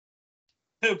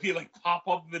It'll be like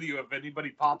pop-up video if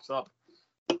anybody pops up.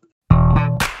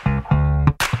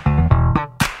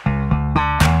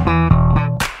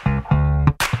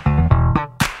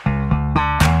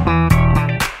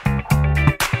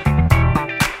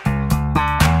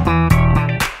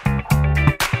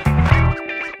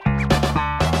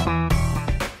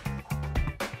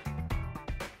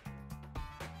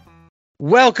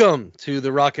 Welcome to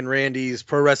the Rock and Randy's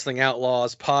Pro Wrestling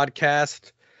Outlaws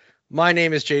podcast. My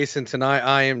name is Jason. Tonight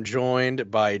I am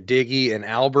joined by Diggy and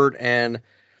Albert, and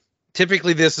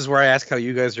typically this is where I ask how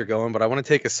you guys are going, but I want to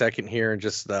take a second here and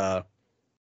just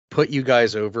put you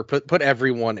guys over, put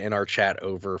everyone in our chat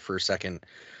over for a second.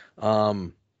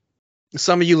 Some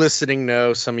of you listening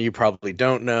know, some of you probably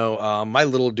don't know. My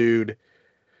little dude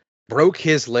broke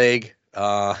his leg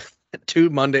almost 2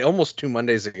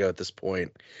 Mondays ago at this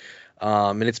point.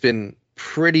 And it's been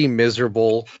pretty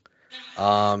miserable.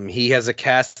 He has a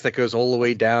cast that goes all the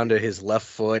way down to his left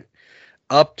foot,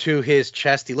 up to his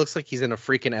chest. He looks like he's in a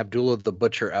freaking Abdullah the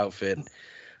Butcher outfit.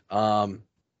 And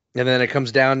then it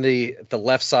comes down the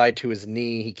left side to his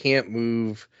knee. He can't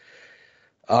move.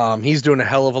 He's doing a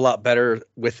hell of a lot better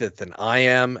with it than I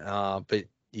am. But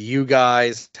you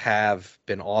guys have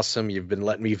been awesome. You've been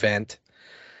letting me vent.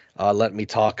 Let me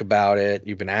talk about it.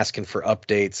 You've been asking for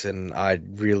updates, and I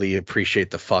really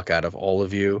appreciate the fuck out of all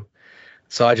of you.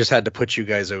 So I just had to put you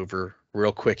guys over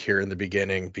real quick here in the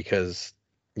beginning because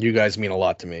you guys mean a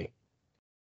lot to me.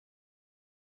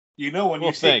 You know, when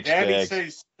you say Daddy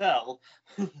says sell.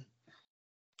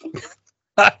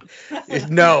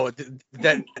 No,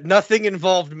 that nothing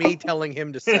involved me telling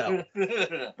him to sell.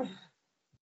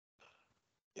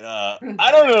 I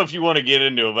don't know if you want to get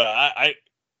into it, but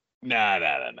Nah.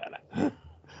 I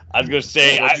was gonna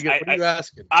say, what are you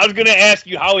asking? I was gonna ask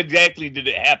you how exactly did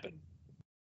it happen?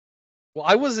 Well,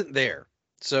 I wasn't there,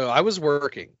 so I was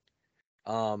working.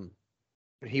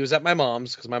 He was at my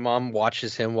mom's because my mom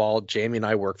watches him while Jamie and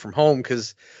I work from home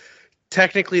because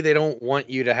technically they don't want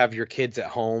you to have your kids at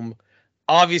home.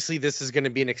 Obviously, this is going to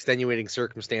be an extenuating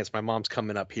circumstance. My mom's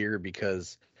coming up here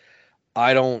because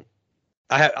we'll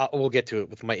get to it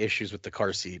with my issues with the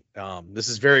car seat. This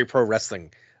is very pro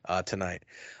wrestling tonight.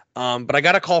 But I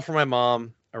got a call from my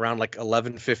mom around like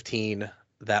 11:15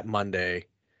 that Monday,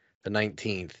 the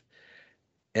 19th.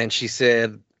 And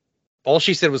all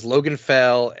she said was Logan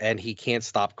fell and he can't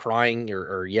stop crying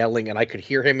or yelling. And I could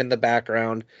hear him in the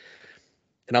background.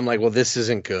 And I'm like, well, this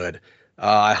isn't good.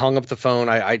 I hung up the phone.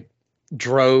 I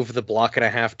drove the block and a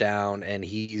half down, and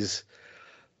he's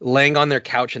laying on their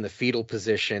couch in the fetal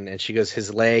position. And she goes,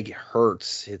 his leg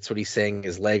hurts. It's what he's saying.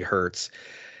 His leg hurts.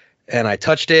 And I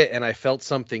touched it and I felt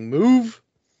something move.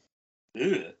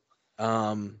 Ugh.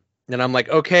 And I'm like,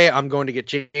 okay, I'm going to get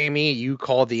Jamie. You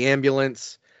call the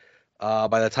ambulance.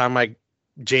 By the time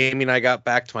Jamie and I got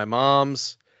back to my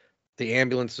mom's, the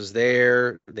ambulance was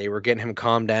there. They were getting him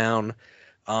calmed down.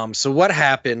 So what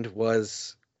happened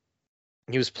was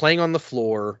he was playing on the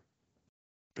floor,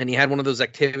 and he had one of those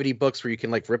activity books where you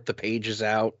can like rip the pages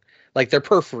out. Like they're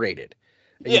perforated.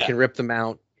 And you can rip them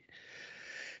out.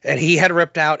 And he had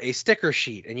ripped out a sticker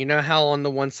sheet. And you know how on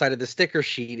the one side of the sticker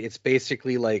sheet, it's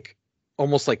basically like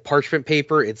almost like parchment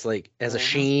paper. It's like has a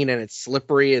sheen and it's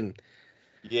slippery. And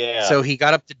so he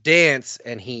got up to dance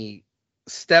and he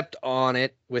stepped on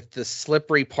it with the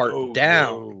slippery part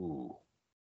down. No.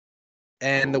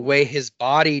 And the way his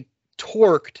body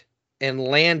torqued and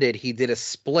landed, he did a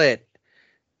split.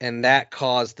 And that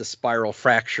caused the spiral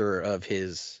fracture of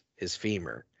his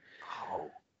femur. Oh.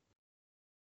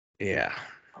 Yeah.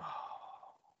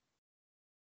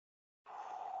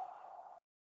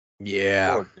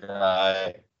 Yeah.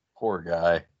 Poor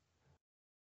guy.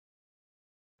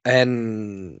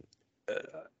 And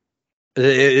it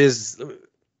is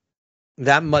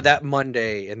that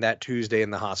Monday and that Tuesday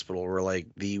in the hospital were like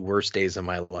the worst days of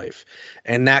my life.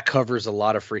 And that covers a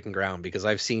lot of freaking ground because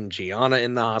I've seen Gianna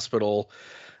in the hospital.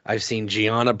 I've seen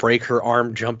Gianna break her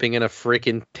arm jumping in a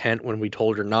freaking tent when we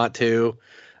told her not to.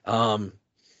 But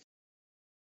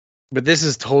this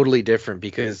is totally different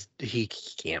because he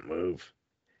can't move.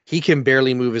 He can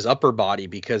barely move his upper body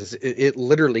because it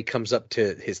literally comes up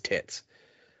to his tits,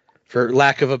 for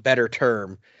lack of a better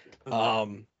term.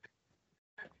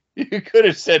 You could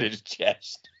have said his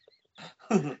chest.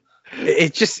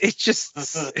 It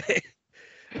just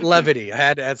levity. I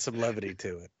had to add some levity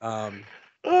to it.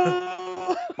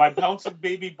 My bouncing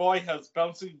baby boy has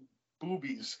bouncing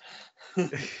boobies.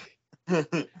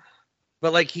 But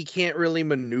like he can't really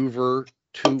maneuver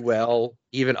too well,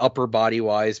 even upper body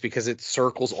wise, because it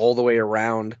circles all the way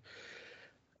around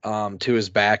to his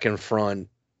back and front.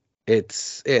 It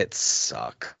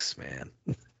sucks, man.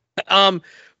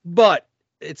 But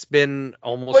It's been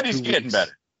almost But 2 he's weeks. getting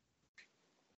better.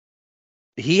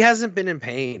 He hasn't been in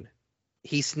pain.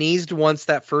 He sneezed once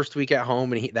that first week at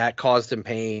home, and that caused him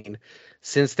pain.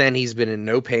 Since then, he's been in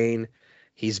no pain.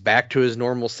 He's back to his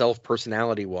normal self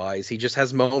personality-wise. He just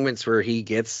has moments where he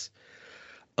gets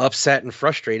upset and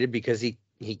frustrated because he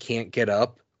can't get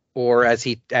up, or as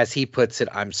he puts it,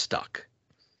 I'm stuck.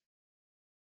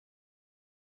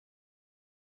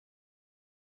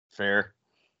 Fair.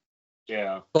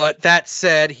 Yeah. But that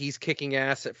said, he's kicking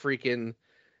ass at freaking,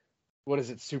 what is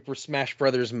it, Super Smash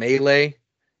Brothers Melee.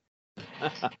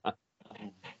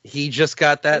 He just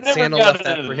got that. I never Santa got left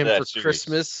that into for him that for series.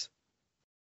 Christmas.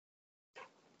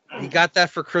 He got that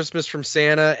for Christmas from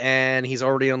Santa, and he's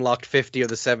already unlocked 50 of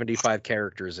the 75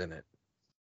 characters in it.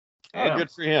 Oh, Yeah. good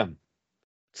for him.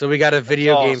 So we got a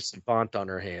video game awesome. savant on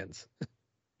our hands.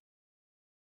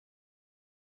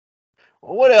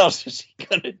 Well, what else is he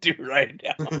gonna do right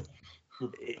now?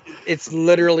 It's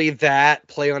literally that,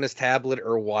 play on his tablet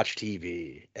or watch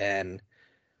TV. And,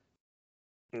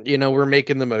 we're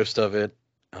making the most of it.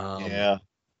 Yeah.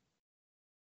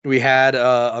 We had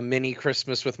a mini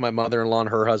Christmas with my mother-in-law and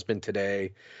her husband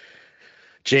today.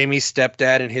 Jamie's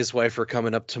stepdad and his wife are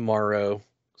coming up tomorrow.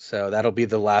 So that'll be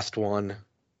the last one.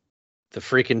 The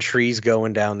freaking tree's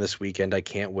going down this weekend. I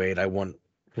can't wait. I want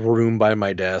room by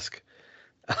my desk.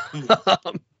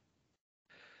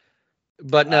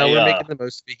 But no, we're making the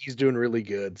most of it. He's doing really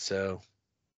good. So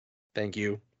thank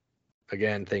you.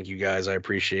 Again, thank you guys. I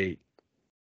appreciate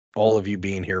all of you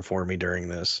being here for me during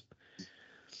this.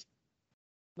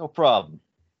 No problem.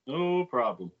 No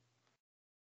problem.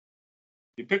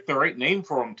 You picked the right name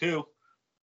for him, too.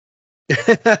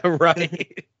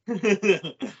 Right.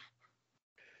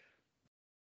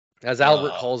 As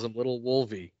Albert calls him, Little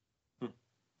Wolvie.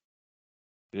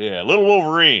 Yeah, little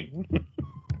Wolverine.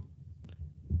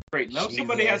 Great. Now Jesus,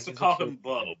 somebody has to he's a call true him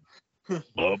Bub.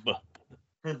 Bub.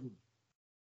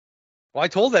 Well, I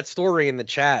told that story in the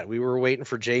chat. We were waiting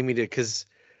for Jamie because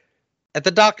at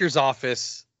the doctor's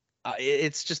office,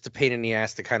 it's just a pain in the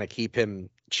ass to kind of keep him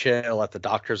chill at the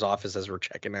doctor's office as we're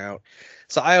checking out.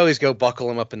 So I always go buckle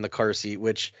him up in the car seat,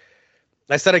 which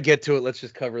I said I'd get to it. Let's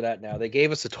just cover that now. They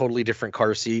gave us a totally different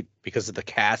car seat because of the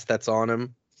cast that's on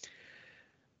him.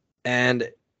 And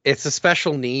it's a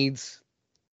special needs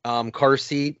car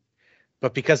seat,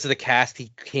 but because of the cast,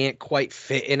 he can't quite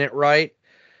fit in it right.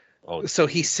 Oh, So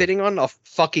he's sitting on a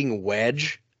fucking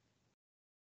wedge.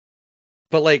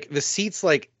 But like the seat's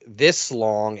like this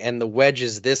long and the wedge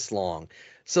is this long.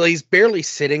 So he's barely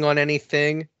sitting on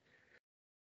anything.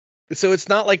 So it's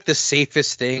not like the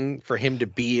safest thing for him to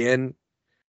be in.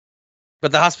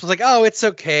 But the hospital's like, oh, it's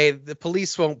okay. The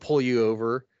police won't pull you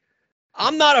over.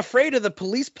 I'm not afraid of the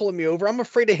police pulling me over. I'm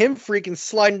afraid of him freaking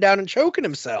sliding down and choking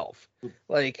himself.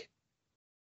 Like,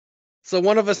 so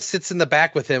one of us sits in the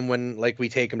back with him when like we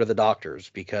take him to the doctors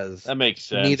because that makes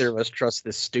sense. neither of us trust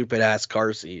this stupid ass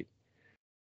car seat.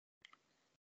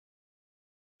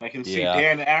 I can see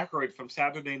Dan Aykroyd from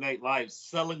Saturday Night Live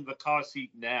selling the car seat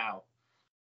now.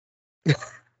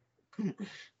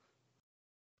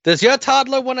 Does your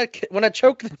toddler want to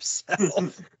choke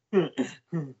themselves?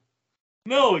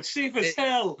 No, it's safe as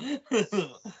hell.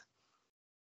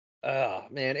 Oh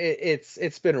man,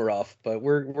 it's been rough, but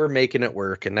we're making it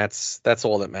work, and that's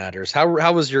all that matters.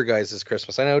 How was your guys'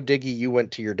 Christmas? I know, Diggy, you went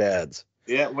to your dad's.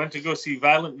 Yeah, went to go see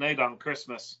Violent Night on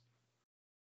Christmas.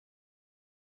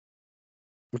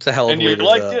 What's a hell of a way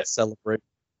to celebrate?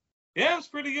 Yeah, it's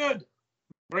pretty good.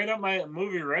 Right up my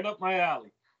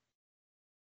alley.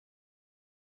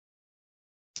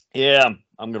 Yeah,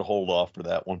 I'm gonna hold off for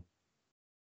that one.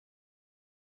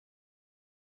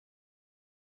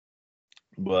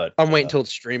 But I'm waiting until it's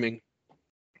streaming.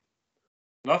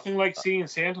 Nothing like seeing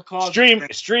Santa Claus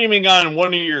streaming on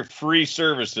one of your free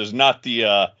services, not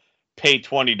the pay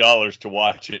 $20 to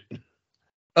watch it.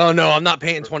 Oh no, I'm not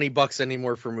paying $20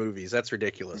 anymore for movies. That's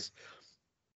ridiculous.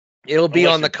 It'll be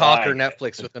on the Cock or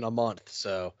Netflix within a month.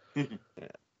 So yeah.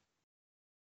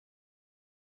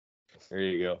 There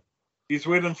you go. He's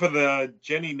waiting for the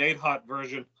Jenny Nadehot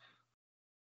version.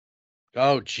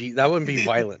 Oh gee, that wouldn't be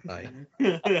Violent Night.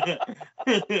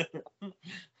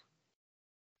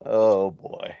 Oh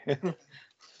boy.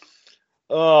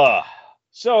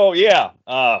 So yeah.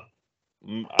 I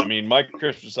mean, my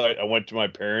Christmas, I went to my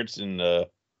parents and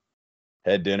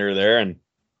had dinner there and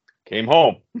came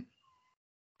home.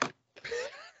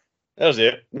 That was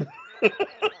it.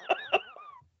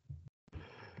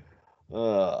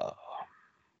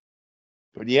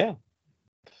 But yeah.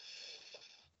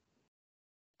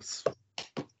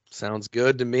 Sounds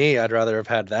good to me. I'd rather have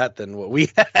had that than what we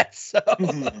had. So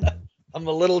I'm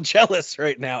a little jealous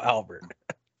right now, Albert.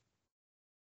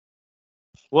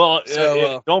 Well,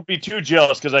 So, don't be too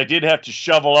jealous because I did have to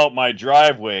shovel out my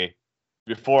driveway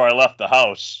before I left the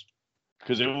house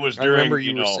because it was I during, remember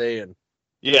you were saying.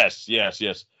 Yes.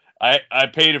 I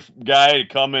paid a guy to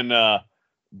come and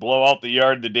blow out the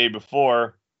yard the day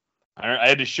before. I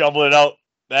had to shovel it out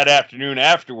that afternoon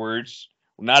afterwards.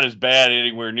 Not as bad,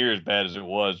 anywhere near as bad as it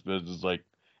was, but it was like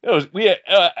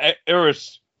it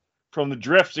was from the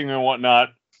drifting and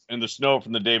whatnot and the snow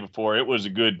from the day before. It was a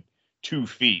good 2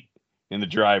 feet in the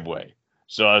driveway.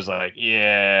 So I was like,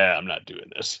 yeah, I'm not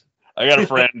doing this. I got a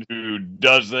friend who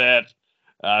does that.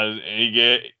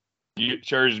 And he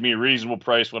charges me a reasonable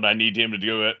price when I need him to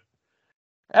do it.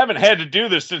 I haven't had to do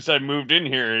this since I moved in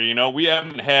here. We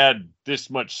haven't had this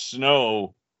much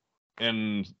snow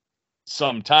in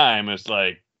some time. It's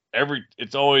like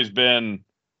it's always been,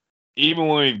 even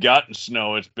when we've gotten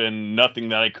snow, it's been nothing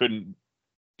that I couldn't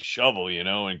shovel,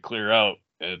 and clear out.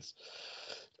 It's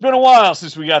been a while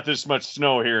since we got this much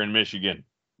snow here in Michigan,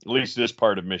 at least this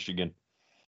part of Michigan.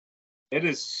 It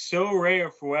is so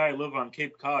rare for where I live on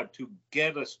Cape Cod to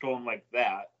get a storm like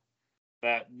that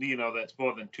that's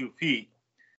more than 2 feet.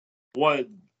 What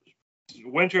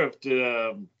winter of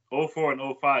 04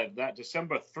 and 05, that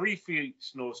December 3 feet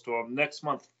snowstorm, next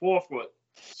month 4 foot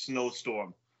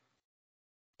snowstorm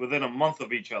within a month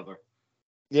of each other.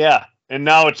 Yeah, and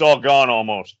now it's all gone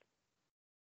almost.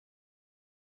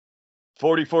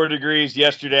 44 degrees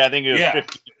yesterday. I think it was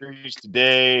 50 degrees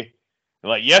today.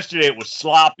 Like yesterday, it was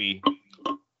sloppy.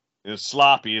 It was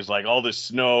sloppy. It's like all this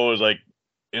snow is like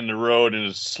in the road and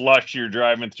it's slush you're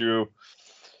driving through.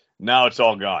 Now it's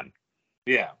all gone.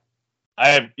 Yeah.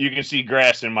 You can see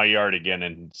grass in my yard again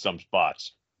in some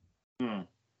spots. Yeah,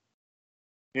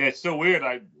 it's so weird.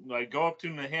 I go up to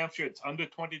New Hampshire. It's under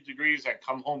 20 degrees. I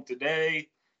come home today.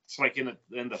 It's like in the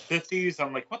 50s.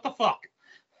 I'm like, what the fuck?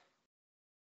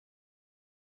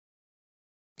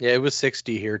 Yeah, it was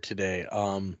 60 here today.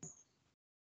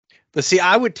 But see,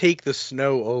 I would take the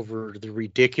snow over the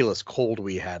ridiculous cold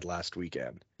we had last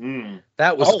weekend.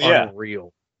 That was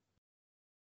unreal.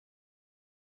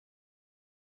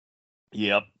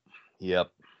 Yep.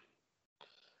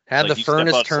 Had the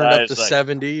furnace turned up to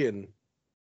 70 and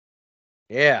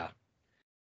yeah.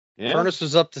 Furnace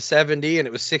was up to 70 and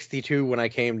it was 62 when I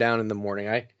came down in the morning.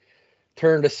 I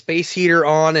turned a space heater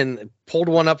on and pulled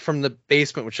one up from the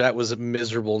basement, which that was a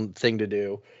miserable thing to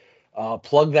do.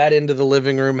 Plugged that into the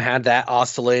living room, had that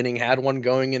oscillating, had one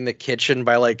going in the kitchen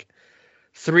by like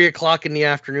 3 o'clock in the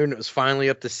afternoon. It was finally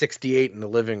up to 68 in the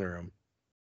living room.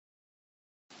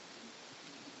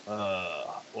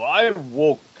 Well, I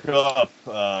woke up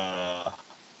at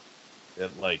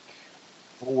like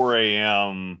 4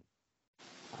 a.m.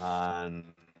 on,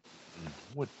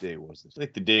 what day was this? I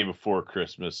think the day before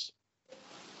Christmas.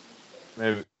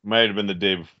 Maybe might have been the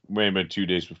day, may have been 2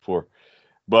 days before.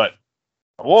 But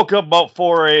I woke up about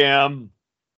 4 a.m.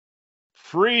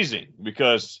 freezing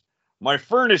because my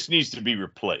furnace needs to be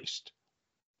replaced.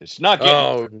 It's not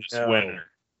getting this winter.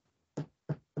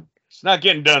 It's not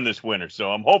getting done this winter,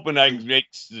 so I'm hoping I can make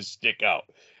this stick out.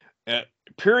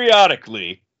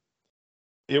 Periodically,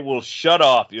 it will shut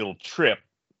off, it'll trip,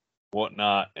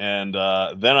 whatnot, and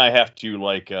then I have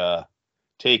to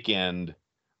take and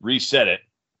reset it,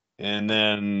 and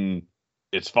then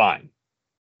it's fine.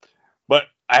 But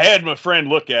I had my friend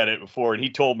look at it before, and he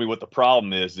told me what the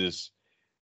problem is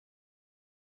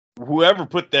whoever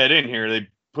put that in here, they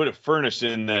put a furnace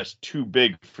in that's too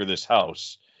big for this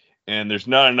house, and there's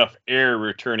not enough air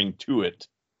returning to it.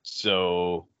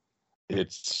 So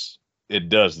it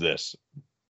does this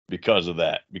because of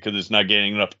that, because it's not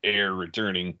getting enough air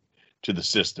returning to the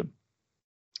system.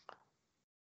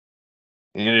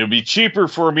 And it'll be cheaper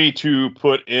for me to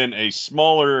put in a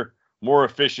smaller, more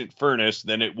efficient furnace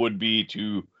than it would be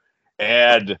to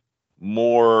add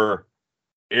more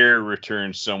air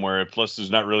return somewhere. Plus, there's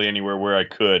not really anywhere where I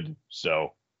could.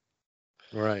 So,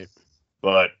 right.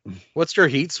 But what's your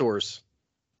heat source?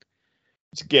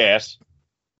 It's gas.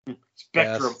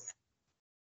 Spectrum.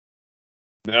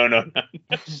 Gas. No.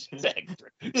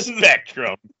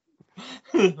 Spectrum.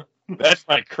 That's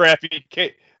my crappy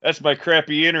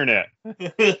internet.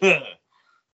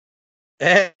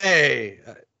 Hey,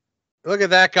 look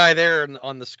at that guy there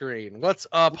on the screen. What's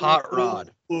up, Hot Rod?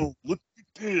 Oh, look at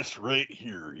this right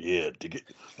here. Yeah,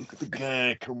 look at the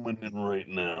guy coming in right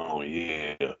now.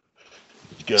 Yeah.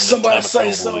 Somebody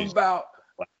say something about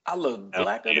I look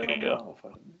blacker than a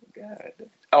motherfucker. God.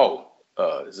 Oh,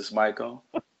 is this mic on?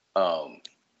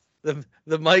 The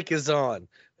mic is on.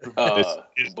 But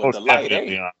the light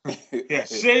ain't. Yeah,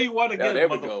 say you want to get it,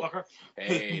 motherfucker. Go.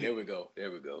 Hey, there we go.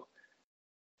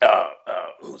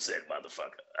 Who said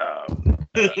motherfucker?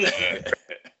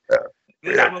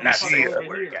 Not see that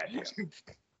word, goddamn.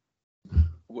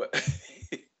 What?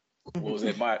 What was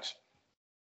that much?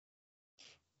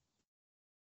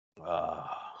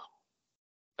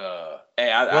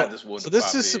 Hey, I just wanted to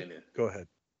pop in. Go ahead.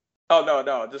 Oh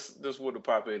no, just wanted to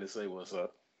pop in and say what's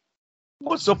up.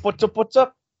 What's up? What's up with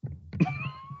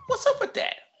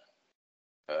that?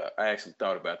 I actually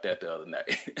thought about that the other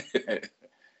night.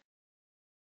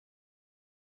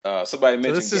 Somebody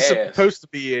mentioned this gas. Is supposed to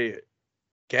be a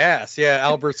gas. Yeah,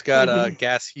 Albert's got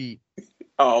gas heat.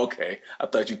 Oh, okay. I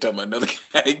thought you were talking about another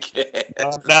kind of gas.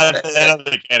 Not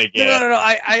another kind of gas. No.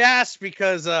 I asked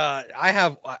because I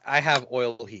have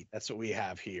oil heat. That's what we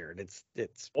have here, and it's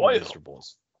miserable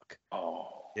as fuck.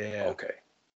 Oh, yeah. Okay.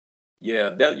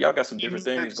 Yeah, y'all got some different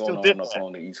things going on up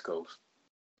on the East Coast.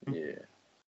 Yeah.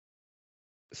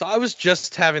 So I was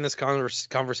just having this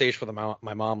conversation with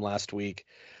my mom last week.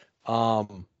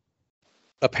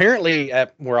 Apparently,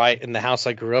 in the house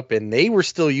I grew up in, they were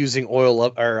still using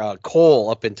coal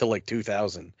up until like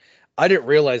 2000. I didn't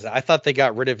realize that. I thought they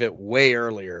got rid of it way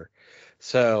earlier.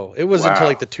 So it was until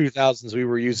like the 2000s we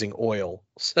were using oil.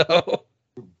 So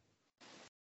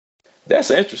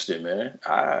that's interesting, man.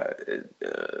 I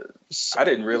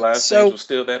didn't realize things were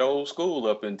still that old school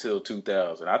up until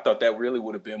 2000. I thought that really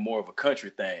would have been more of a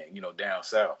country thing, down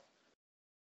south.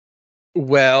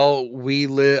 Well,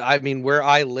 where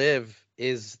I live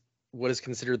is what is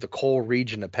considered the coal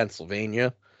region of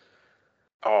Pennsylvania.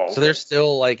 Oh, okay. So there's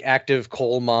still like active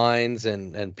coal mines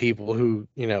and people who,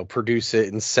 produce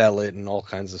it and sell it and all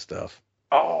kinds of stuff.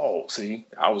 Oh, see,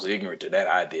 I was ignorant to that.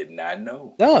 I did not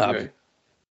know. No,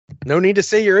 no need to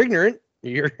say you're ignorant.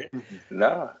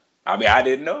 Nah. I mean, I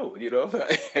didn't know,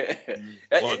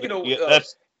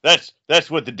 That's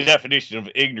what the definition of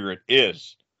ignorant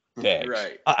is. Tags.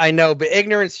 Right. I know, but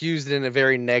ignorance used in a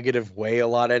very negative way a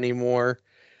lot anymore.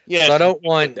 Yeah, so I don't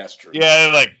want. That's true. Yeah,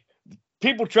 like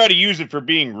people try to use it for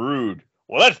being rude.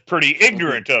 Well, that's pretty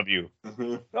ignorant of you.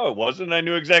 No, it wasn't. I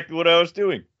knew exactly what I was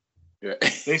doing. Yeah.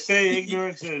 They say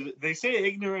ignorance is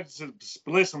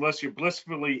bliss unless you're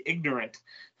blissfully ignorant.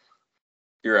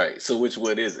 You're right. So which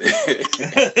one is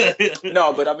it?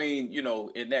 No, but I mean,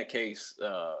 in that case,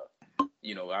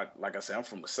 like I said, I'm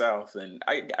from the South, and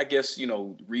I guess,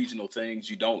 regional things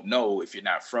you don't know if you're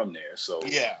not from there. So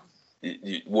yeah,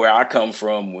 where I come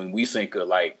from, when we think of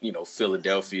like,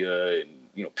 Philadelphia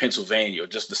and, Pennsylvania, or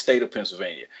just the state of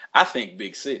Pennsylvania, I think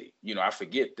big city. I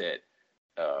forget that,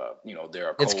 there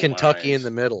are coal It's Kentucky mines.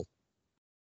 in the middle.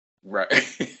 Right.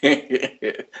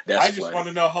 I just want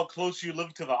to know how close you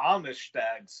live to the Amish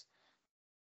stags.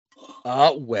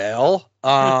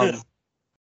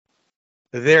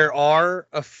 There are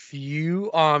a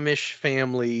few Amish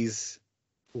families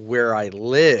where I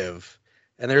live,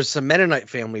 and there's some Mennonite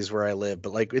families where I live,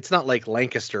 but like it's not like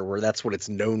Lancaster where that's what it's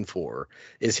known for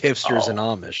is hipsters and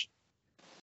Amish.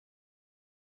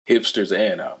 Hipsters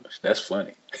and Amish. That's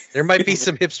funny. There might be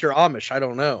some hipster Amish. I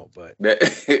don't know, but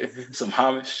some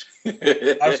Amish.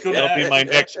 That'll be my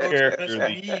next character,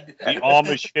 the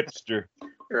Amish hipster.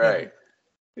 Right.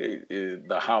 The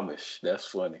Amish. That's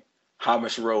funny.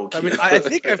 Amish Road. I mean, I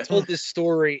think I've told this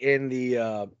story in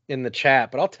the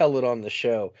chat, but I'll tell it on the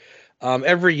show.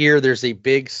 Every year there's a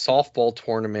big softball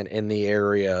tournament in the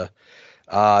area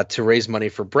to raise money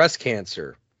for breast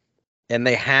cancer. And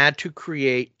they had to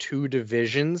create two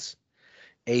divisions,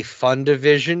 a fun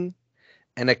division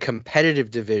and a competitive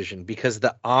division, because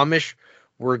the Amish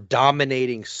were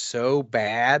dominating so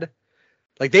bad.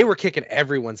 Like they were kicking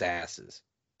everyone's asses.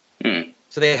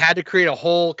 So they had to create a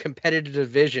whole competitive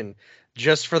division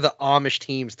just for the Amish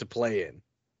teams to play in.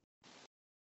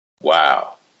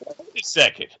 Wow. Wait a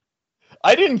second.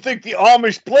 I didn't think the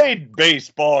Amish played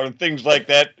baseball and things like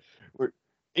that.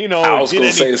 I was going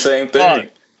to say the same thing.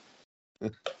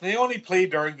 They only play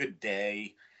during the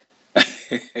day.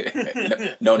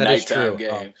 no nighttime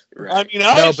games. Right. I mean,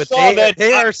 I saw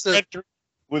they are so...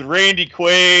 with Randy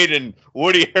Quaid and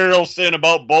Woody Harrelson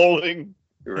about bowling.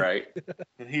 Right.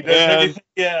 And he does everything.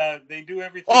 Yeah, they do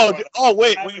everything.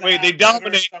 Wait. They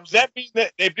dominate. Does that mean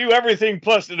that they do everything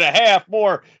plus and a half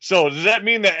more? So does that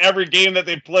mean that every game that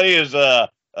they play is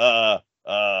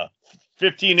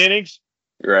 15 innings?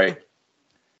 Right.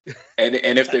 And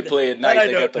if they play at night,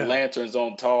 they got the lanterns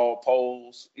on tall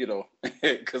poles,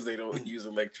 because they don't use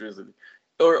electricity.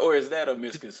 Or is that a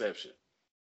misconception?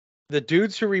 The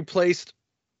dudes who replaced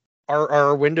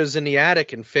our windows in the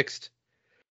attic and patched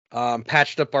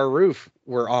up our roof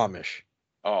were Amish.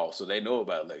 Oh, so they know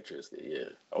about electricity.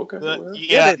 Yeah. Okay. They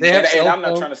have and I'm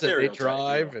not trying to stereotype. They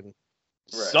drive and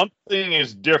something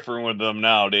is different with them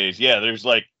nowadays. Yeah, there's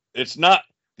like it's not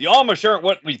the Amish aren't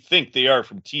what we think they are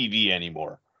from TV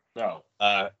anymore. No.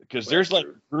 Because there's like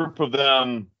a group of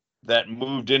them that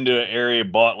moved into an area,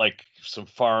 bought like some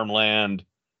farmland,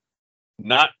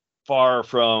 not far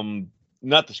from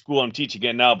not the school I'm teaching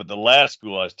at now, but the last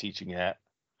school I was teaching at.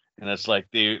 And it's like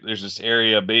there's this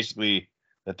area basically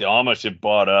that the Amish have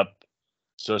bought up.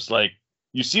 So it's like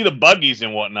you see the buggies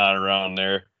and whatnot around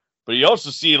there, but you also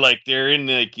see like they're in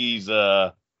like these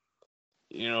they're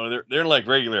like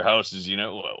regular houses,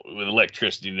 with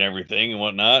electricity and everything and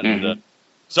whatnot. Mm-hmm. And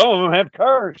some of them have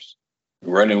cars.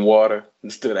 Running water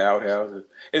instead of outhouses.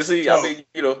 And see, I mean,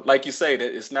 like you say,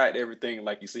 that it's not everything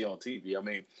like you see on TV. I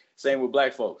mean, same with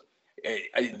black folks.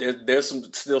 There's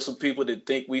still some people that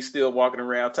think we still walking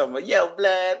around talking about, yo,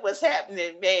 blood, what's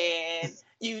happening, man?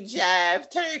 You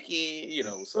jive turkey,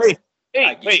 So Wait.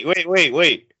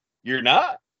 You're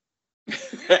not?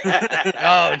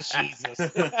 Oh, Jesus.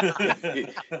 Yeah,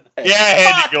 I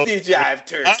had to go. You jive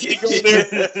turkey.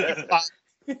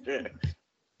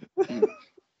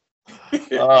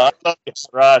 I love you,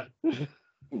 Rod.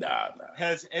 Nah.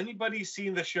 Has anybody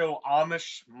seen the show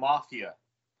Amish Mafia?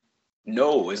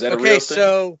 No, is that a Okay, real thing?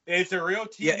 so It's a real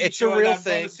TV Yeah, it's show, a real and I'm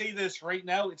thing. going to say this right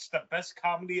now. It's the best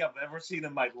comedy I've ever seen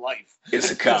in my life. It's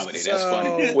a comedy. That's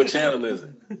funny. So- What channel is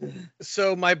it?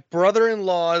 so my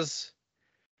brother-in-law's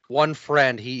one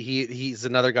friend, he's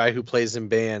another guy who plays in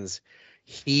bands.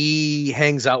 He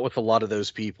hangs out with a lot of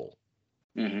those people.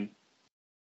 Mm-hmm.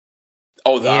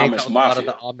 Oh, the He hangs out Amish with a lot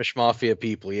Mafia. of the Amish Mafia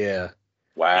people, yeah.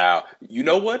 Wow. You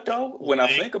know what, though? When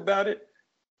I think about it,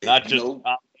 Not just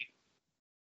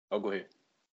Oh, go ahead.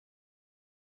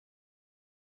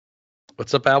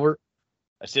 What's up, Albert?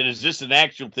 I said, is this an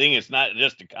actual thing? It's not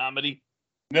just a comedy?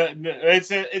 No,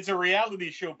 it's a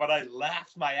reality show, but I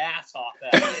laughed my ass off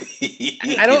at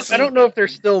it. I don't know if they're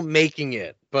still making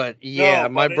it, but yeah,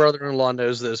 but my brother-in-law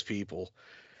knows those people.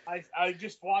 I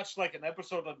just watched like an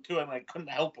episode or two, and I couldn't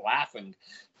help laughing.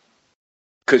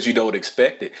 Because you don't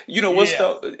expect it. You know what's Yeah.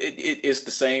 though? It's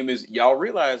the same as y'all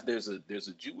realize there's a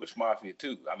Jewish mafia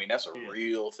too. I mean, that's a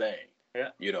real thing.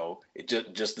 Yeah.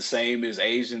 It just the same as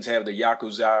Asians have the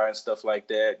Yakuza and stuff like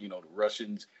that. The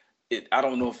Russians. I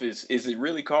don't know if is it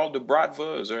really called the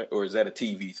Bratva or is that a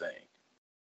TV thing?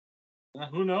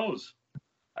 Who knows?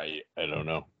 I don't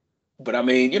know. But I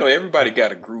mean, everybody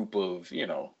got a group of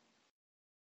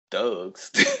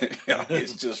thugs.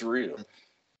 It's just real.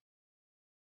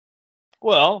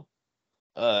 Well,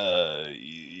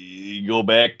 you go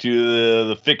back to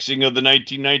the fixing of the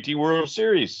 1990 World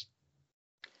Series.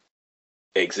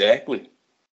 Exactly.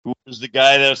 Who was the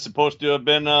guy that was supposed to have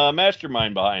been a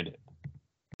mastermind behind it?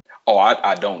 Oh,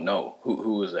 I don't know.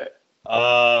 Who was that?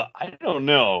 I don't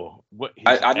know what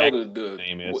his I know the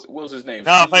name is. What was his name?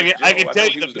 No, if Caesar I can Joe. tell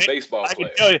know you he was the baseball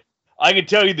player. I can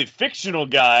tell you the fictional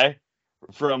guy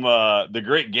from The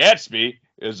Great Gatsby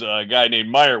is a guy named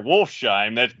Meyer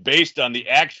Wolfsheim. That's based on the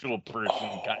actual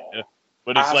person, kind of.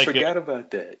 But it's I forgot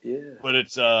about that. Yeah. But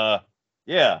it's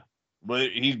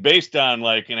but he's based on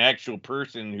like an actual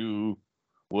person who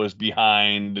was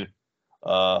behind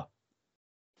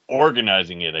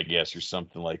organizing it, I guess, or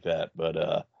something like that. But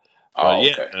okay.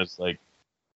 yeah, it's like,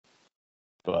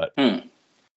 but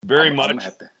very much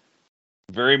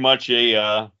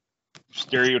a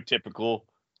stereotypical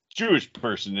Jewish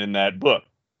person in that book.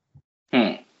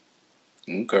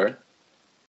 Okay.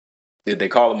 Did they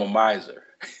call him a miser?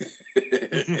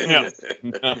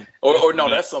 No. Or no,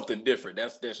 that's something different.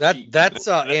 That's cheap. That's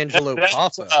Angelo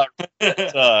Papa.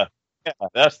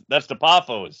 That's the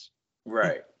Paphos.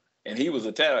 Right. And he was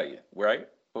Italian, right?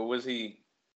 Or was he?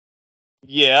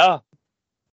 Yeah.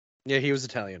 Yeah, he was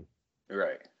Italian.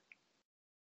 Right.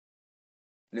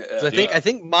 So I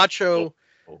think Macho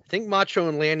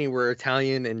and Lanny were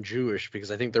Italian and Jewish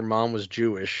because I think their mom was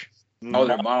Jewish. Oh,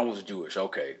 their mom was Jewish.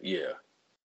 Okay, yeah.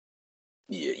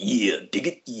 Yeah, dig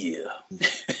it, yeah.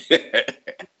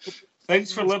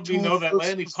 Thanks for letting me know that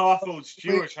Lanny Poffo's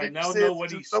Jewish. I now know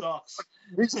what he sucks.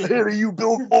 He said, "Hey, you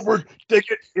Bill Goldberg, take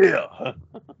it here."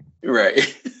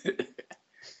 Right.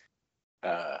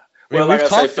 We've like I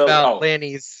talked said, about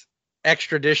Lanny's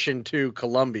extradition to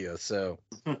Colombia, so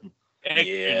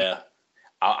yeah,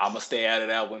 I'm gonna stay out of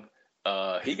that one.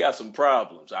 He got some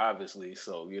problems, obviously,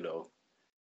 so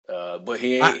but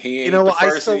he ain't the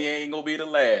first, and he ain't gonna be the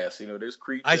last. There's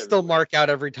creeps. I still mark out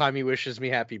every time he wishes me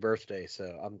happy birthday,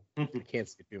 so I can't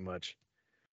say too much.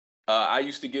 I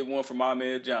used to get one from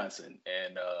Ahmed Johnson,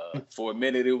 and for a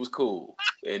minute it was cool,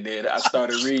 and then I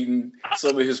started reading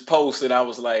some of his posts, and I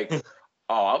was like,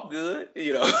 "Oh, I'm good,"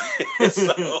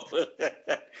 So,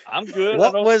 I'm good.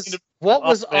 What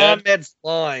was Ahmed's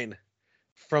line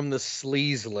from the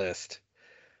sleaze list?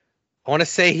 I want to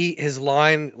say his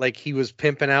line, like he was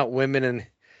pimping out women and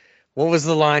What was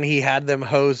the line? He had them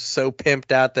hoes so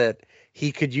pimped out that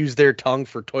he could use their tongue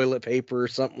for toilet paper or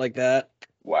something like that.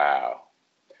 Wow.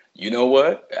 You know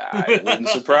what? It wouldn't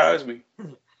surprise me.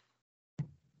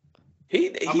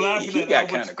 I'm laughing He at got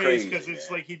Albert's kind of face crazy because it's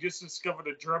like he just discovered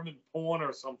a German porn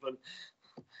or something.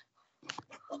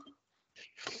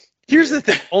 Here's the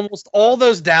thing. Almost all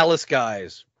those Dallas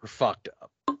guys were fucked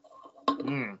up.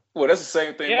 Mm. Well, that's the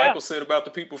same thing Yeah. Michael said about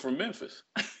the people from Memphis.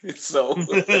 So,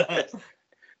 hey,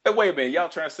 wait a minute, y'all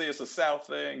trying to say it's a South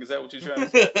thing? Is that what you're trying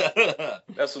to say?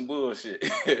 That's some bullshit.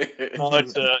 Well,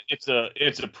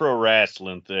 it's a pro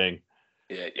wrestling thing.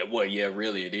 Yeah, well, yeah,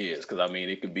 really it is. Because, I mean,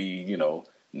 it could be,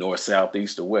 north, south,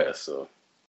 east, or west. So,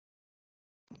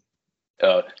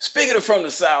 speaking of from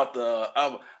the South,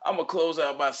 I'm going to close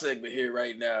out my segment here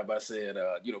right now by saying,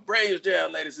 Braves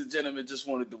Jam, ladies and gentlemen, just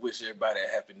wanted to wish everybody a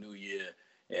happy new year.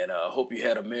 And hope you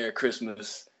had a Merry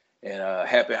Christmas and a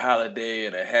happy holiday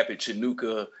and a happy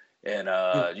Chanukah and,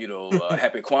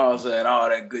 happy Kwanzaa and all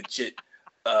that good shit.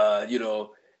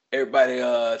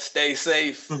 Everybody stay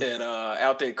safe and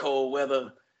out there cold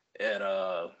weather. And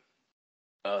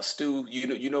Stu,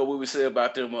 you know what we say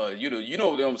about them. You know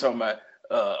what I'm talking about.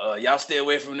 Y'all stay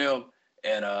away from them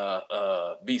and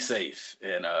be safe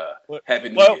and happy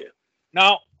New Year.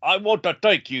 Now, I want to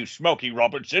thank you, Smokey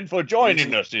Robinson, for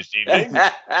joining us this evening.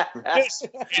 This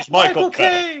is Michael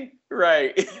K.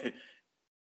 Right.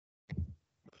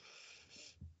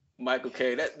 Michael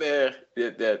K. Hey,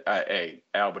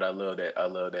 Albert, I love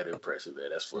that impression, man.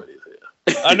 That's funny as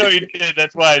hell. I know you did.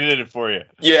 That's why I did it for you.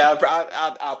 Yeah,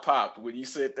 I popped when you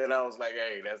said that. I was like,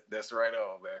 hey, that's right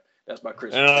on, man. That's my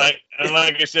Christmas. And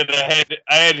like I said, I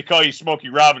had to call you Smokey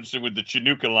Robinson with the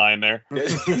Chinooka line there.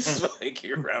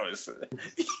 Smokey Robinson.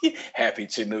 Happy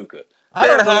Chinooka. I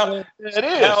don't know what it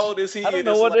is. How old is he? I don't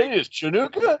know what it is.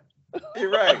 Chinooka?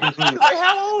 You're right. Like,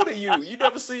 how old are you? You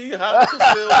never see how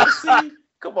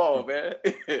Come on, man.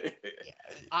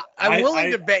 I'm willing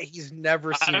to bet he's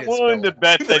never seen it. I'm willing to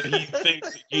bet that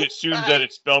he assumes that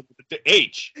it's spelled with the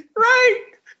H. Right.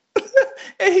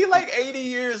 And he like 80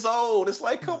 years old. It's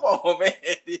like, come on, man.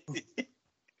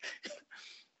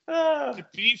 To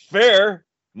be fair,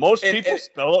 most people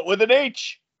spell it with an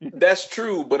H. That's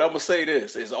true, but I'm gonna say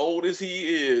this: as old as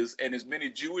he is, and as many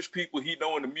Jewish people he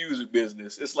know in the music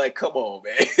business, it's like, come on,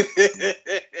 man.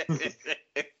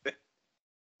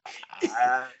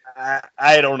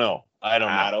 I don't know. I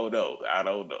don't know.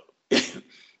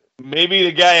 Maybe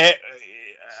the guy.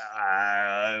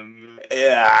 I don't know.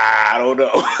 I don't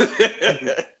know.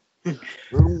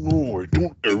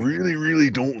 I really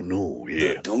don't know.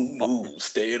 Yeah. Don't move.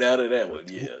 Staying out of that one.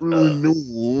 Yeah.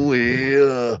 No.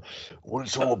 Yeah. What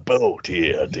it's all about.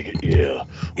 Yeah. I dig it. Yeah.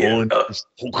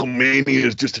 Hulkamania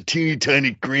is just a teeny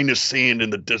tiny grain of sand in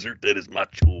the desert that is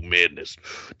macho madness.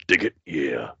 Dig it.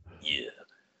 Yeah. Yeah.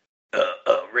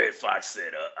 Red Fox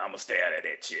said, I'm gonna stay out of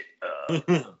that shit.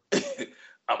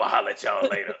 I'm gonna holler at y'all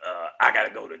later. I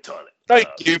gotta go to the toilet. Thank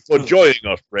you for joining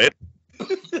us, Red.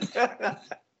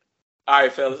 All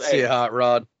right, fellas. See you, Hot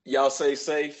Rod. Y'all stay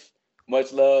safe.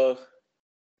 Much love.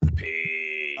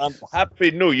 Peace.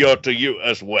 Happy New Year to you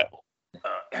as well.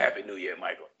 Happy New Year,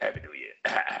 Michael. Happy New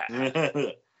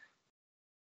Year.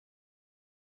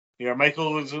 Yeah,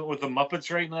 Michael isn't with the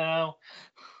Muppets right now.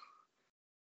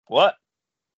 What?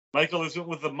 Michael isn't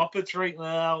with the Muppets right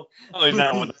now. Oh, he's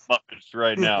not with the Muppets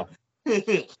right now.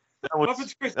 Muppets.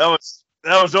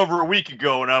 That was over a week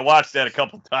ago, and I watched that a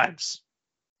couple times.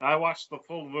 I watched the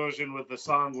full version with the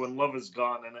song "When Love Is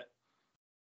Gone" in it.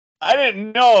 I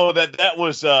didn't know that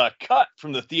was cut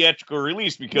from the theatrical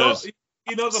release because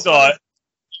I saw it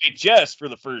VHS for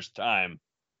the first time.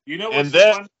 You know what's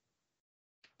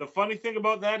the funny thing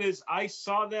about that is I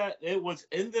saw that it was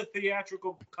in the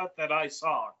theatrical cut that I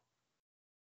saw.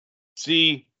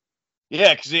 See,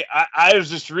 yeah, because I was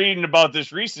just reading about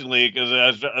this recently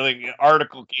because an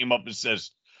article came up and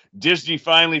says Disney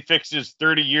finally fixed his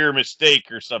 30-year mistake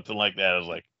or something like that. I was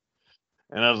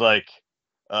like,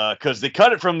 because they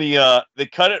cut it from it's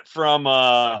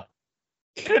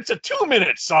a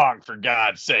 2-minute song, for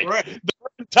God's sake. Right.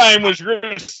 The runtime was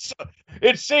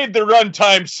it saved the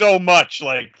runtime so much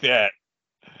like that.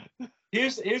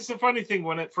 Here's the funny thing.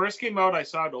 When it first came out, I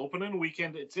saw it opening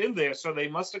weekend. It's in there, so they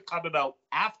must have cut it out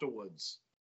afterwards.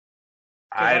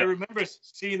 I remember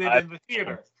seeing it in the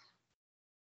theater.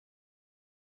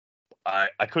 I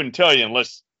couldn't tell you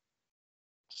unless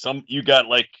you got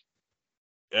like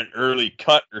an early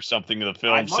cut or something of the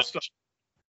film. I must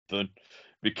have.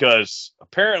 Because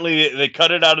apparently they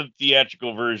cut it out of the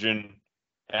theatrical version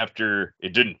after it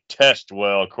didn't test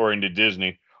well, according to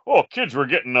Disney. Oh, kids were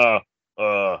getting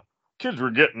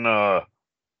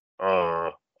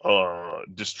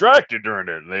distracted during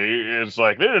it. It's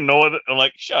like they didn't know what. I'm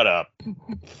like, shut up.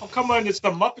 Oh, come on. It's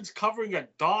the Muppets covering a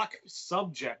dark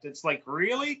subject. It's like,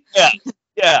 really?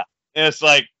 Yeah. And it's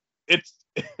like, it's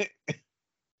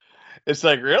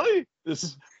like, really?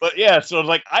 But yeah, so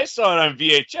like I saw it on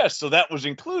VHS, so that was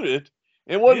included.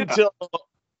 It wasn't until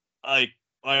I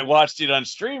watched it on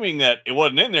streaming that it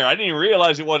wasn't in there. I didn't even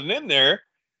realize it wasn't in there.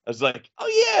 I was like,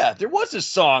 oh yeah, there was a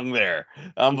song there.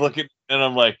 I'm looking and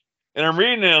I'm like, and I'm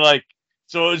reading it like,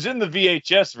 so it was in the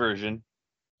VHS version,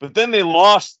 but then they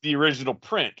lost the original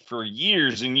print for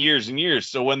years and years and years.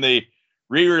 So when they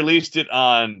re-released it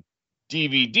on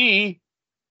DVD,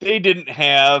 they didn't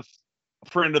have a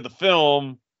print of the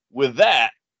film with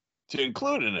that to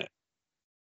include in it.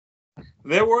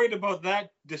 They're worried about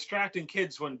that distracting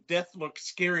kids when death looks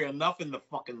scary enough in the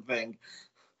fucking thing.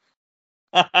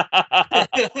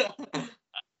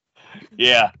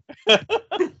 Yeah.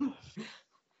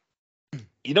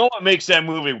 You know what makes that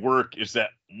movie work is that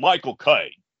Michael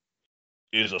Caine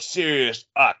is a serious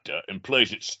actor and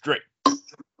plays it straight.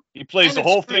 He plays the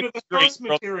whole thing straight,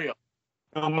 material.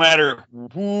 No matter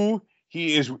who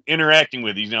he is interacting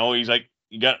with. He's like,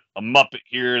 you got a Muppet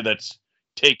here that's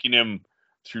taking him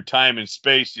through time and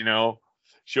space,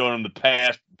 showing him the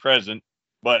past, present,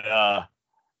 but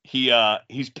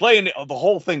he's playing the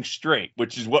whole thing straight,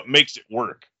 which is what makes it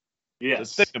work. Yes,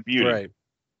 it's a thing of beauty, right?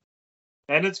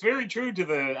 And it's very true to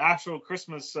the actual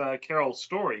Christmas Carol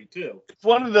story too. It's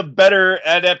one of the better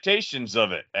adaptations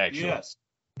of it, actually. Yes.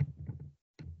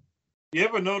 You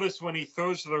ever notice when he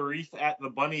throws the wreath at the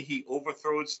bunny, he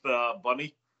overthrows the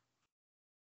bunny?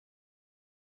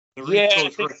 The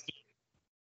wreath goes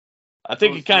I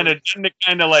think he kind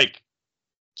of like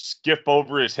skip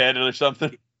over his head or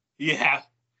something. Yeah,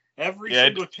 every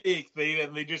single take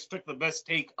they just took the best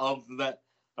take of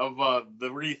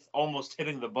the wreath almost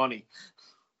hitting the bunny.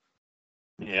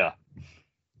 Yeah.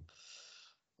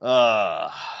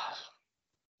 Love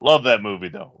that movie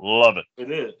though. Love it. It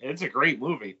is. It's a great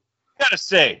movie. Gotta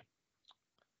say,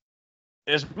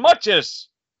 as much as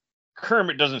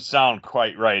Kermit doesn't sound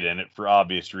quite right in it for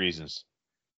obvious reasons.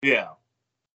 Yeah.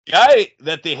 The guy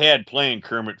that they had playing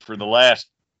Kermit for the last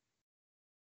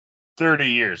 30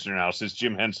 years now, since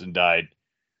Jim Henson died,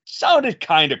 sounded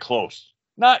kind of close.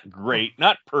 Not great,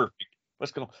 not perfect.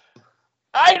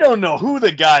 I don't know who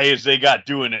the guy is they got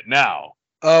doing it now.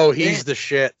 Oh, he's the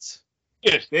shits.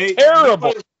 It's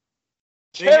terrible.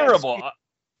 Terrible.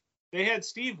 They had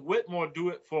Steve Whitmore do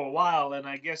it for a while, and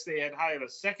I guess they had hired a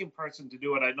second person to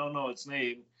do it. I don't know its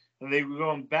name. And they were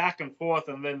going back and forth,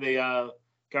 and then they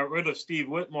got rid of Steve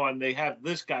Whitmore, and they have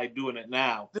this guy doing it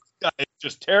now. This guy is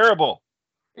just terrible.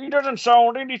 He doesn't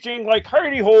sound anything like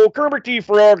Heidi Ho, Kermit the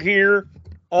Frog here.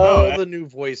 All the new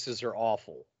voices are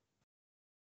awful.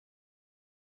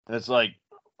 It's like,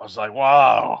 I was like,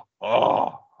 wow.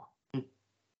 Oh.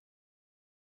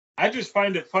 I just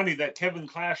find it funny that Kevin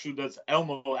Clash, who does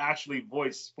Elmo, actually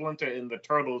voiced Splinter in the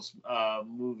Turtles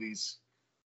movies.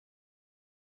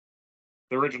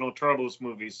 The original Turtles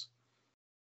movies.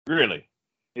 Really?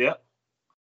 Yep.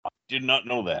 I did not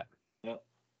know that. Yep.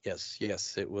 Yes,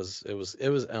 it was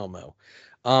Elmo.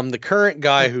 The current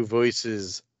guy who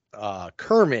voices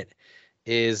Kermit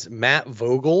is Matt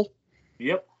Vogel.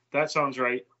 Yep, that sounds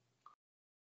right.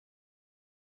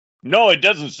 No, it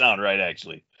doesn't sound right,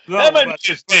 actually. No, that might be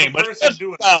his name, but it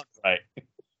doesn't sound right.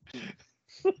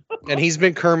 And he's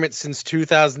been Kermit since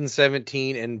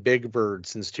 2017 and Big Bird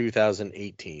since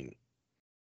 2018.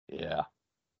 Yeah.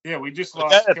 Yeah, we just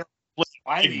lost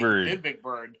Big Bird. Big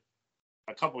Bird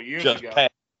a couple years ago.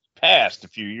 Passed a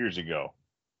few years ago.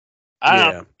 I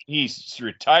don't know if he's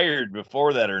retired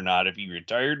before that or not. If he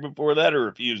retired before that or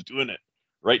if he was doing it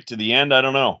right to the end, I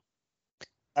don't know.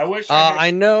 I wish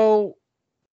I know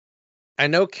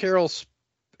Carol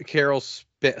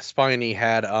Spiney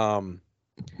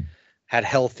had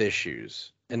health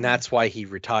issues, and that's why he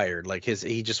retired. Like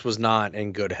he just was not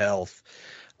in good health.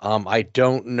 I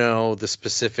don't know the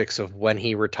specifics of when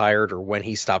he retired or when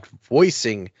he stopped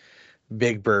voicing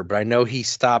Big Bird, but I know he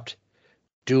stopped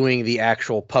doing the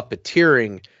actual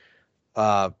puppeteering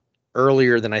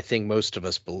earlier than I think most of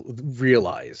us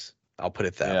realize. I'll put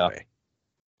it that way.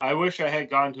 I wish I had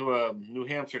gone to a New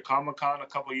Hampshire Comic-Con a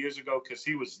couple years ago because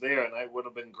he was there, and it would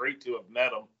have been great to have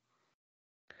met him.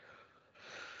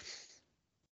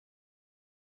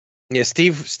 Yeah,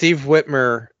 Steve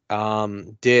Whitmer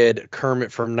did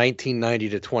Kermit from 1990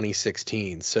 to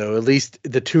 2016. So at least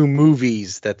the two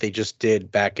movies that they just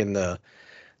did back in the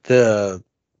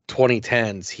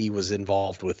 2010s, he was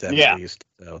involved with them at least.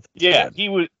 So he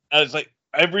was. I was like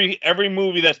every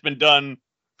movie that's been done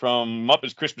from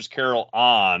Muppets Christmas Carol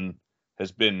on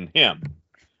has been him.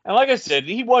 And like I said,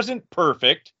 he wasn't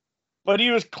perfect, but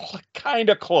he was kind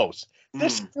of close.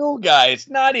 This new guy is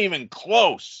not even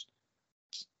close.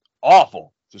 It's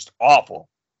awful. Just awful.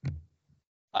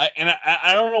 I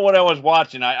don't know what I was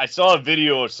watching. I saw a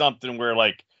video of something where,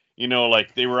 like, you know,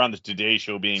 like they were on the Today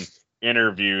Show being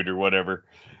interviewed or whatever.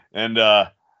 And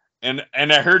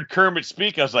I heard Kermit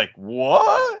speak. I was like,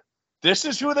 what? This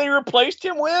is who they replaced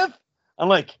him with? I'm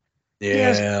like,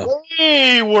 Yeah.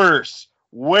 way worse.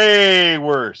 Way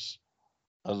worse.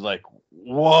 I was like,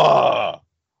 whoa.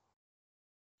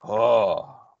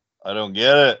 Oh, I don't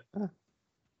get it.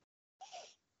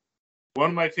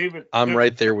 One of my favorite. I'm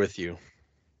right there with you.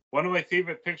 One of my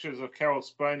favorite pictures of Carol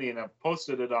Spiney, and I've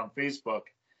posted it on Facebook,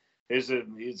 is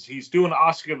he's doing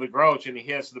Oscar the Grouch, and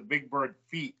he has the Big Bird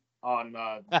feet on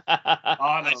him. So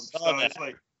it's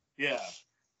like, yeah.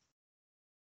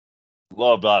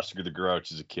 Loved Oscar the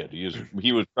Grouch as a kid.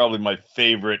 He was probably my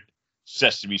favorite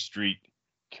Sesame Street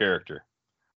character.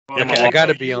 Well, Okay, I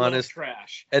gotta be honest.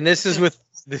 Trash. And this is with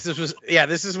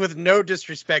no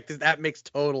disrespect. That makes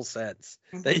total sense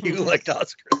that you liked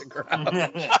Oscar the Grouch.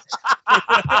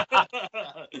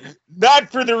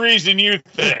 Not for the reason you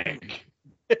think.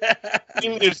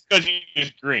 It's because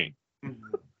he's green.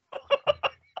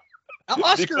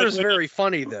 Oscar is very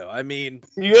funny, though. I mean,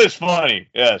 he is funny.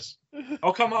 Yes.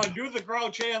 Oh, come on, do the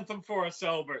Grouch anthem for us,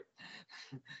 Albert.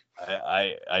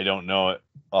 I don't know it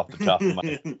off the top of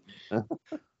my head.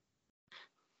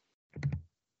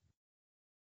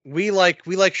 we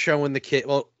like showing the kid.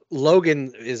 Well,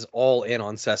 Logan is all in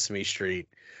on Sesame Street.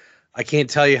 I can't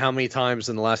tell you how many times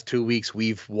in the last 2 weeks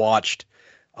we've watched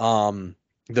the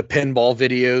pinball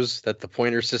videos that the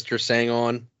Pointer Sisters sang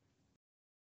on.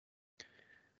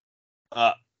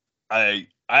 I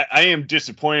am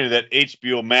disappointed that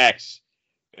HBO Max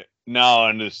now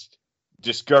on this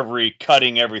Discovery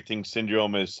cutting everything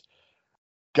syndrome has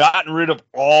gotten rid of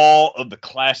all of the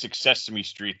classic Sesame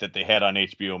Street that they had on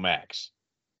HBO Max.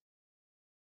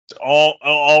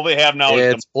 All they have now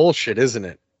is bullshit, isn't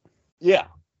it? Yeah.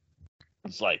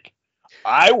 It's like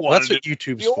I wanted that's what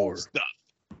YouTube's for. Stuff.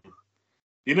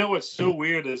 You know what's so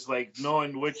weird is like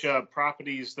knowing which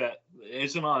properties that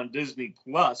isn't on Disney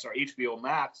Plus or HBO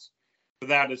Max. For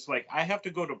that, it's like I have to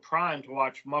go to Prime to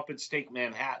watch Muppets Take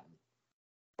Manhattan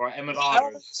or Emmett I don't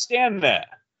Otter's. understand that.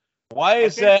 Why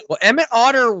is that? Well, Emmett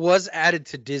Otter was added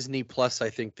to Disney Plus, I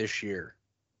think, this year.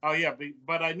 Oh yeah,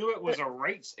 but I knew it was a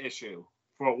rights issue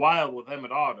for a while with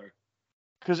Emmett Otter.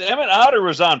 Because Emmett Otter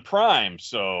was on Prime,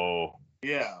 so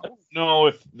yeah. I don't know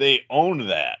if they own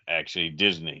that actually.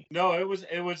 Disney. No, it was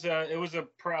a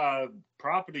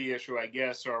property issue, I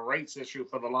guess, or a rights issue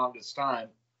for the longest time.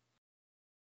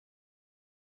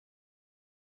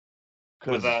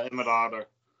 With Emmett Otter.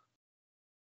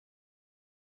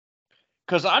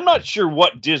 Because I'm not sure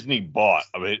what Disney bought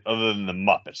of it other than the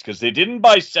Muppets. Because they didn't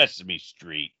buy Sesame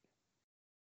Street.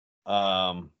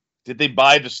 Did they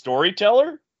buy the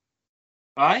Storyteller?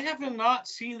 I haven't not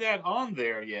seen that on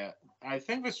there yet. I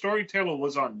think the Storyteller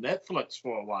was on Netflix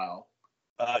for a while.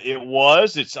 It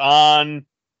was. It's on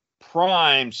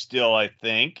Prime still, I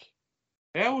think.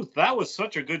 That was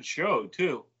such a good show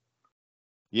too.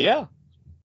 Yeah.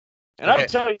 And I'll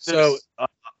tell you this.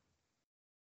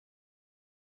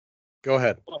 Go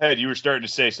ahead. Go ahead. You were starting to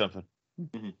say something.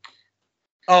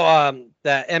 Oh,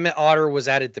 that Emmett Otter was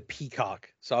added to Peacock.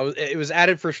 So it was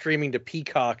added for streaming to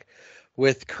Peacock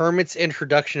with Kermit's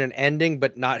introduction and ending,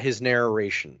 but not his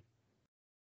narration.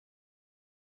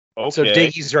 Okay. So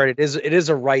Diggy's right. It is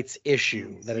a rights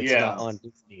issue that it's not on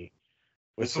Disney.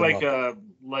 It's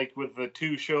like with the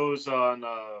two shows on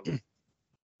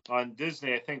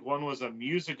Disney. I think one was a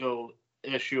musical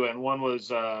issue, and one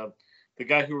was the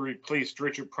guy who replaced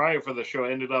Richard Pryor for the show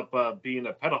ended up being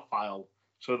a pedophile.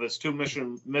 So there's two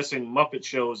missing Muppet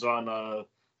shows on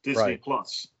Disney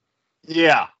Plus.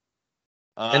 Yeah.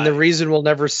 And the reason we'll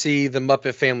never see the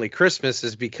Muppet Family Christmas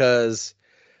is because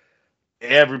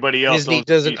everybody else Disney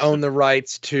doesn't own the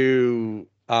rights to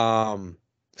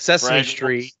Sesame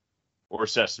Street or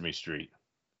Sesame Street.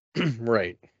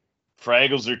 Right.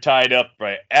 Fraggles are tied up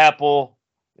by Apple,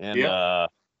 and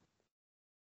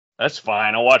that's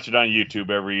fine. I'll watch it on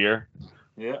YouTube every year.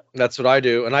 Yeah, that's what I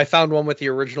do, and I found one with the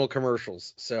original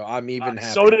commercials, so I'm even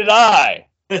happy. So did I.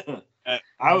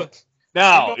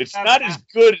 Now it's not as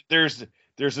good.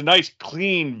 There's a nice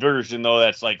clean version though.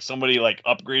 That's like somebody like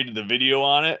upgraded the video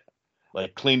on it,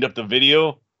 like cleaned up the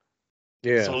video.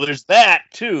 Yeah. So there's that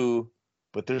too,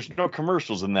 but there's no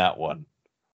commercials in that one.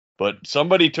 But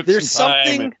somebody took some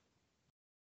time.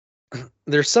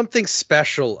 There's something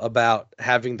special about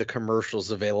having the commercials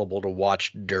available to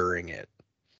watch during it.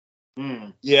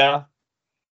 Yeah.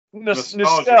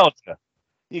 Nostalgia.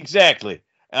 Exactly.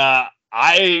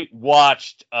 I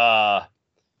watched,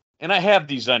 and I have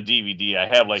these on DVD. I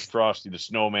have like Frosty the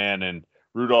Snowman and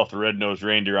Rudolph the Red-Nosed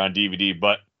Reindeer on DVD,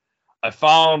 but I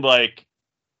found like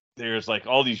there's like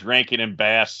all these Rankin and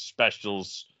Bass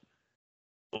specials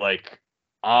like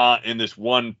in this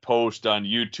one post on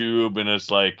YouTube, and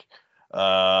it's like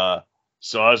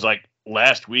so I was like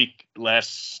last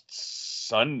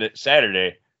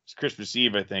Saturday, it's Christmas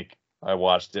Eve, I think I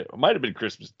watched it. It might have been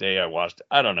Christmas Day I watched it.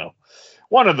 I don't know.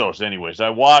 One of those anyways. I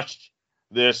watched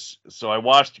this. So I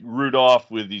watched Rudolph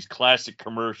with these classic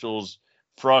commercials,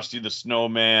 Frosty the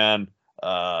Snowman,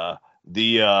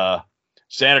 the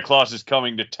Santa Claus is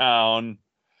coming to town.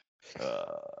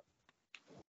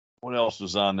 What else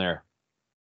was on there?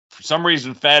 For some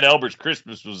reason, Fat Albert's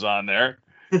Christmas was on there.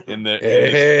 In the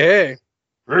Hey.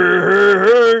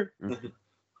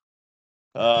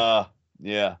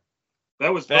 Yeah.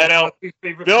 That was Fat Cosby's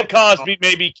favorite. Bill Cosby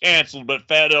may be canceled, but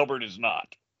Fat Albert is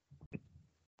not.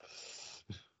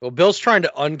 Well, Bill's trying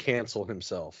to uncancel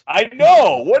himself. I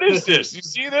know. What is this? You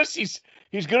see this?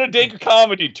 He's going to take a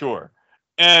comedy tour,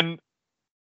 and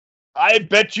I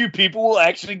bet you people will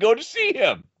actually go to see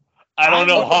him. I don't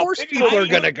know how. Of course, people are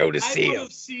going to go to see I would him.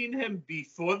 have seen him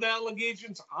before the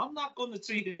allegations. I'm not going to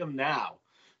see him now.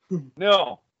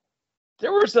 No,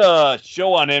 there was a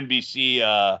show on NBC.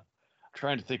 I'm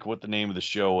trying to think what the name of the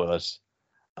show was.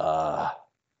 It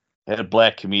had a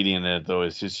black comedian in it, though.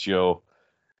 It's his show.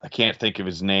 I can't think of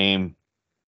his name,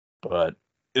 but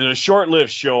it's a short-lived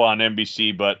show on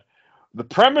NBC. But the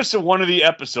premise of one of the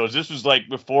episodes, this was like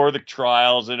before the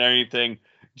trials and everything,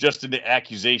 just in the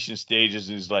accusation stages,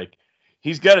 and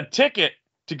he's got a ticket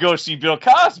to go see Bill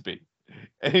Cosby,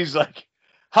 and he's like,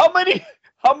 how many?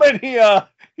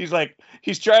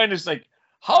 He's trying to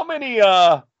how many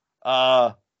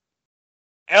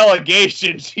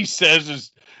allegations, he says,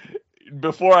 is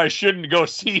before I shouldn't go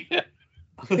see him.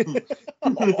 And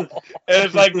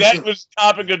it's like that was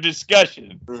topic of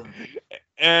discussion,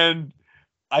 and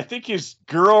I think his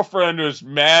girlfriend was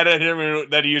mad at him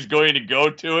that he was going to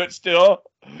go to it still,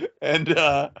 and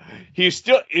he's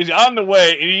on the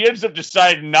way, and he ends up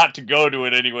deciding not to go to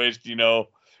it anyways,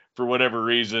 for whatever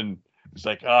reason. It's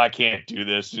like, oh, I can't do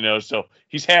this, so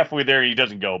he's halfway there and he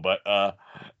doesn't go, but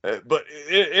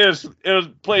it was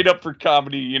played up for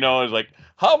comedy, it's like,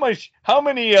 how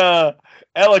many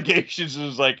allegations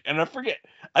is and I forget,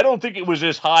 I don't think it was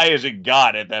as high as it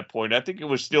got at that point. I think it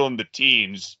was still in the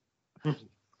teens.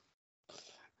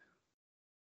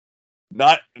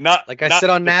 Not like I said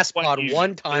on NASPOD, 20s,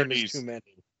 one time 30s. is too many.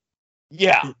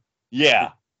 Yeah.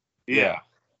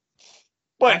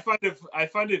 But I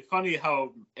find it funny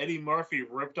how Eddie Murphy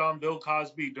ripped on Bill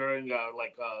Cosby during I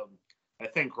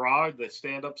think Raw, the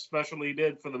stand-up special he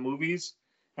did for the movies,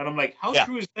 and I'm like, how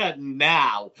true is that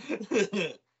now?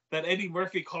 That Eddie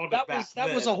Murphy called it back.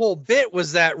 That was a whole bit.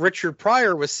 Was that Richard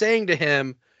Pryor was saying to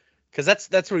him, because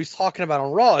that's what he's talking about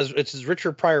on Raw. It's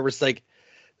Richard Pryor was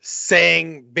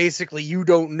saying basically, you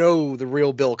don't know the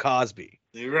real Bill Cosby.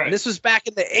 You're right. And this was back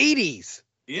in the 80s.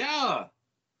 Yeah.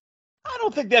 I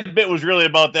don't think that bit was really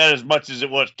about that as much as it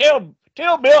was. Tell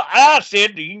Bill I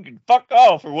said you can fuck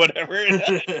off or whatever.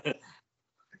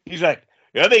 He's like,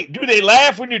 do they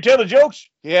laugh when you tell the jokes?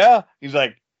 Yeah. He's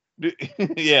like,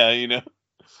 yeah,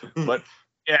 But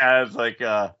yeah, it's like,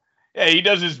 he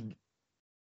does his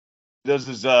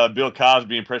Bill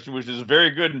Cosby impression, which is a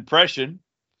very good impression.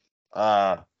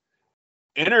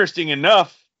 Interesting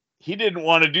enough, he didn't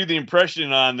want to do the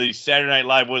impression on the Saturday Night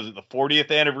Live. Was it the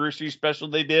 40th anniversary special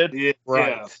they did? Yeah,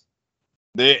 right.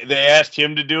 They asked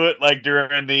him to do it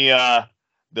during the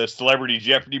Celebrity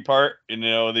Jeopardy part, and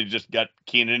they just got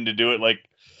Keenan to do it.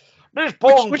 There's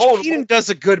which Keenan does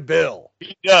a good Bill.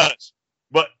 He does,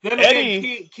 but then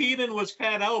Eddie Keenan was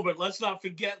Fat Albert. Let's not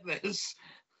forget this.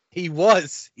 He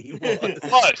was.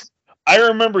 I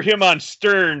remember him on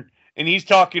Stern, and he's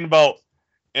talking about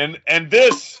and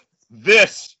this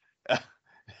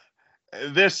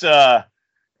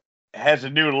has a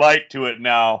new light to it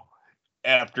now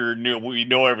after we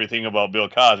know everything about Bill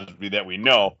Cosby that we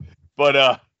know.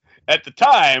 But at the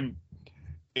time,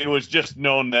 it was just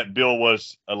known that Bill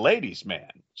was a ladies'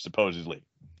 man, supposedly.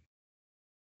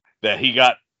 That he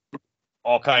got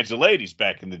all kinds of ladies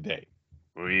back in the day.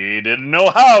 We didn't know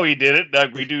how he did it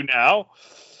like we do now,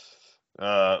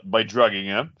 by drugging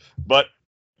him. But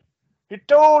he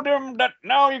told him that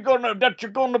now you're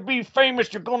gonna be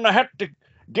famous, you're gonna have to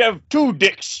give 2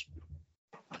 dicks.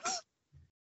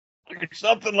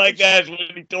 Something like that is what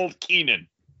he told Keenan.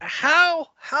 How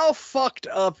fucked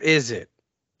up is it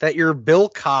that you're Bill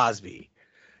Cosby?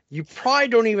 You probably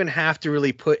don't even have to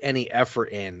really put any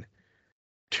effort in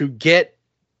to get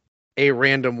a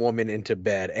random woman into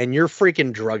bed, and you're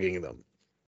freaking drugging them.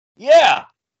 Yeah.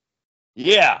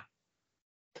 Yeah.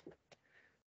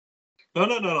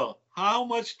 No. How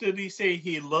much did he say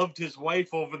he loved his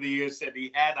wife over the years that he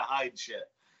had to hide shit?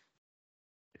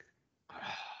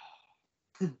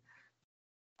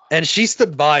 And she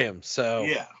stood by him, so.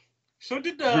 Yeah. So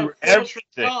did Through Phil everything.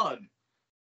 Sean.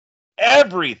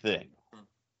 Everything.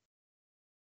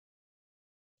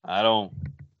 I don't.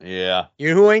 Yeah. You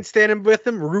know who ain't standing with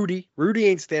him? Rudy. Rudy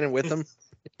ain't standing with him.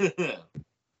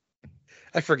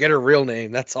 I forget her real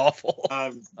name. That's awful.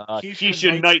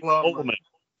 Keisha Knight Coleman.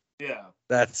 Yeah.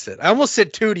 That's it. I almost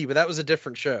said Tootie, but that was a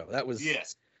different show. That was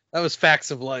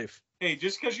Facts of Life. Hey,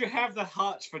 just because you have the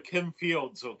hots for Kim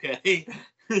Fields, okay?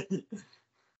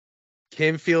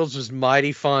 Kim Fields was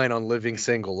mighty fine on Living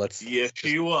Single. Yes,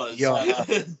 she was. Yeah.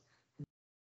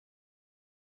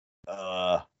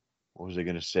 What was I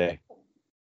gonna say?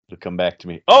 It'll come back to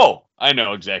me. Oh, I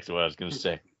know exactly what I was gonna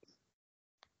say.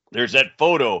 There's that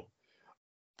photo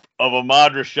of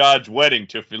Ahmad Rashad's wedding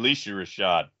to Felicia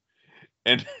Rashad,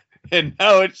 and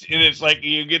now it's like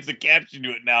you get the caption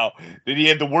to it now that he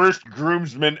had the worst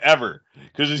groomsmen ever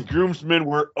because his groomsmen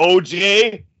were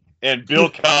OJ and Bill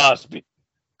Cosby.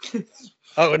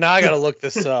 Oh, now I gotta look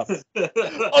this up.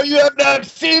 Oh, you have not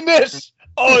seen this?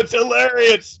 Oh, it's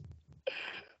hilarious.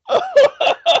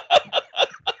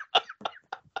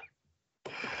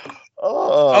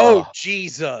 Oh,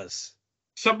 Jesus.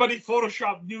 Somebody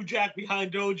photoshopped New Jack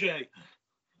behind OJ.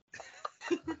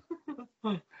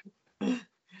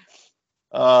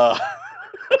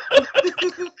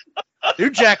 New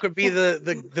Jack would be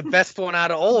the best one out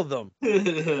of all of them.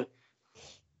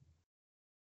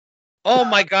 Oh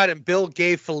my God! And Bill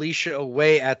gave Felicia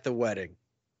away at the wedding.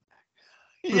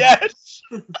 Yes.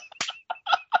 I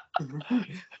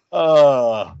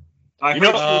heard she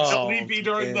was sleepy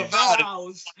during the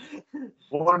vows.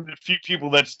 One of the few people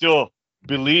that still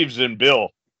believes in Bill.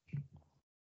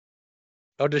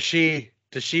 Oh, does she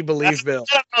believe Bill?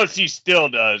 I don't know if she still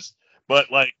does,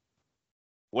 but like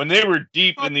when they were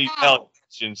deep in these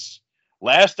allegations,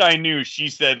 last I knew, she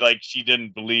said like she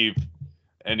didn't believe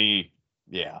any.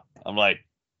 Yeah, I'm like,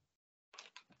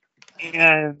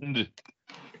 and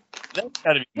that's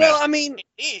gotta be. Well, I mean,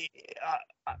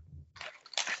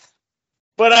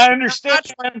 but I understand.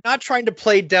 Not trying to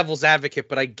play devil's advocate,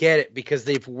 but I get it because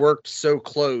they've worked so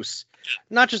close.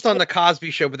 Not just on the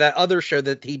Cosby Show, but that other show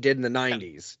that he did in the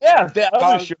 90s. Yeah, the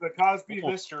other show. The Cosby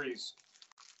Mysteries.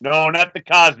 No, not the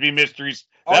Cosby Mysteries.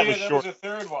 That was short. Was a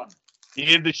third one. He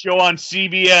did the show on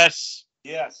CBS.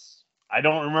 Yes. I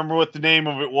don't remember what the name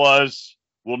of it was.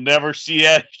 We'll never see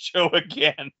that show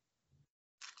again.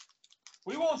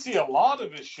 We won't see a lot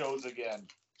of his shows again.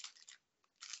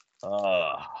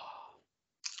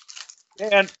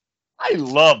 Man, I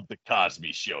love the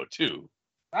Cosby Show too.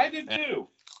 I did too.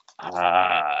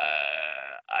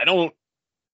 I don't.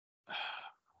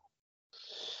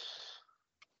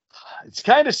 It's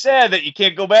kind of sad that you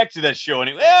can't go back to that show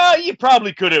anyway. Well, you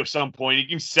probably could at some point. You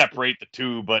can separate the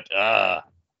two, but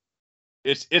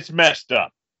it's messed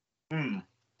up.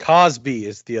 Cosby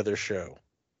is the other show.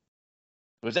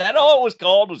 Was that all it was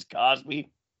called? Was Cosby?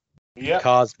 Yeah.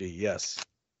 Cosby, yes.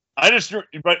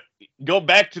 But go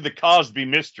back to the Cosby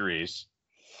Mysteries.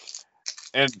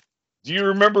 And do you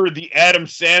remember the Adam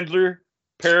Sandler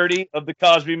parody of the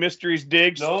Cosby Mysteries,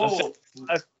 Diggs? No.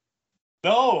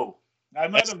 No. I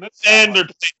might have missed Sandler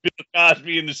played Bill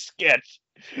Cosby in the sketch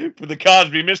for the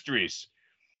Cosby Mysteries.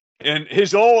 And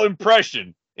his whole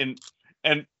impression, and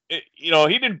he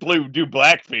didn't do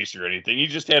blackface or anything. He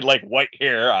just had like white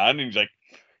hair on, and he's like,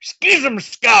 "Skizm,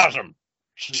 skazm,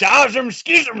 shazm,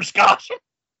 skizm, skazm,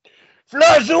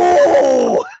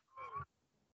 flazoo."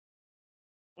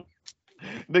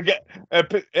 The guy,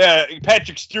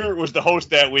 Patrick Stewart was the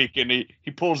host that week, and he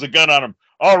pulls a gun on him.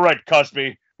 "All right,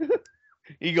 Cosby."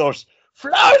 He goes,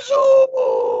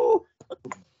 "Flazoo."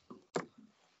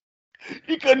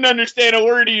 He couldn't understand a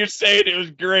word he was saying. It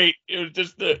was great. It was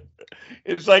just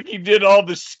it's like he did all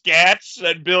the scats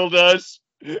that Bill does,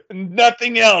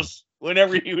 nothing else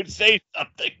whenever he would say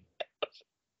something.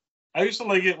 I used to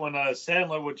like it when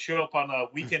Sandler would show up on a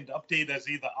Weekend Update as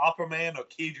either Opera Man or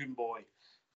Cajun Boy.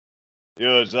 It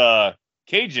was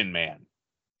Cajun Man.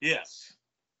 Yes.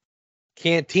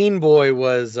 Canteen Boy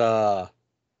was his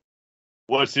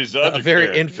other a very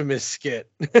character. infamous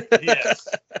skit. Yes.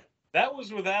 That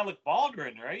was with Alec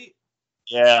Baldwin, right?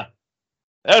 Yeah.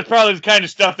 That was probably the kind of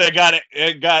stuff that got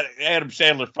Adam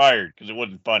Sandler fired because it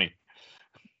wasn't funny.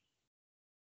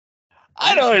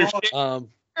 I don't understand.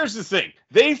 Here's the thing.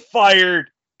 They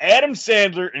fired Adam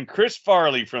Sandler and Chris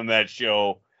Farley from that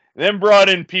show, then brought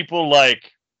in people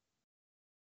like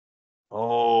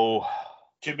Oh,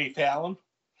 Jimmy Fallon.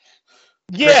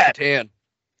 yeah. Chris Kattan.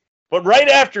 But right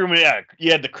after him,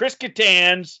 you had the Chris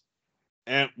Kattans,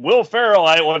 and Will Ferrell.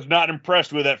 I was not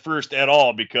impressed with at first at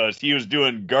all because he was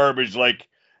doing garbage like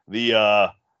the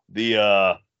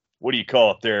what do you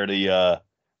call it there? The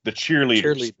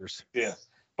cheerleaders. Yeah,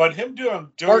 but him doing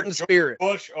Martin George Spirit.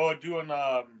 Bush or doing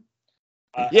Yeah,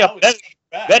 Alex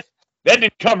that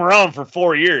didn't come around for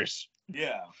 4 years.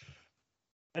 yeah.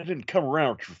 That didn't come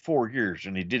around for 4 years,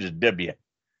 and he did his W.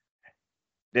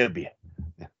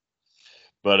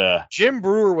 But Jim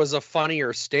Brewer was a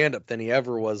funnier stand-up than he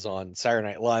ever was on Saturday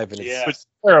Night Live, and Yeah. it was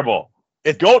terrible.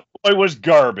 Goat Boy was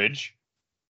garbage.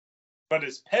 But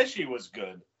his Pesci was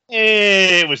good.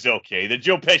 It was okay. The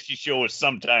Joe Pesci show was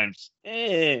sometimes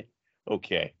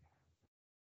okay.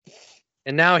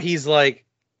 and now he's like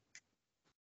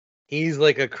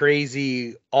a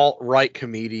crazy alt-right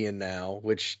comedian now,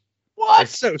 which What?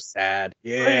 is so sad.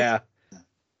 Yeah.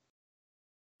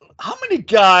 How many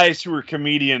guys who were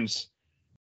comedians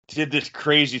did this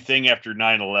crazy thing after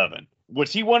 9/11?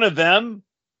 Was he one of them?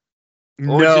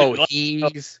 Or No, is it like-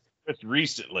 he's Just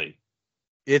recently.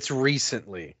 it's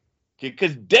recently.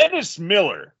 Because Dennis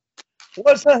Miller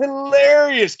was a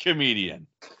hilarious comedian.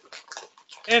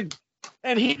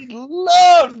 And he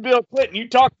loved Bill Clinton.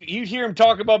 You hear him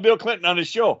talk about Bill Clinton on his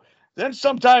show. Then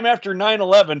sometime after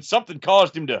 9/11, something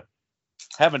caused him to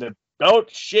have an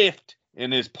about shift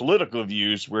in his political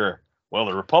views where, well,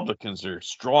 the Republicans are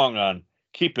strong on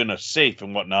keeping us safe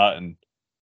and whatnot. And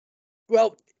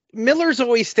Well, Miller's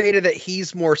always stated that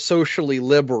he's more socially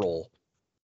liberal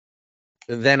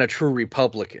than a true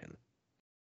Republican.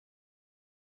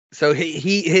 So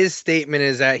his statement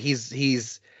is that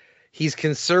he's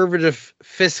conservative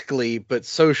fiscally, but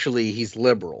socially he's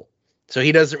liberal. So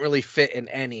he doesn't really fit in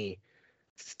any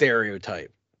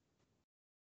stereotype.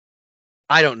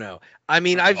 I don't know. I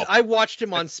mean, I watched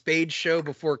him on Spade Show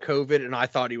before COVID, and I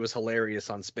thought he was hilarious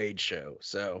on Spade Show.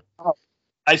 So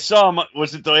I saw him.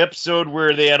 Was it the episode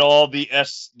where they had all the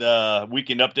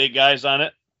Weekend Update guys on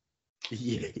it?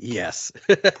 yes.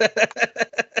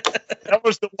 That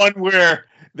was the one where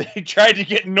they tried to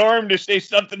get Norm to say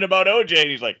something about OJ, and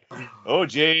he's like,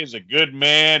 OJ is a good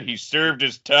man. He served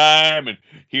his time, and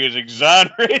he was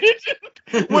exonerated,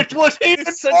 which was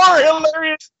even more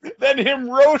hilarious than him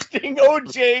roasting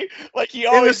OJ like he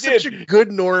always did. It was such a good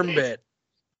Norm bit.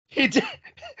 He did.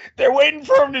 They're waiting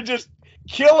for him to just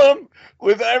kill him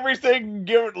with everything,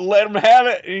 let him have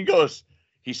it, and he goes,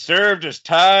 he served his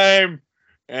time,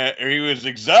 and he was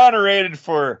exonerated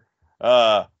for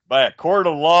by a court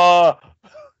of law.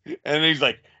 And he's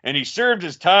like, and he served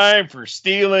his time for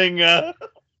stealing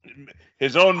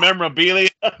his own memorabilia.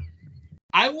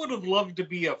 I would have loved to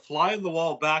be a fly on the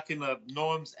wall back in the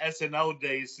Norm's SNL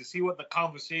days to see what the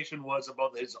conversation was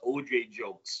about his OJ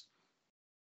jokes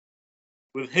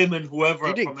with him and whoever.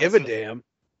 He didn't from give a SNL. damn.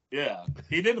 Yeah,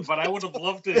 he didn't. But I would have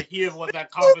loved to hear what that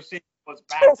conversation was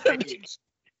backstage.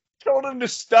 Told him to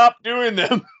stop doing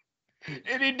them,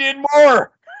 and he did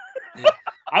more.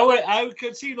 I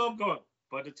could see Norm going,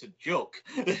 but it's a joke.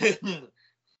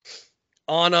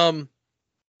 On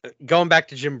going back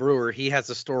to Jim Brewer, he has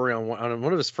a story on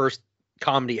one of his first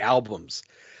comedy albums,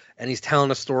 and he's telling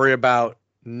a story about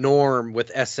Norm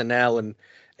with SNL, and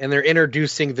they're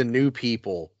introducing the new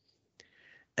people.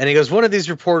 And he goes, one of these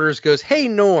reporters goes, "Hey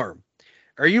Norm,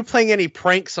 are you playing any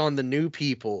pranks on the new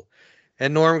people?"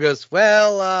 And Norm goes,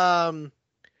 well, I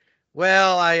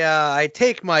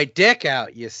take my dick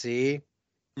out, you see,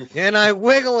 and I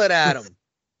wiggle it at him.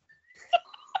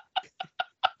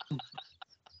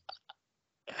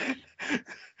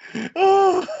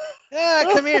 Oh. Yeah,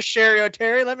 come here, Sherry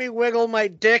O'Terry. Let me wiggle my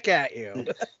dick at you.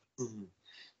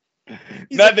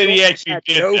 Not that he actually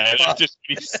did no that. fuck. That's just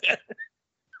what he said.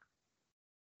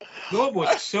 Norm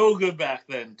was so good back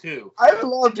then too. I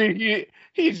loved it.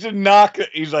 He's a knock.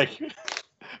 He's like,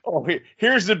 oh,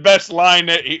 here's the best line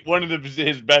that one of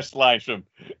his best lines from.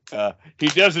 He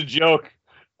does a joke.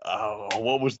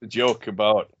 What was the joke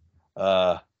about?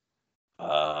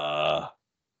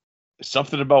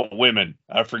 Something about women.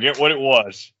 I forget what it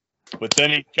was. But then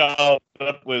he comes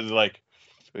up with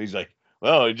he's like,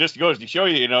 well, it just goes to show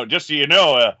you, just so you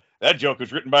know, that joke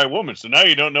was written by a woman, so now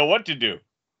you don't know what to do.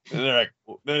 And they're like,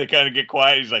 then they kind of get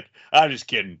quiet. He's like, I'm just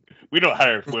kidding. We don't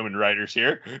hire women writers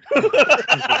here.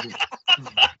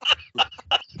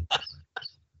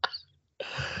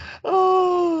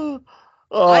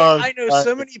 I know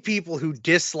so many people who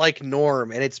dislike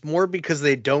Norm, and it's more because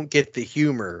they don't get the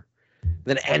humor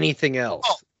than anything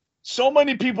else. So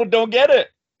many people don't get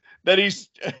it. That he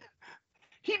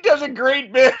does a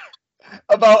great bit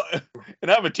about,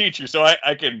 and I'm a teacher, so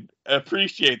I can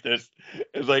appreciate this.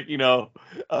 It's like,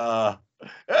 the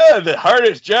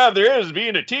hardest job there is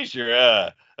being a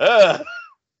teacher.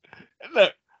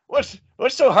 What's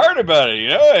so hard about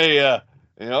it?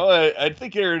 I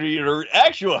think there are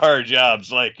actual hard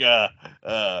jobs like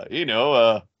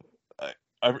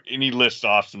and he lists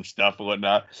off some stuff and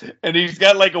whatnot. And he's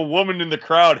got like a woman in the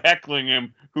crowd heckling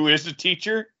him who is a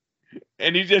teacher,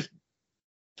 and he just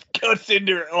goes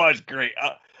into her. Oh, it's great.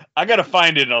 I gotta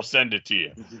find it and I'll send it to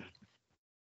you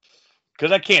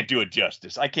because I can't do it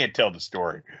justice. I can't tell the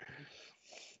story.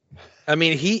 I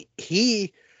mean,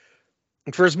 he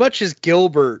for as much as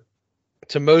Gilbert,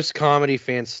 to most comedy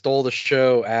fans, stole the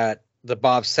show at the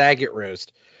Bob Saget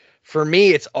roast, for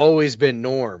me, it's always been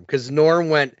Norm, because Norm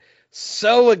went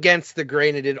so against the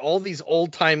grain and did all these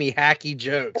old-timey hacky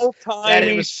jokes that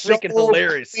it was freaking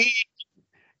hilarious.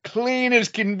 Clean as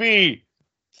can be.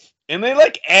 And they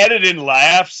like added in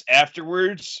laughs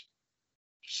afterwards.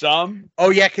 Some.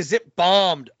 Oh yeah, because it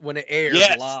bombed when it aired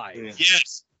live.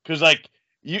 Yes, because like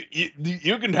you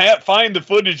can find the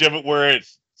footage of it where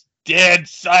it's dead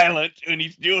silent when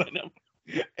he's doing them,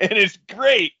 and it's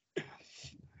great.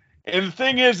 And the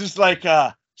thing is, it's like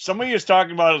somebody was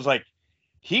talking about. It was like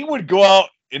he would go out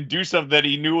and do something that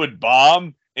he knew would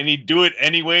bomb, and he'd do it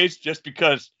anyways just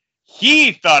because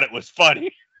he thought it was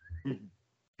funny.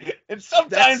 And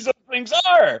sometimes those things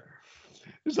are.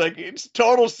 It's like it's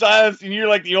total silence, and you're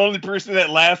like the only person that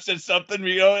laughs at something.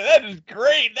 You go, that is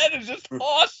great. That is just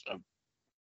awesome.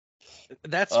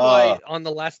 That's why on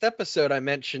the last episode I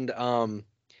mentioned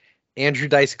Andrew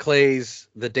Dice Clay's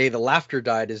 "The Day the Laughter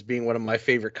Died" as being one of my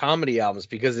favorite comedy albums,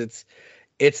 because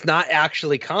it's not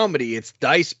actually comedy. It's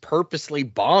Dice purposely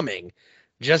bombing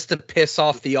just to piss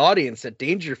off the audience at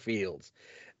Dangerfields.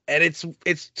 And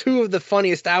it's two of the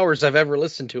funniest hours I've ever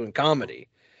listened to in comedy.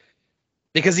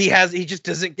 Because he just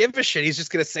doesn't give a shit. He's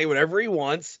just going to say whatever he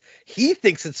wants. He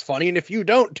thinks it's funny, and if you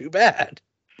don't, too bad.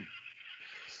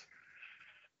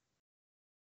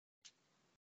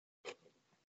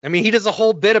 I mean, he does a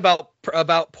whole bit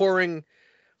about pouring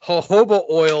jojoba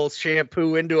oil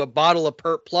shampoo into a bottle of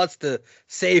Pert Plus to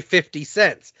save 50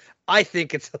 cents. I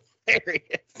think it's hilarious.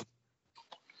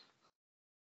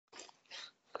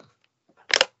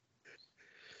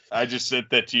 I just sent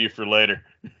that to you for later.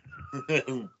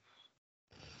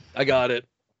 I got it.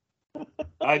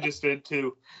 I just did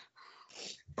too.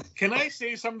 Can I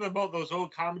say something about those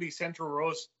old Comedy Central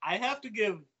roasts? I have to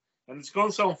give, and it's going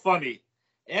to sound funny,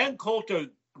 Ann Coulter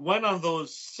went on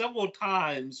those several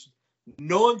times,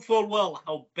 knowing full well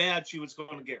how bad she was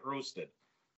going to get roasted.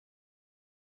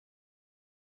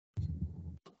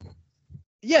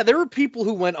 Yeah, there were people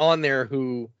who went on there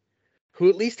who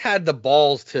at least had the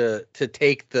balls to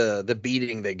take the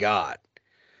beating they got.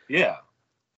 Yeah.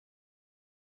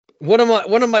 One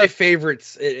of my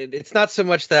favorites, it's not so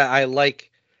much that I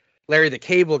like Larry the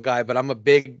Cable Guy, but I'm a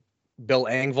big Bill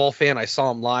Engvall fan. I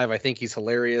saw him live. I think he's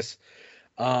hilarious.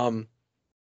 And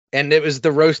it was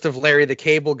the roast of Larry the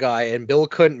Cable Guy, and Bill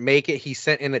couldn't make it. He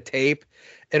sent in a tape,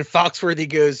 and Foxworthy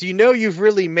goes, "You've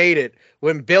really made it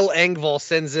when Bill Engvall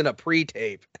sends in a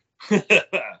pre-tape."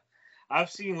 I've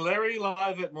seen Larry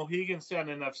live at Mohegan Sun,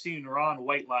 and I've seen Ron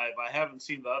White live. I haven't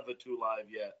seen the other two live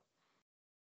yet.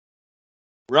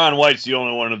 Ron White's the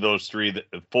only one of those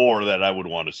four that I would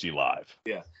want to see live.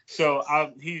 Yeah. So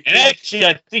actually,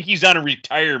 I think he's on a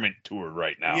retirement tour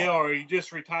right now. Yeah, or he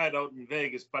just retired out in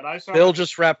Vegas. But I saw Bill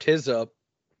just wrapped his up.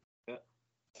 Yeah.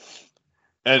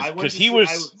 Because he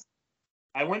was.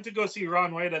 I went to go see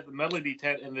Ron White at the Melody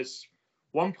Tent, and this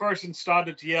one person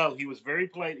started to yell. He was very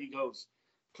polite. He goes,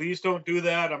 "Please don't do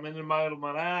that. I'm in the middle of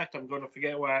my act. I'm going to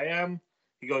forget where I am."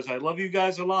 He goes, "I love you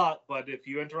guys a lot, but if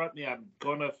you interrupt me, I'm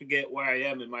going to forget where I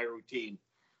am in my routine."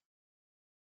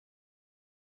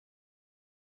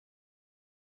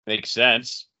 Makes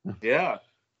sense. Yeah.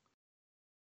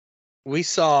 We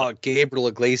saw Gabriel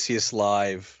Iglesias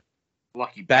live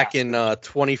Lucky back bastard. in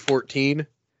 2014.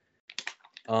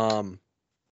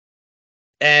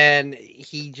 And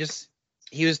he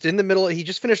was in the middle. He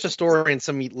just finished a story, and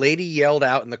some lady yelled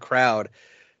out in the crowd,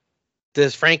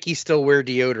 "Does Frankie still wear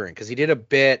deodorant?" Because he did a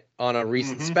bit on a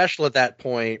recent special at that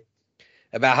point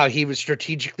about how he would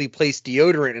strategically place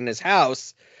deodorant in his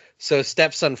house so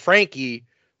stepson Frankie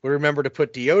would remember to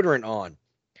put deodorant on.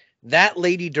 That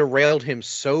lady derailed him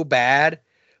so bad.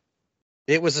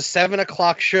 It was a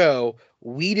 7:00 show.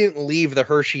 We didn't leave the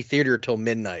Hershey Theater till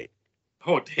midnight.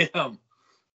 Oh, damn.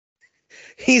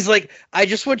 He's like, "I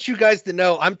just want you guys to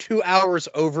know I'm 2 hours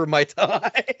over my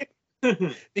time."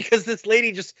 Because this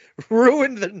lady just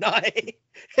ruined the night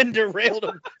and derailed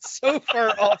him so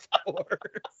far off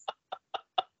course.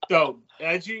 So,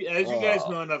 as you guys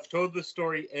know, and I've told the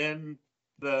story in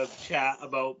the chat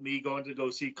about me going to go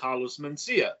see Carlos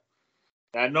Mencia.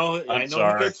 I know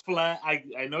he gets flat.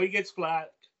 I know he gets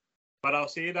flat, but I'll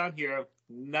say it on here.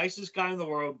 Nicest guy in the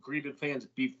world, greeted fans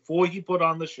before he put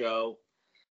on the show.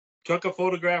 Took a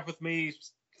photograph with me.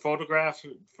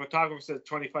 Photographer says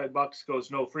 $25,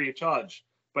 goes no, free of charge.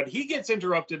 But he gets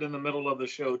interrupted in the middle of the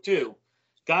show too.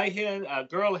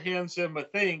 Girl hands him a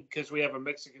thing because we have a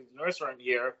Mexican restaurant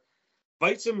here.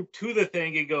 Invites him to the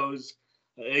thing. He goes,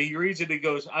 he reads it. He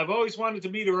goes, I've always wanted to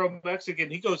meet a real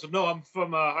Mexican. He goes, no, I'm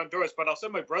from Honduras, but I'll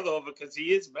send my brother over because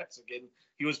he is Mexican.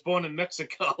 He was born in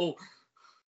Mexico.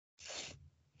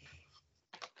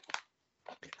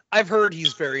 I've heard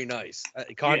he's very nice.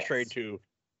 Contrary to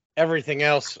everything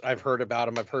else I've heard about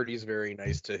him, I've heard he's very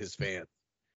nice to his fans.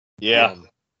 Yeah.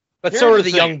 But so are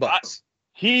the Young Bucks.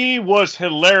 He was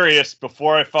hilarious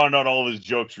before I found out all of his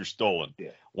jokes were stolen. Yeah.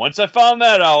 Once I found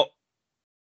that out,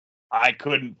 I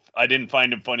didn't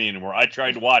find him funny anymore. I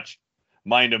tried to watch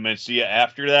Mind of Mencia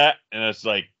after that, and it's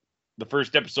like the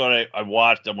first episode I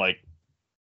watched, I'm like,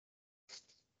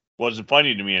 wasn't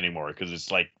funny to me anymore because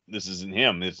it's like, this isn't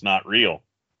him. It's not real.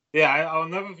 Yeah, I'll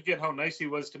never forget how nice he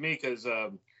was to me because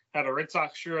had a Red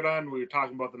Sox shirt on. We were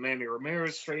talking about the Manny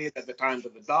Ramirez trade at the time to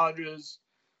the Dodgers.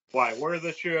 Why I wear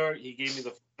the shirt. He gave me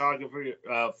the photography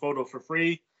photo for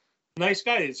free. Nice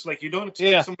guy. It's like you don't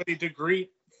expect somebody to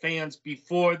greet fans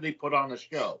before they put on a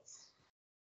show.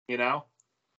 You know?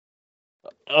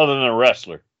 Other than a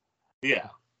wrestler. Yeah.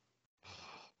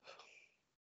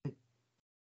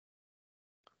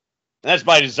 That's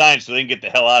by design so they can get the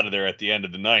hell out of there at the end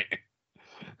of the night.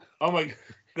 Oh my God.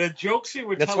 The jokes he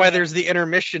would That's why there's the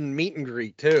intermission meet and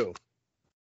greet too.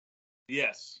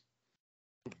 Yes.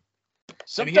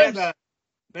 Sometimes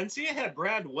Mencia had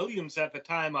Brad Williams at the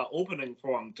time opening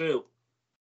for him too.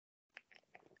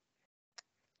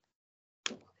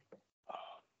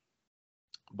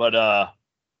 But what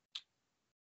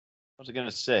was I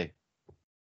gonna say?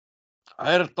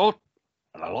 I had a thought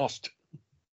and I lost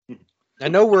it. I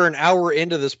know we're an hour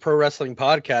into this pro wrestling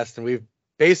podcast and we've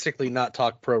basically not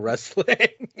talked pro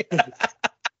wrestling.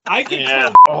 I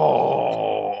can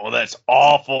Oh, that's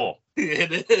awful.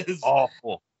 It is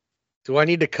awful. Do I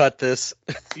need to cut this?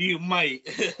 You might.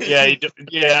 Yeah, you do,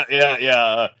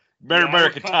 yeah.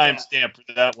 America timestamp for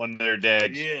that one there,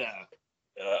 Dags. Yeah.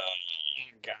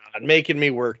 God, making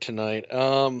me work tonight.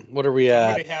 What are we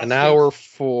at? An hour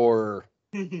 4.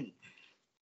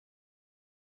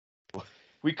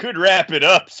 We could wrap it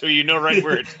up so you know right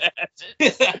where it's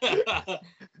at.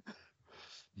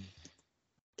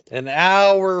 An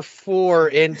hour 4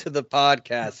 into the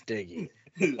podcast, Diggy.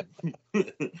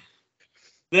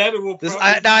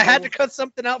 I had to cut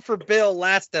something out for Bill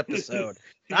last episode.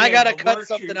 I gotta cut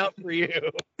something out for you.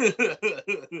 You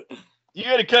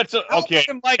gotta cut some. Okay,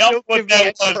 tell me what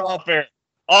that was off air.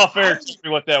 Off air, tell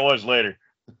me what that was later.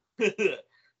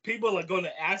 People are going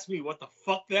to ask me what the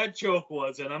fuck that joke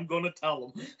was, and I'm going to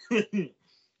tell them.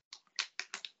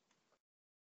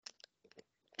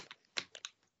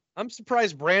 I'm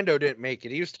surprised Brando didn't make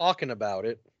it. He was talking about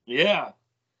it. Yeah.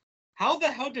 How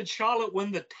the hell did Charlotte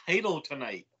win the title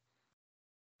tonight?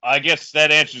 I guess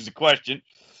that answers the question.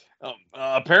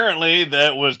 Apparently,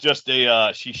 that was just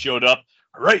she showed up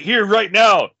right here, right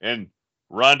now. And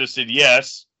Rhonda said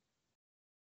yes.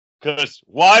 Because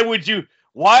why would you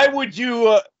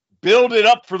build it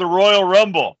up for the Royal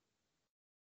Rumble?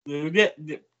 They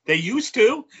used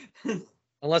to.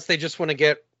 Unless they just want to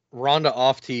get Rhonda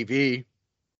off TV.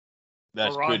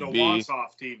 That Rhonda could be. wants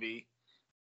off TV.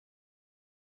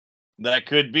 That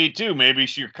could be too. Maybe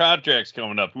your contract's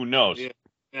coming up. Who knows?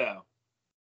 Yeah.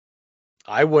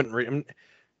 I wouldn't.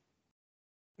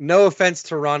 No offense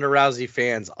to Ronda Rousey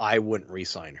fans, I wouldn't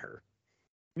re-sign her.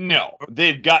 No,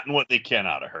 they've gotten what they can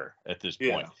out of her at this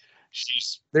point.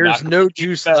 There's no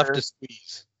juice left to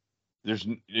squeeze.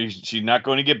 She's not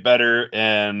going to get better,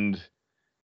 and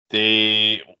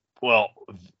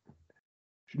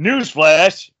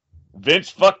newsflash, Vince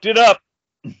fucked it up.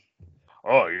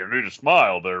 Oh, you need to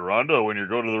smile there, Rhonda, when you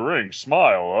go to the ring.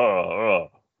 Smile.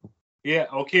 Yeah,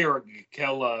 okay,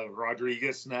 Raquel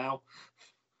Rodriguez now.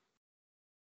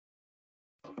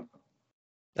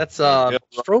 That's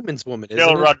Strowman's woman, isn't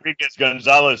Raquel it? Rodriguez,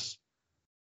 Gonzalez,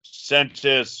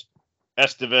 Sanchez,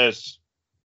 Estevez.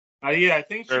 Yeah, I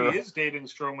think she is dating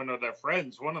Strowman or they're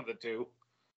friends, one of the two.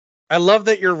 I love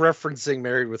that you're referencing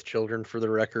Married with Children for the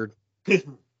record.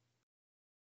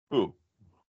 Who?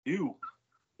 You.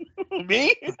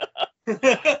 Me?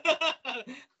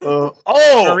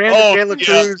 Miranda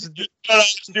Cruz. I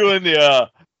was doing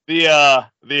the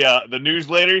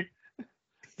newsletter.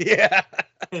 Yeah.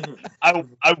 I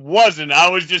wasn't. I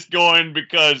was just going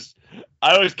because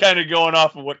I was kind of going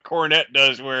off of what Cornette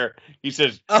does, where he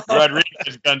says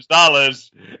Rodriguez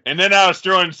Gonzalez, and then I was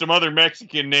throwing some other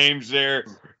Mexican names there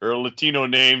or Latino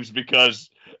names because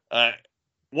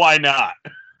why not?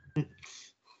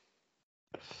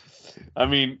 I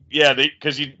mean, yeah,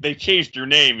 they changed their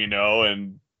name,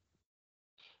 and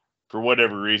for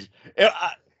whatever reason.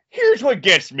 Here's what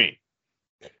gets me.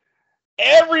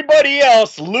 Everybody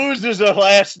else loses a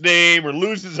last name or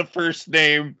loses a first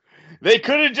name. They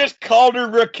could have just called her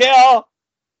Raquel,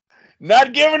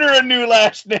 not given her a new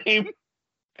last name.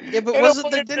 Yeah, but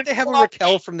didn't they have a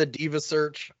Raquel from the Diva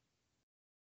Search?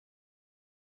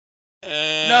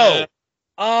 No.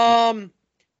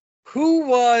 Who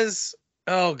was?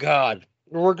 Oh God,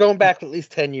 we're going back at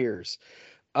least 10 years.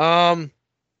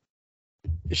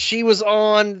 She was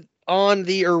on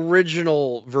the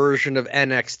original version of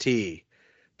NXT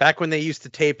back when they used to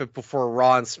tape it before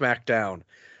Raw and SmackDown.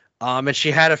 And she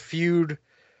had a feud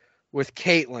with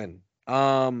Caitlyn.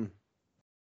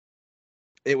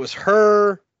 It was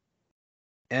her,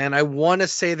 and I want to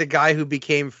say the guy who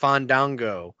became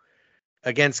Fandango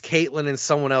against Caitlyn and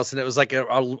someone else, and it was like a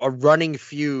running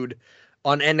feud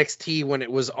on NXT when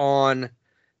it was on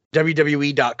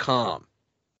WWE.com.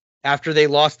 After they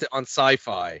lost it on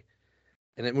Sci-Fi,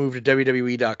 and it moved to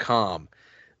WWE.com.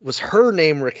 Was her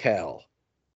name Raquel?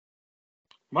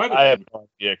 I have no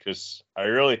idea because I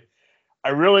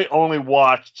really only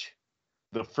watched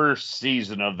the first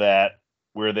season of that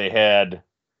where they had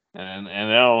and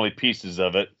only pieces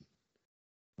of it.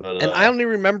 But, and I only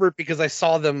remember it because I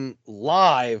saw them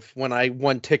live when I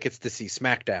won tickets to see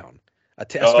SmackDown, a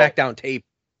SmackDown tape.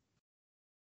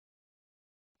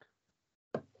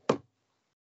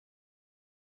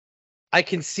 I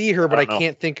can see her, but I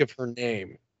can't think of her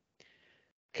name.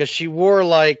 Because she wore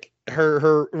like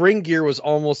her ring gear was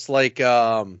almost like this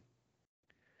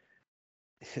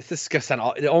gonna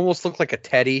sound, it almost looked like a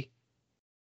teddy.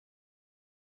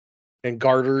 And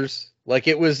garters. Like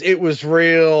it was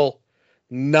real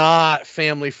not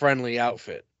family friendly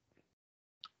outfit.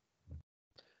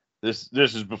 This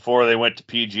is before they went to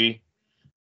PG.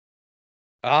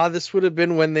 This would have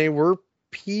been when they were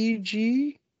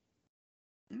PG.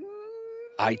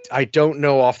 I don't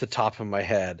know off the top of my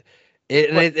head.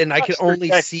 And I can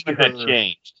only see her. That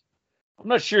changed. I'm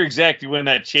not sure exactly when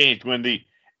that changed. When the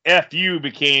FU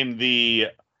became the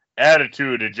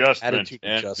attitude adjustment,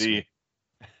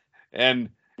 and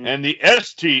the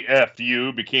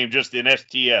STFU became just an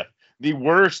STF, the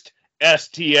worst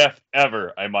STF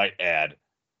ever, I might add.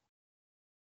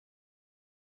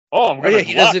 Oh, I'm going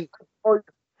to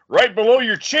right below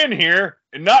your chin here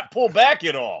and not pull back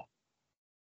at all.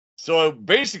 So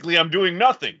basically, I'm doing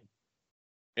nothing.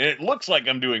 And it looks like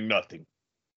I'm doing nothing.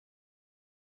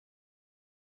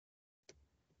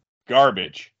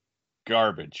 Garbage.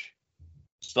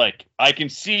 It's like, I can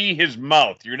see his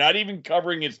mouth. You're not even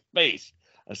covering his face.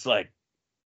 It's like,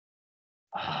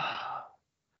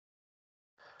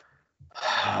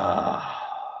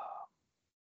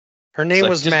 her name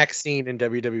was Maxine in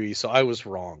WWE, so I was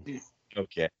wrong.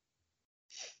 Okay. I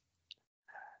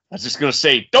was just going to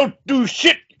say, don't do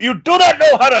shit you do not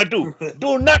know how to do.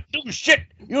 Do not do shit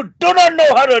you do not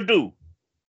know how to do.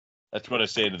 That's what I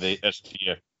say to the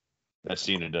STF. That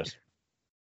Cena does.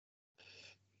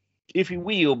 If you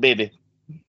will, baby.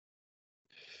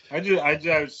 I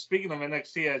just speaking of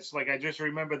NXT, it's like I just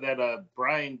remember that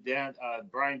Brian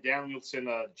Danielson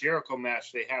Jericho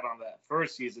match they had on that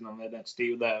first season of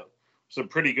NXT. That was a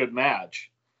pretty good match.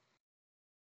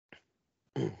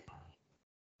 Well,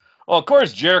 of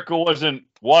course, Jericho wasn't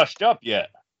washed up yet.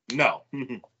 No.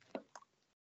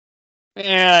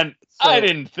 And I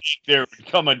didn't think there would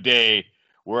come a day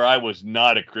where I was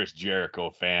not a Chris Jericho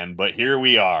fan, but here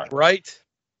we are. Right?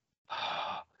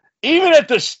 Even at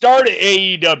the start of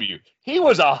AEW, he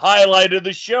was a highlight of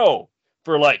the show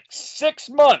for like 6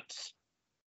 months.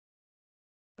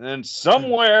 And then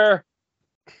somewhere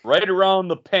right around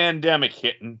the pandemic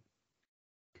hitting,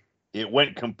 it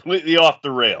went completely off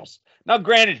the rails. Now,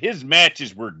 granted, his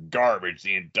matches were garbage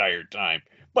the entire time,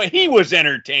 but he was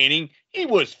entertaining. He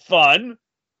was fun.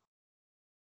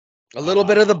 A little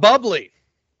bit of the bubbly.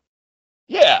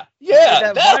 Yeah,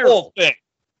 that whole thing.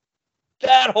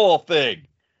 That whole thing.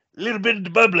 A little bit of the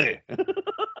bubbly.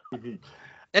 And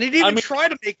he didn't even try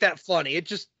to make that funny. It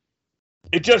just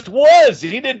was. He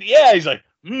didn't. Yeah, he's like,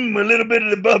 a little bit of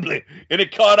the bubbly, and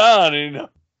it caught on,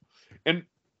 and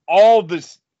all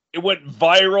this. It went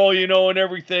viral, and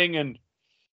everything, and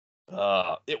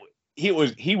he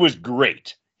was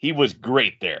great. He was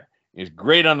great there. He was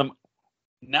great on the.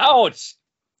 Now it's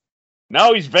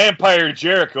Now he's Vampire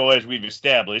Jericho, as we've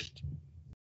established.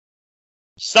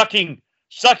 Sucking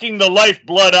the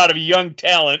lifeblood out of young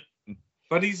talent.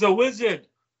 But he's a wizard.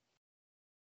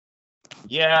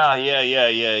 Yeah.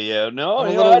 No, I'm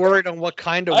a little worried on what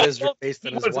kind of wizard based on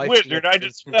he his was a wife. wizard. I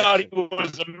just thought he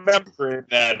was a member in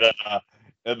that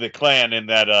of the clan in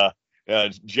that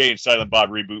Jay and Silent Bob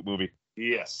reboot movie.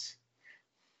 Yes.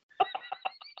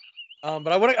 But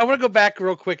I want to go back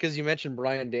real quick as you mentioned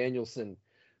Bryan Danielson.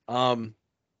 And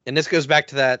this goes back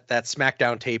to that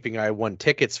SmackDown taping I won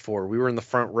tickets for. We were in the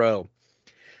front row.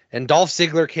 And Dolph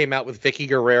Ziggler came out with Vicky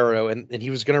Guerrero, and he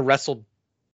was going to wrestle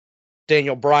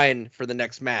Daniel Bryan for the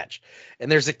next match. And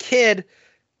there's a kid,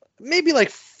 maybe like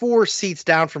 4 seats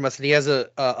down from us, and he has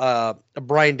a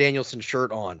Bryan Danielson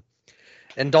shirt on.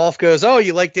 And Dolph goes, "Oh,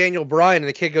 you like Daniel Bryan?" And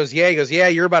the kid goes, "Yeah." He goes, "Yeah,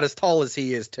 you're about as tall as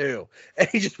he is too." And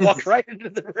he just walked right into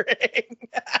the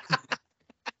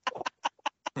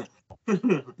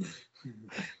ring.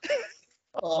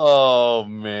 Oh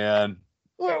man.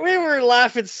 We were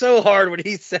laughing so hard when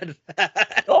he said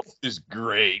that. Dolph is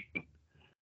great.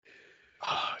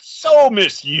 So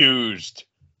misused.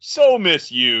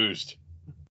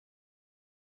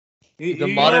 The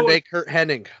modern day Kurt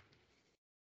Hennig.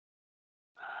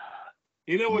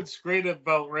 You know what's great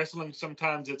about wrestling?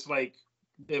 Sometimes it's like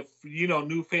if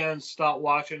new fans start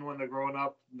watching when they're growing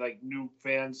up, like new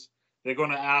fans, they're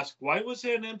going to ask, "Why was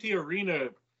there an empty arena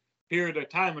period of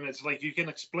time?" And it's like you can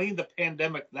explain the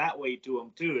pandemic that way to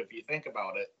them too, if you think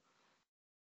about it.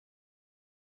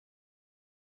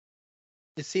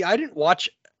 You see, I didn't watch,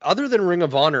 other than Ring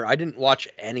of Honor, I didn't watch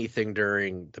anything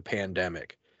during the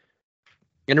pandemic.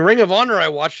 In Ring of Honor, I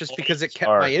watched just because it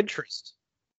kept my interest.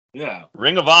 Yeah.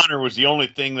 Ring of Honor was the only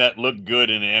thing that looked good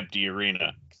in an empty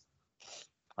arena.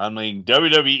 I mean,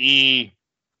 WWE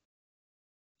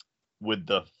with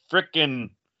the frickin'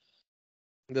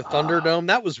 the Thunderdome,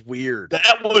 that was weird.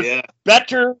 That was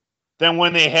better than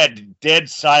when they had dead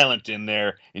silent in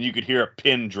there and you could hear a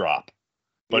pin drop.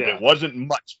 But it wasn't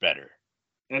much better.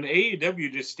 And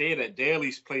AEW just stayed at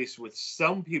Daly's place with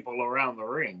some people around the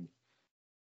ring.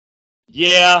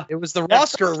 Yeah. It was the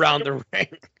roster around the ring.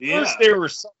 First they were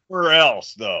somewhere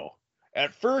else, though.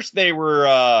 At first they were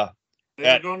at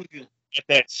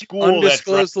that school.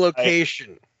 Undisclosed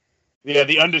location. Yeah,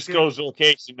 the undisclosed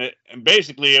location. And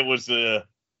basically it was the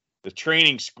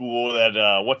training school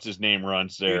that, what's his name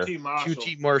runs there?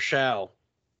 QT Marshall.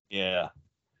 Yeah.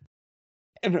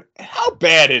 And how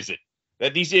bad is it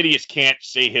that these idiots can't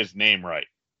say his name right?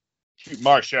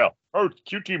 Marshall. Oh,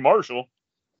 QT Marshall.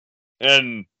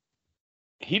 And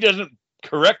he doesn't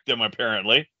correct them,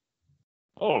 apparently.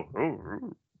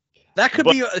 That could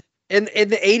be, in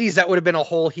the 80s, that would have been a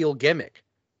whole heel gimmick.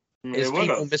 Is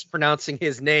people mispronouncing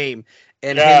his name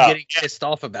and him getting pissed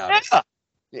off about it.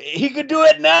 He could do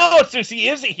it now since he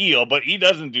is a heel, but he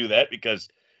doesn't do that because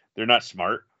they're not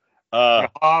smart. How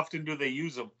often do they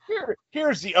use them?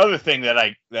 Here's the other thing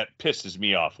that pisses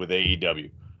me off with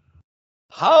AEW.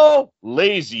 How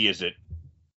lazy is it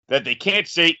that they can't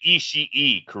say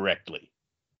Ishii correctly?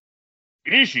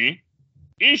 Ishii?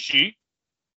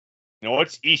 No,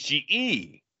 it's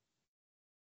Ishii.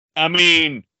 I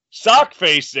mean,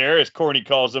 Sockface there, as Corny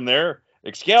calls him there,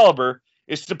 Excalibur,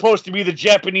 is supposed to be the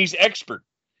Japanese expert.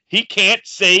 He can't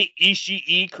say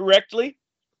Ishii correctly?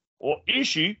 Or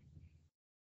Ishii?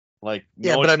 Like,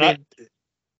 yeah, no, but it's I not. mean,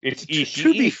 It's Ishii.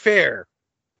 To be fair,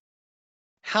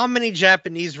 how many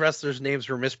Japanese wrestlers' names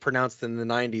were mispronounced in the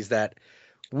 90s that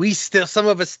some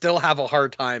of us still have a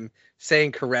hard time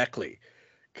saying correctly?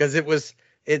 Because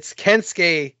it's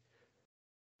Kensuke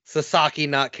Sasaki,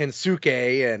 not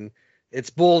Kensuke, and it's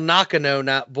Bull Nakano,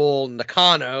 not Bull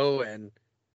Nakano, and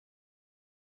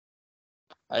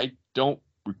I don't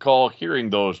recall hearing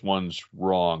those ones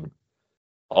wrong.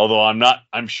 Although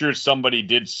I'm sure somebody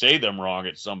did say them wrong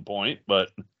at some point, but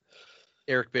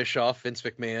Eric Bischoff, Vince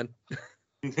McMahon.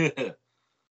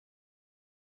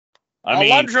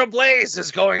 Alundra Blaze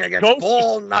is going against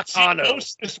Bull Nakano.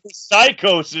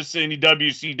 Psychosis in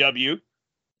WCW.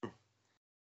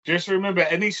 Just remember,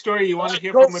 any story you want to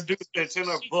hear from a dude that's in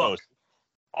a book.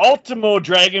 Ultimo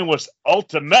Dragon was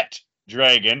Ultimate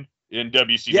Dragon in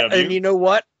WCW. Yeah, and you know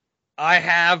what? I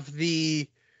have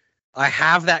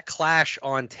that clash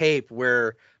on tape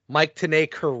where Mike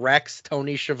Tenay corrects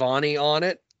Tony Schiavone on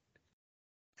it.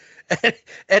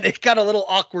 And it got a little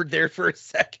awkward there for a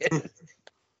second.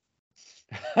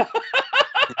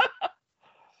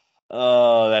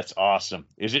 Oh, that's awesome.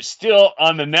 Is it still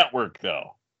on the network,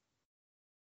 though?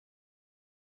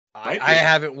 I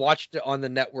haven't watched it on the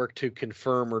network to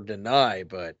confirm or deny,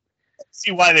 but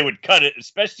see why they would cut it,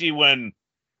 especially when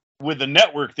with the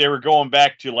network, they were going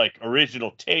back to like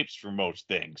original tapes for most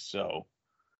things. So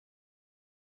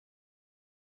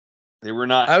they were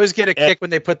not. I always get a kick when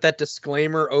they put that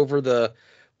disclaimer over the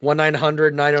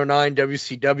 1-900-909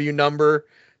 WCW number.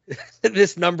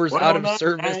 This number's out of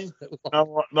service.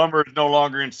 No, number is no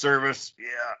longer in service. Yeah.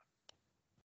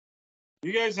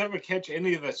 You guys ever catch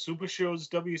any of the super shows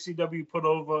WCW put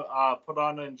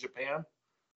on in Japan?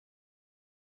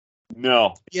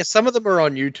 No. Yeah, some of them are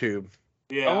on YouTube.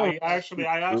 Yeah, I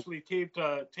actually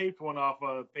taped one off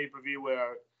a pay-per-view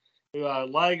where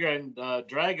Liger and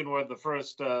Dragon were the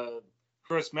first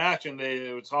match, and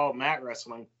it was all mat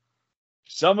wrestling.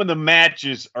 Some of the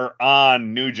matches are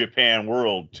on New Japan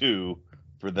World too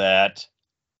for that.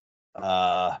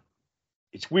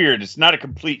 It's weird. It's not a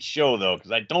complete show though,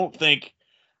 because I don't think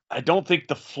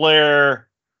the Flair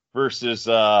versus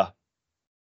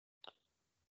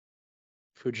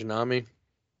Fujinami.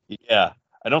 Yeah,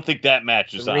 I don't think that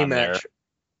match is The on rematch. there.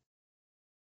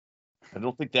 I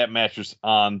don't think that match was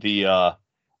on the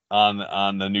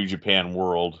on the New Japan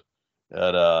World.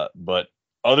 But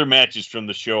other matches from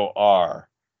the show are.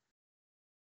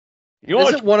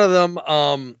 Doesn't one of them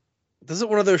doesn't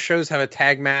one of those shows have a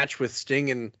tag match with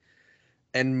Sting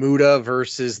and Muta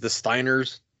versus the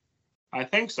Steiners? I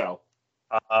think so.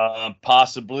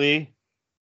 Possibly.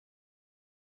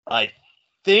 I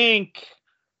think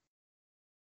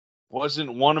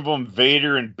wasn't one of them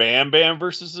Vader and Bam Bam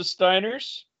versus the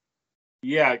Steiners?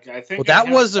 Yeah, I think. Well,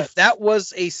 that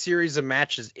was a series of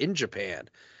matches in Japan,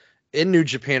 in New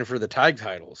Japan for the tag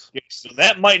titles. Yeah, so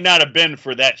that might not have been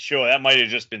for that show. That might have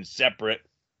just been separate.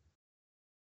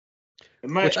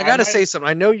 Which I got to say something.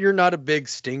 I know you're not a big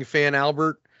Sting fan,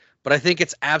 Albert, but I think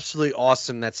it's absolutely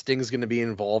awesome that Sting's going to be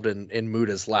involved in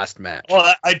Muta's last match.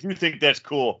 Well, I do think that's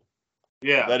cool.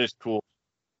 Yeah. That is cool.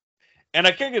 And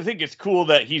I kind of think it's cool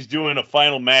that he's doing a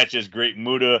final match as Great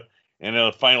Muta and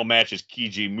a final match as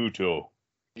Keiji Muto.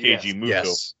 Keiji Muto.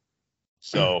 Yes.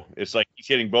 So it's like he's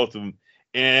hitting both of them.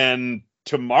 And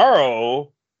Sunday,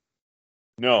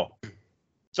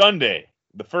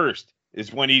 the 1st,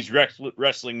 is when he's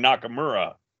wrestling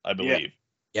Nakamura, I believe.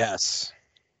 Yeah. Yes.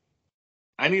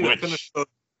 I need to finish those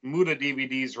Muta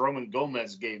DVDs Roman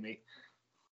Gomez gave me.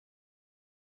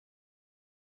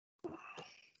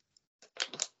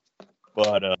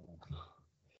 But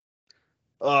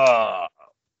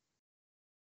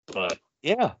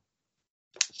yeah,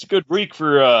 it's a good week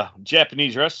for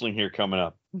Japanese wrestling here coming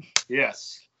up.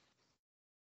 Yes.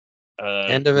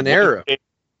 End of an era.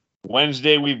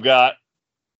 Wednesday, we've got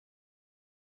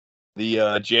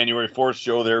the January 4th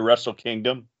show there, Wrestle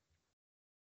Kingdom.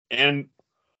 And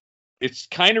it's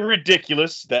kind of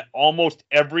ridiculous that almost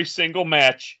every single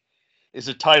match is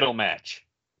a title match.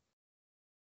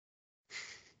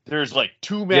 There's like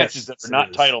 2 matches that are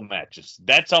not title matches.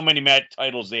 That's how many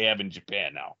titles they have in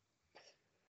Japan now.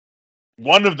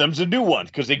 One of them's a new one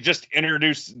because they just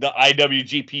introduced the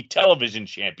IWGP Television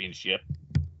Championship,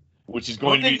 which is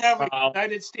going to be. They have a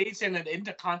United States and an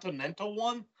Intercontinental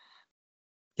one?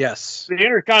 Yes. The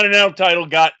Intercontinental title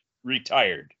got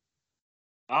retired.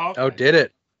 Okay. Oh, did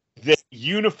it? They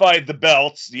unified the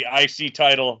belts, the IC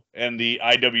title and the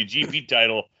IWGP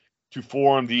title, to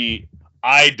form the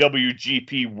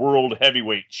IWGP World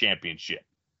Heavyweight Championship,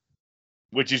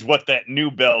 which is what that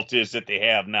new belt is that they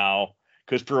have now.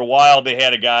 Because for a while they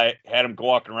had him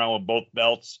walking around with both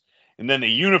belts, and then they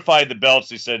unified the belts.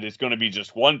 They said it's going to be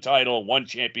just one title, one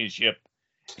championship,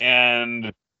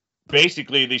 and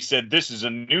basically they said this is a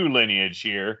new lineage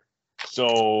here.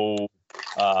 So,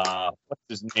 what's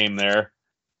his name there?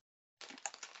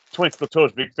 Twinkle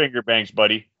Toes, Big Finger Bangs,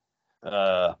 buddy.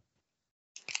 The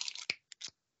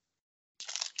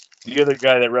other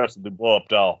guy that wrestled the blow up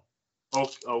doll.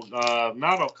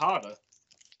 Not Okada.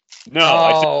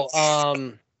 No.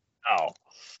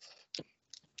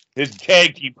 His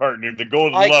tag team partner, the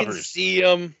Golden Lovers. I can see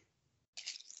him.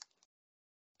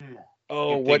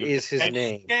 Oh, what is his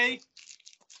name?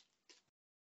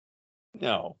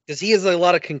 No. Because he has a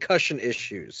lot of concussion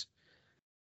issues.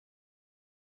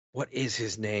 What is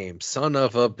his name? Son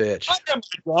of a bitch. I'm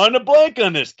drawing a blank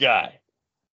on this guy.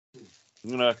 I'm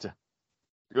going to have to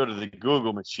go to the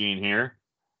Google machine here.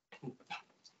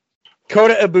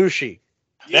 Kota Ibushi.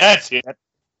 That's it.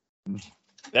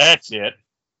 That's it.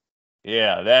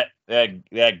 Yeah,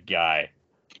 that guy.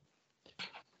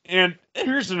 And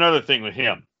here's another thing with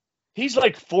him. He's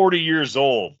like 40 years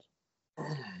old.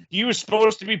 He was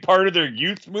supposed to be part of their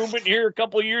youth movement here a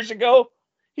couple of years ago.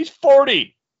 He's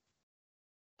 40.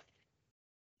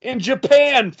 In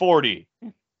Japan, 40.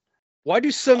 Why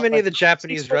do so many of the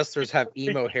Japanese wrestlers have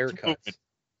emo haircuts?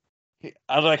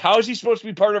 I was like, how is he supposed to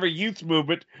be part of a youth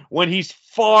movement when he's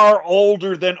far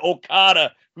older than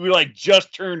Okada, who like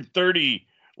just turned 30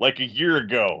 like a year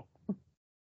ago?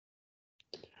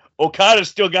 Okada's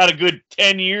still got a good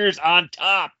 10 years on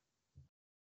top,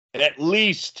 at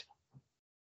least.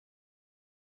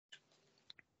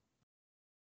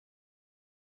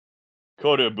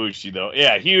 Kota Ibushi, though.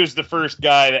 Yeah, he was the first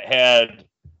guy that had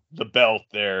the belt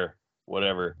there,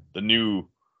 whatever, the new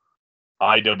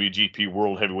IWGP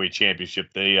World Heavyweight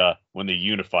Championship. They when they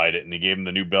unified it and they gave him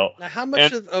the new belt. Now, how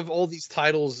much of all these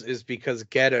titles is because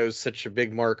Ghetto's such a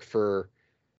big mark for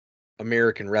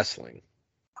American wrestling?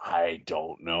 I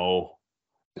don't know,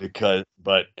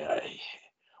 but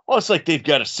it's like they've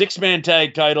got a 6-man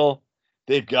tag title.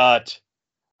 They've got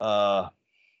the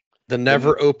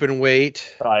never open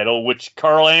weight title, which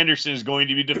Carl Anderson is going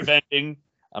to be defending.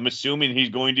 I'm assuming he's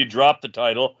going to drop the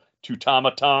title to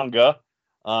Tama Tonga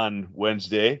on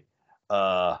Wednesday.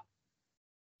 Hell,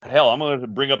 I'm going to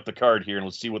bring up the card here and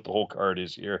let's see what the whole card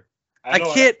is here.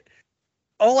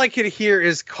 All I could hear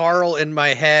is Carl in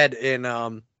my head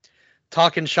in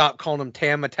Talking Shop calling him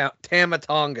Tama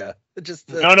Tonga.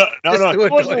 No.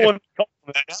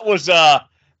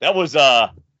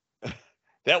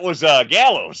 That was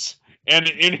Gallows. And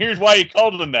here's why he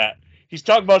called him that. He's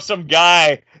talking about some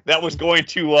guy that was going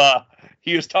to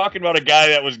he was talking about a guy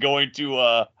that was going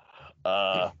to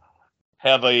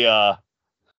have a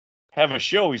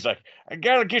show. He's like, I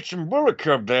gotta get some Bullet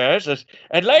Club there.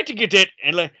 I'd like to get that,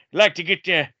 and like to get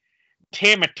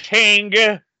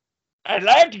Tamatanga. I'd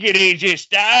like to get AJ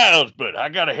Styles, but I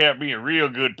gotta have me a real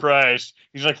good price.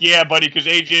 He's like, yeah, buddy, because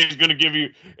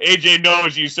AJ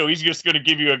knows you, so he's just gonna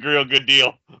give you a real good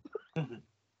deal.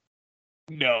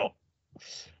 No.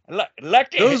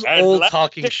 Those old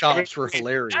Talking Shops were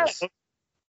hilarious. I'd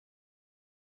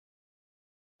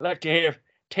like to have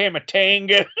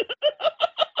Tamatanga.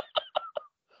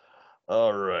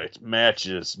 All right,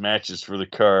 matches for the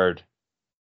card.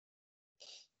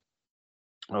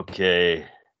 Okay,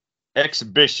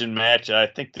 exhibition match. I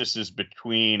think this is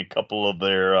between a couple of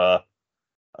their.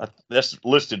 That's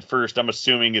listed first. I'm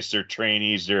assuming it's their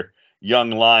trainees, their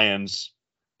young lions.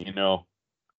 You know,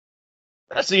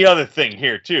 that's the other thing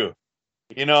here too.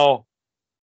 You know,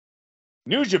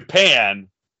 New Japan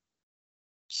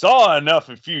saw enough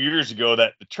a few years ago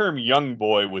that the term young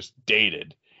boy was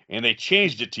dated, and they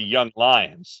changed it to young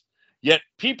lions. Yet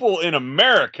people in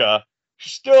America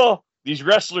still, these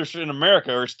wrestlers in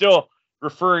America are still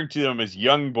referring to them as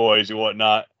young boys and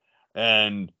whatnot.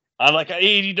 And on like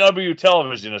AEW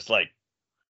television, it's like,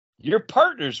 you're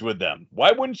partners with them.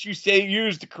 Why wouldn't you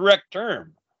use the correct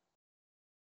term?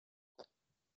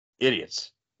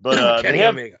 Idiots. But they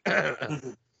have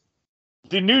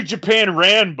the New Japan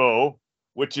Rambo,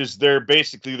 which is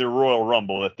basically their Royal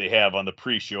Rumble that they have on the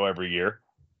pre-show every year.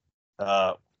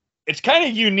 It's kind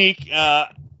of unique. I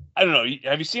don't know.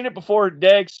 Have you seen it before,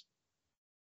 Dags?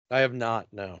 I have not.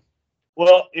 No.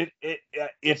 Well,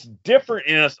 it's different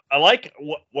in us. I like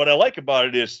what I like about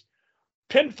it is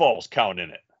pinfalls count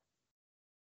in it.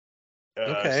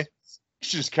 Okay.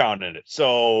 Just count in it.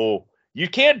 So you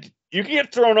can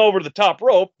get thrown over the top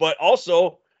rope, but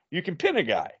also you can pin a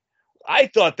guy. I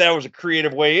thought that was a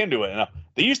creative way into it. Now,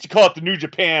 they used to call it the New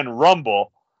Japan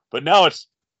Rumble, but now it's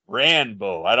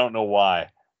Rambo. I don't know why.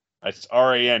 It's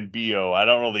Rambo. I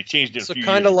don't know. They changed it. So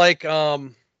kind of like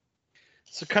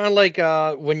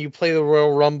when you play the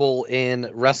Royal Rumble in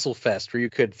WrestleFest, where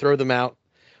you could throw them out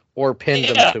or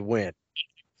pin them to win.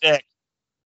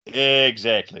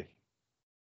 Exactly.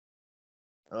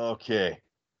 Okay.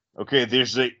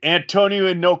 There's the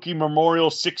Antonio Inoki Memorial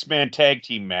 6-man tag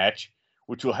team match,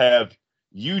 which will have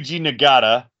Yuji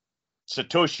Nagata,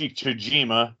 Satoshi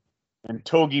Kojima, and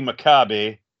Togi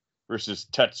Makabe versus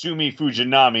Tatsumi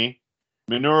Fujinami,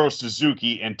 Minoru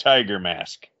Suzuki, and Tiger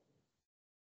Mask.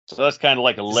 So that's kind of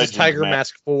like a legend. Tiger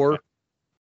Mask 4?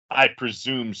 I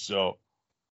presume so.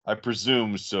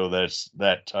 That's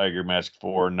that Tiger Mask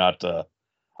 4, not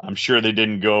I'm sure they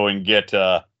didn't go and get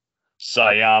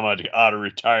Sayama out of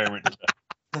retirement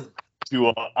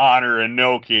to honor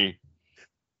Inoki.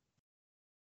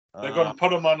 They're going to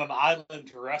put him on an island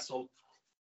to wrestle.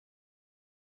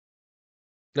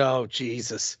 No,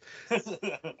 Jesus.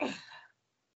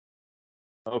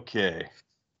 Okay.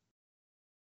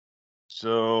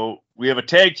 So we have a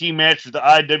tag team match for the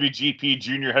IWGP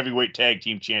Junior Heavyweight Tag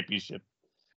Team Championship.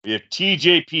 We have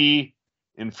TJP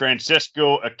and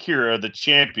Francesco Akira, the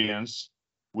champions,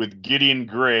 with Gideon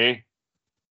Gray.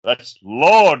 That's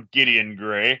Lord Gideon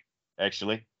Gray,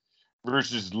 actually,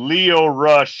 versus Leo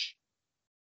Rush,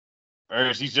 or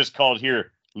as he's just called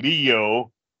here,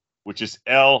 Leo, which is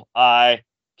Lioh,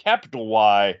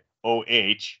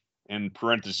 in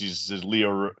parentheses, it says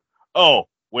Leo. Oh,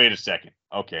 wait a second.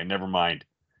 Okay, never mind.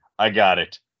 I got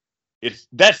it.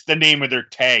 That's the name of their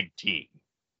tag team.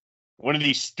 One of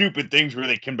these stupid things where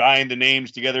they combine the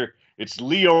names together. It's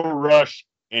Leo Rush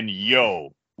and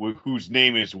Yo, whose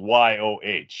name is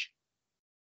YOH.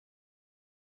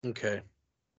 Okay.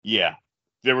 Yeah.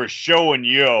 There were Show and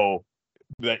Yo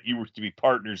that used to be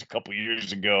partners a couple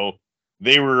years ago.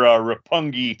 They were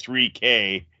Roppongi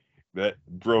 3K that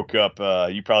broke up.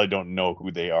 You probably don't know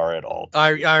who they are at all. I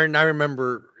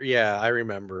remember. Yeah, I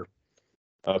remember.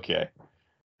 Okay.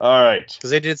 All right.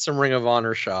 Because they did some Ring of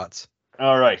Honor shots.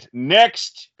 All right.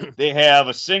 Next, they have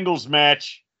a singles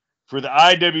match for the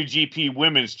IWGP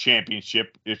Women's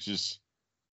Championship, which is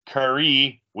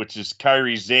Kairi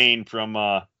Sane from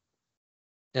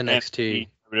NXT.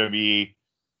 WWE.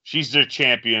 She's their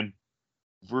champion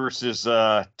versus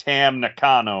Tam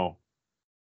Nakano.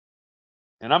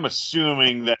 And I'm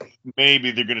assuming that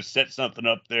maybe they're going to set something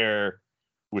up there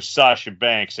with Sasha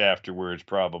Banks afterwards,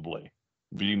 probably.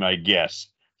 Be my guess.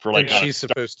 For like, and she's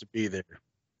supposed to be there.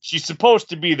 She's supposed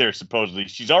to be there, supposedly.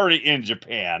 She's already in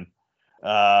Japan.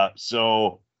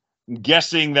 So I'm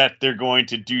guessing that they're going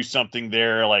to do something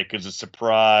there, like as a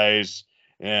surprise,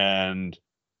 and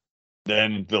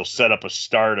then they'll set up a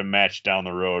Stardom match down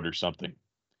the road or something.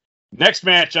 Next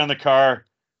match on the card,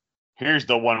 here's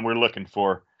the one we're looking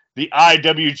for. The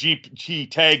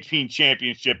IWGP Tag Team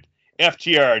Championship,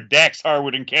 FTR, Dax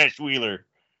Harwood and Cash Wheeler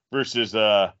versus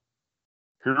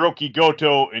Hiroki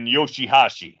Goto and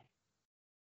Yoshihashi.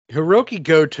 Hiroki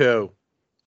Goto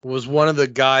was one of the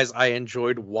guys I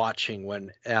enjoyed watching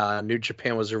when New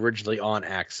Japan was originally on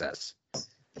Access.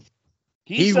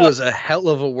 He was a hell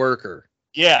of a worker.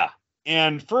 Yeah.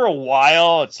 And for a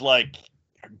while, it's like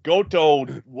Goto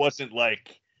wasn't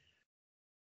like,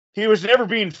 he was never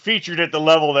being featured at the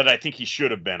level that I think he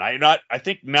should have been. I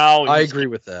think now I agree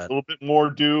with that. A little bit more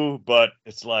due, but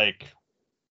it's like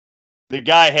the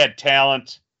guy had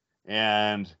talent,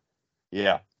 and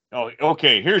yeah. Oh,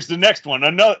 okay. Here's the next one.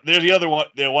 There's the other one.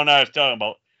 The one I was talking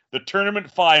about. The tournament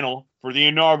final for the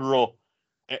inaugural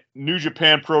New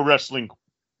Japan Pro Wrestling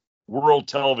World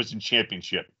Television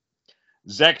Championship.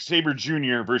 Zack Sabre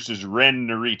Jr. versus Ren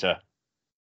Narita.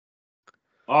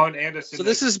 Oh, and Anderson. So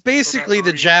this is basically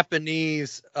the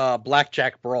Japanese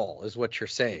blackjack brawl, is what you're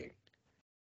saying.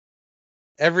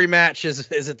 Every match is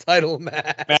a title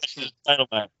match. Title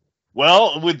match.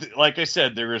 Well, like I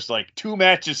said, there was like 2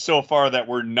 matches so far that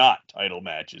were not title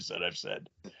matches that I've said.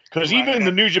 Because even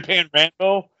the New Japan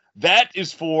Rambo, that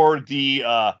is for the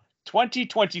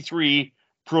 2023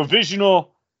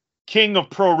 Provisional King of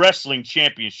Pro Wrestling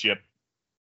Championship.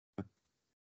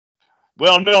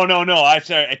 Well, no. I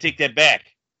take that back.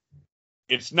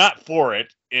 It's not for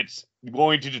it. It's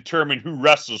going to determine who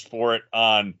wrestles for it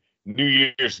on New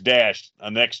Year's Dash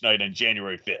on next night on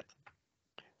January 5th.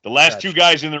 The last 2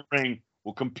 guys in the ring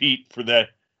will compete for that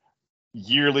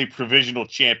yearly provisional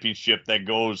championship that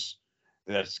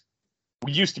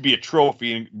used to be a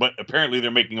trophy, but apparently they're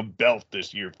making a belt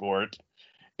this year for it,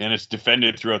 and it's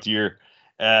defended throughout the year.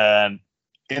 And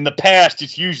in the past,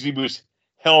 it usually was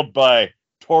held by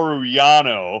Toru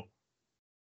Yano.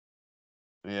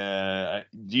 Yeah,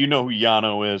 do you know who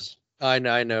Yano is? I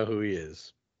know who he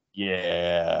is.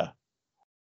 Yeah.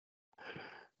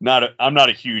 I'm not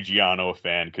a huge Yano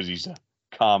fan because he's a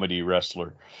comedy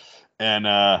wrestler, and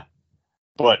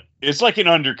but it's like an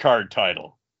undercard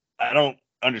title. I don't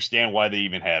understand why they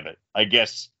even have it. I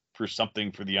guess for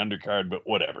something for the undercard, but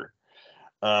whatever.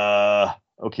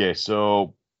 Okay,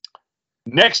 so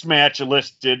next match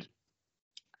listed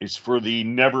is for the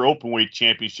Never Openweight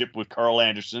Championship with Carl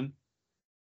Anderson,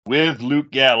 with Luke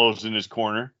Gallows in his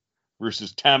corner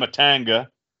versus Tamatanga.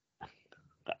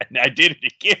 I did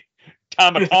it again.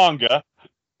 Tamatanga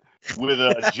with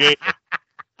a J.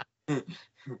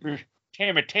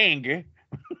 Tamatanga.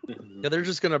 Yeah, they're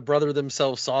just gonna brother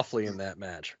themselves softly in that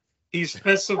match. He's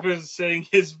saying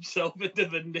himself into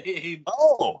the name.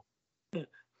 Oh,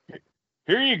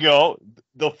 here you go.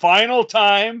 The final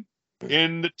time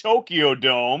in the Tokyo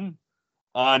Dome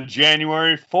on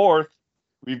January 4th,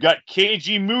 we've got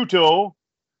Keiji Muto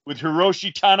with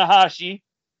Hiroshi Tanahashi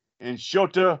and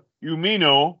Shota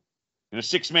Umino in a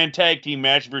 6-man tag team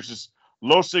match versus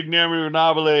Los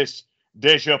Ignorables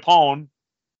de Japón,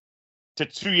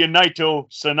 Tetsuya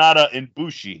Naito, Sanada, and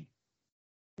Bushi.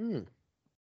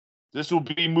 This will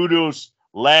be Muto's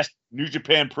last New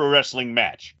Japan Pro Wrestling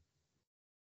match.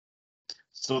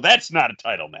 So that's not a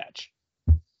title match.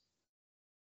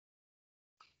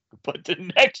 But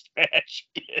the next match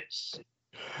is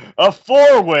a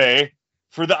 4-way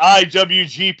for the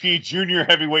IWGP Junior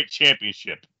Heavyweight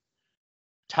Championship.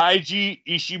 Taiji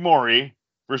Ishimori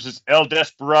versus El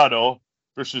Desperado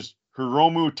versus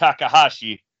Hiromu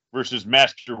Takahashi versus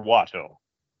Master Wato.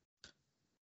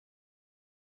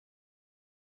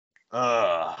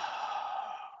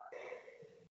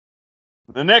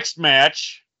 The next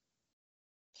match,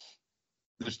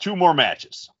 there's 2 more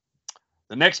matches.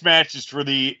 The next match is for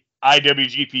the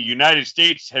IWGP United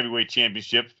States Heavyweight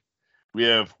Championship. We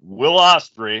have Will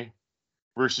Ospreay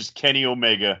versus Kenny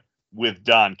Omega with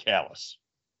Don Callis.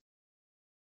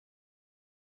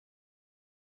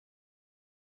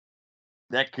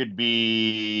 That could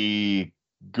be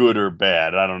good or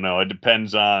bad. I don't know. It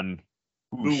depends on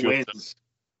who shows up.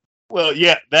 Well,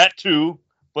 yeah, that too.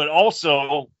 But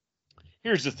also,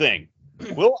 here's the thing.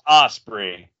 Will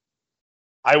Ospreay,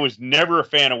 I was never a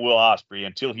fan of Will Ospreay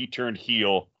until he turned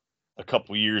heel a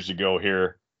couple years ago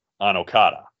here on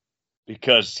Okada.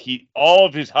 Because all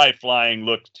of his high flying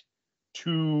looked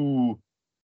too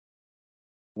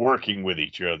working with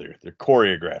each other. They're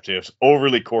choreographed. It was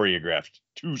overly choreographed,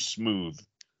 too smooth,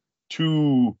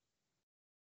 too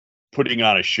putting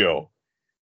on a show.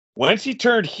 Once he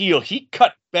turned heel, he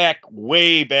cut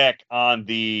way back on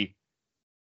the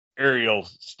aerial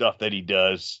stuff that he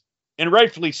does. And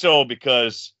rightfully so,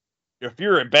 because if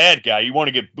you're a bad guy, you want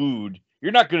to get booed,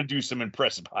 you're not going to do some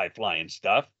impressive high flying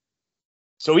stuff.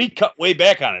 So he cut way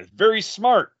back on it. Very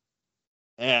smart.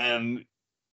 And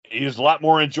he has a lot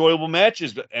more enjoyable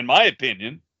matches, in my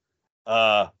opinion.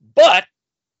 But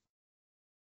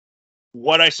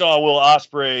what I saw Will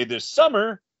Ospreay this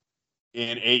summer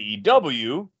in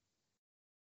AEW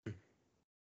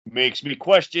makes me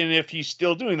question if he's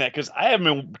still doing that, because I haven't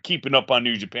been keeping up on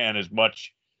New Japan as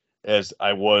much as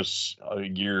I was a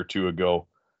year or 2 ago.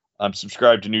 I'm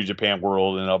subscribed to New Japan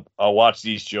World, and I'll watch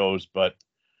these shows, but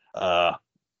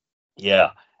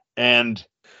yeah.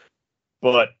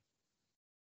 But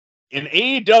in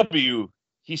AEW,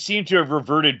 he seemed to have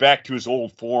reverted back to his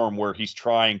old form where he's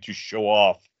trying to show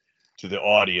off to the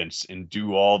audience and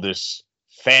do all this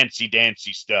fancy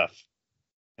dancy stuff.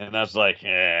 And I was like,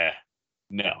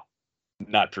 no,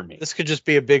 not for me. This could just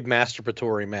be a big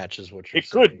masturbatory match, is what you're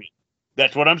saying. It could be.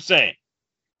 That's what I'm saying.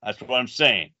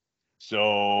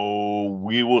 So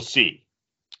we will see.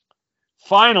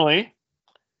 Finally,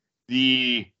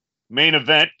 the main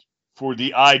event for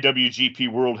the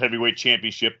IWGP World Heavyweight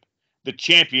Championship, the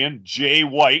champion, Jay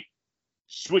White,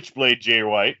 Switchblade Jay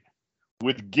White,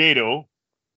 with Gato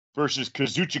versus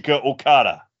Kazuchika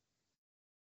Okada.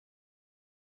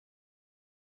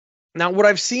 Now, what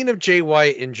I've seen of Jay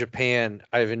White in Japan,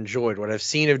 I've enjoyed. What I've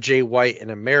seen of Jay White in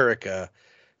America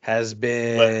has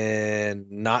been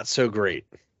not so great.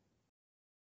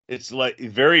 It's like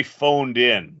very phoned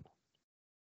in.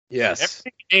 Yes.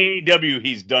 Everything AEW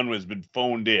he's done has been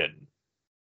phoned in.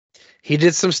 He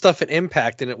did some stuff at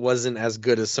Impact, and it wasn't as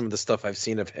good as some of the stuff I've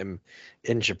seen of him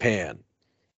in Japan.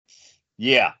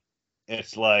 Yeah.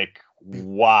 It's like,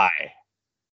 why?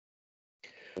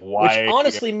 Which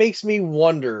honestly makes me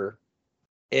wonder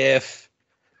if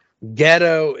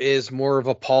Ghetto is more of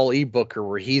a Paul E. Booker,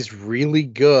 where he's really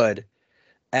good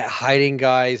at hiding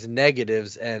guys'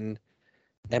 negatives and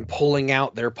pulling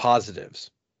out their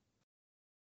positives.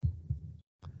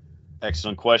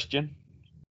 Excellent question.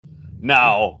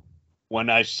 Now, when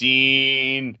I've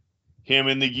seen him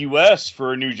in the U.S.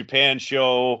 for a New Japan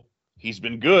show, he's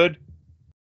been good.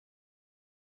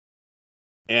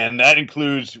 And that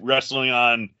includes wrestling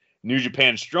on New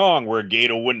Japan Strong, where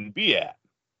Gato wouldn't be at.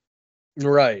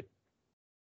 Right.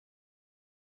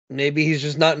 Maybe he's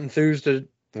just not enthused to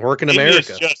work in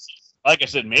America. Like I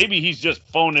said, maybe he's just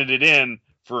phoning it in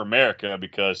for America,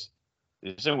 because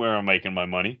this isn't where I'm making my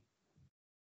money.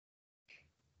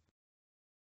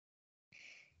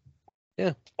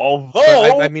 Yeah.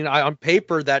 Although, I mean, on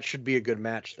paper, that should be a good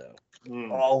match, though.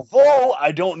 Although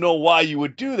I don't know why you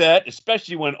would do that,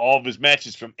 especially when all of his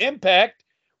matches from Impact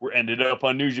were ended up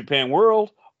on New Japan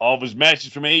World. All of his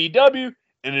matches from AEW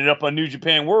ended up on New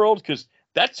Japan World, because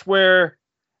that's where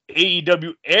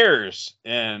AEW airs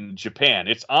in Japan.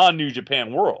 It's on New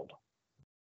Japan World.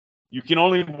 You can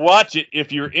only watch it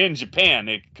if you're in Japan,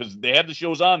 because they have the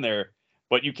shows on there,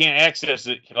 but you can't access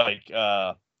it like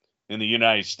in the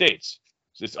United States.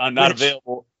 It's not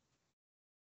available.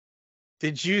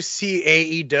 Did you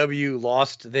see AEW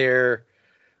lost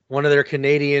one of their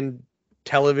Canadian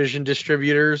television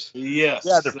distributors? Yes.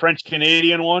 Yeah, the French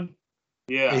Canadian one.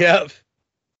 Yeah. Yep.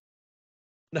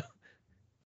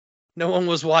 No one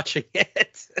was watching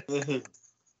it.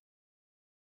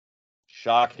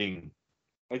 Shocking.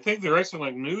 I think the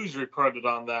Wrestling News reported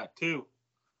on that too.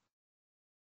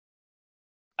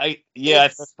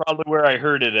 That's probably where I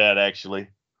heard it at, actually.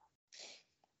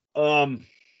 Yeah,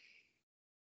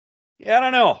 I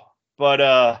don't know,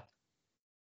 but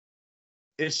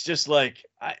it's just like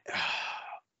I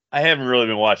haven't really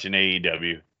been watching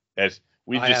AEW as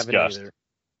we've discussed.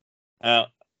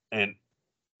 And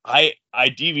I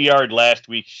DVR'd last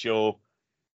week's show,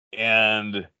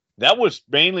 and that was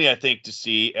mainly, I think, to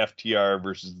see FTR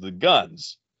versus the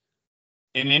Guns.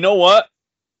 And you know what?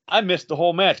 I missed the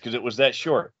whole match because it was that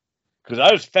short. Because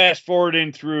I was fast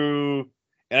forwarding through,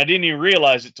 and I didn't even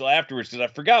realize it till afterwards because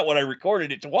I forgot what I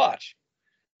recorded it to watch.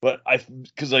 But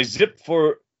because I zipped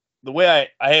for the way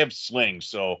I have slings,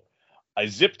 so I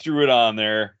zipped through it on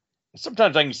there.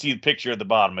 Sometimes I can see the picture at the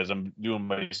bottom as I'm doing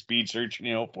my speed search,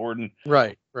 forwarding.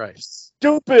 Right.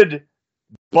 Stupid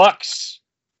Bucks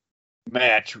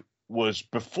match was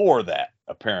before that,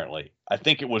 apparently. I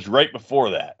think it was right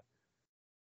before that.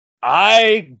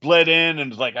 I bled in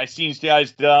and was like, I seen the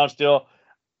eyes down still.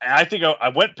 And I think I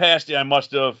went past it. I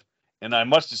must have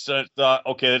thought,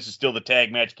 okay, this is still the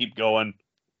tag match. Keep going.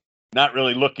 Not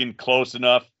really looking close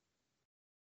enough.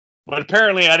 But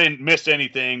apparently I didn't miss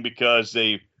anything because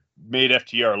they made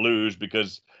FTR lose,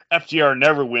 because FTR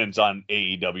never wins on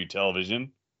AEW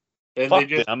television. And Fuck they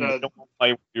just them. They don't want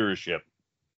my viewership.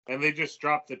 And they just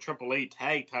dropped the AAA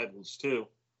tag titles too.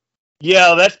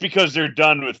 Yeah, that's because they're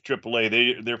done with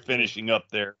AAA. They're finishing up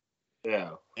there.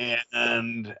 Yeah.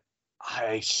 And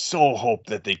I so hope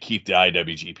that they keep the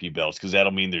IWGP belts, because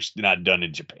that'll mean they're not done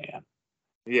in Japan.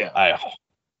 Yeah.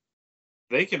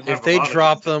 They can have if they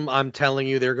drop them, I'm telling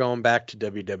you, they're going back to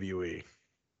WWE.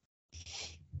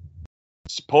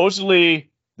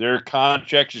 Supposedly, their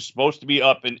contracts are supposed to be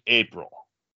up in April.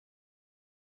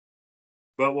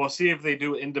 But we'll see if they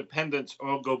do independence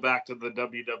or go back to the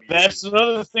WWE. That's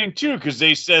another thing, too, because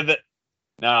they said that.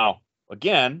 Now,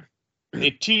 again,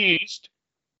 they teased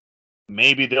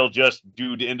maybe they'll just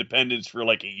do the independence for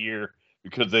like a year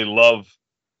because they love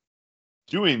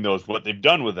doing those, what they've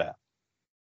done with that.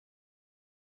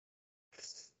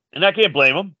 And I can't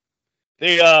blame them.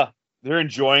 They're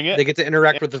enjoying it. They get to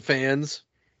interact with the fans.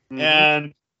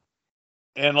 And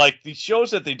like these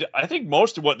shows that they do, I think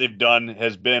most of what they've done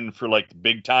has been for like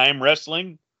big time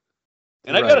wrestling.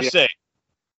 And I gotta say,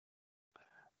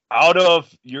 out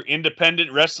of your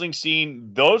independent wrestling scene,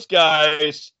 those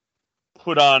guys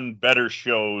put on better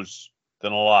shows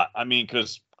than a lot. I mean,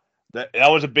 because that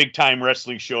was a big time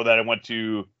wrestling show that I went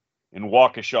to in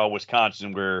Waukesha,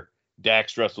 Wisconsin, where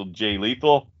Dax wrestled Jay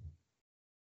Lethal.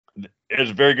 It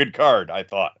was a very good card, I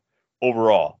thought,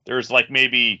 overall. There's like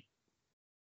maybe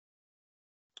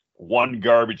one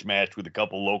garbage match with a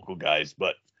couple local guys,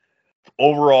 but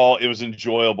overall it was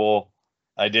enjoyable.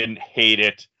 I didn't hate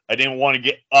it. I didn't want to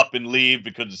get up and leave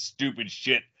because of stupid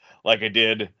shit like I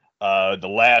did the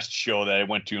last show that I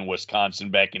went to in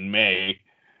Wisconsin back in May.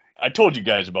 I told you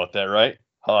guys about that, right?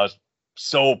 I was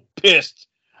so pissed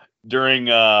during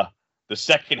the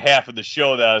second half of the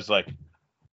show that I was like,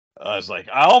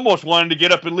 I almost wanted to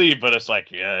get up and leave, but it's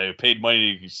like, yeah, I paid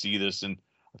money to see this, and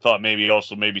I thought maybe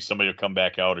somebody will come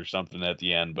back out or something at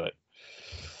the end, but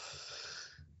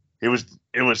it was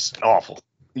awful,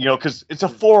 because it's a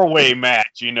 4-way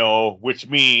match, which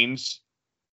means,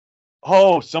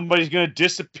 somebody's gonna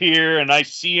disappear, and I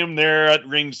see him there at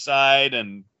ringside,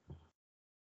 and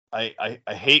I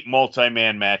hate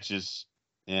multi-man matches,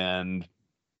 and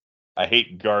I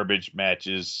hate garbage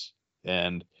matches,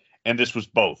 and this was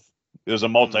both. It was a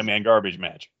multi-man garbage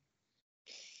match.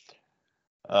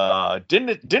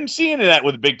 Didn't see any of that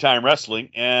with big time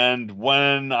wrestling. And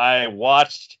when I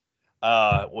watched,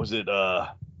 I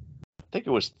think it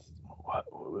was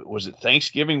it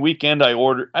Thanksgiving weekend? I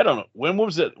don't know. When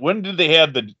was it? When did they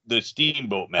have the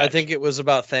steamboat match? I think it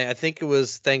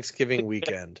was Thanksgiving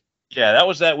weekend. Yeah, that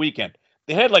was that weekend.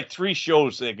 They had like 3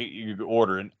 shows that you could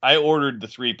order, and I ordered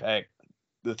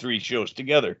the 3 shows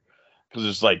together because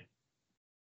it's like,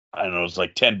 I don't know, it's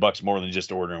like $10 more than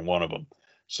just ordering one of them.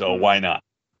 So why not?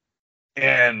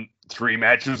 And 3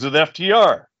 matches with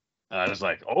FTR. And I was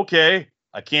like, okay,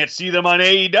 I can't see them on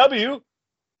AEW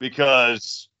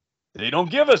because they don't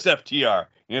give us FTR.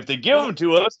 And if they give them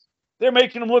to us, they're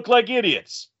making them look like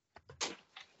idiots.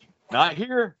 Not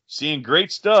here, seeing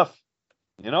great stuff,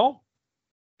 And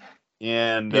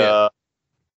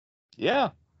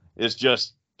it's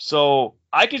just, so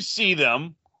I could see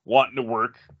them wanting to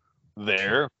work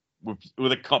there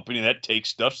with a company that takes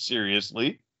stuff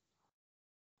seriously.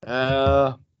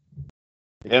 And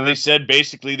they said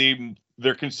basically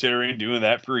they're considering doing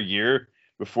that for a year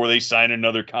before they sign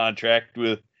another contract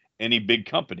with any big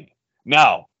company.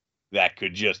 Now, that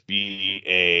could just be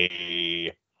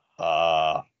a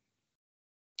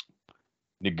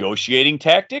negotiating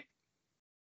tactic.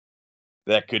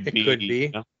 That could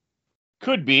be.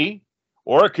 Could be.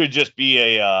 Or it could just be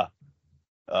a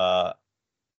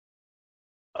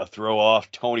throw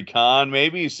off Tony Khan,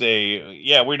 maybe say,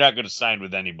 yeah, we're not going to sign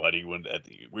with anybody we're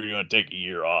going to take a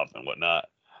year off and whatnot.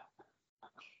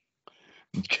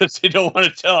 Because they don't want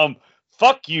to tell them,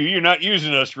 fuck you, you're not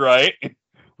using us right.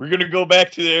 We're going to go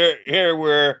back to here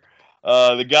where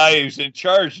the guy who's in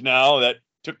charge now that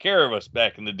took care of us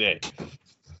back in the day.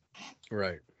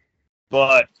 Right.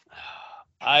 But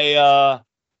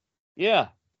yeah.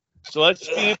 So that's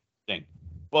be interesting.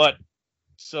 But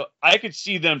so I could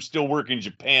see them still working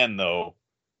Japan though.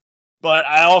 But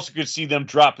I also could see them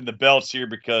dropping the belts here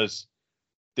because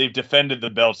they've defended the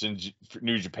belts in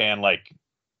New Japan like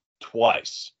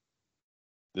twice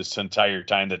this entire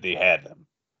time that they had them.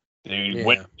 They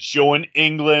went show in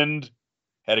England,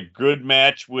 had a good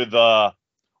match with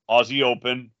Aussie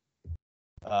Open.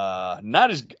 I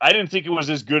didn't think it was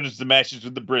as good as the matches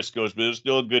with the Briscoes, but it was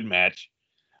still a good match.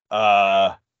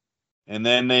 And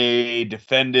then they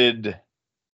defended,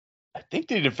 I think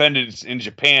they defended in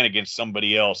Japan against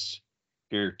somebody else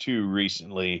here too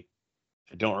recently.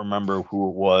 I don't remember who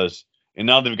it was. And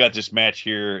now they've got this match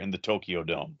here in the Tokyo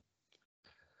Dome.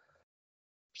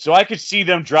 So I could see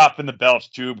them dropping the belts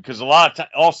too, because a lot of time,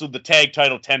 also the tag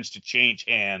title tends to change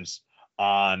hands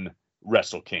on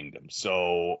Wrestle Kingdom.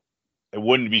 So I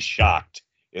wouldn't be shocked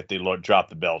if they drop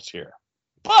the belts here.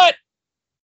 But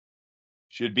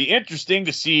should be interesting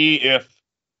to see if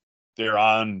they're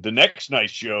on the next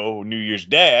night's show, New Year's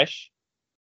Dash,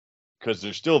 because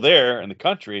they're still there in the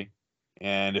country.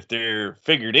 And if they're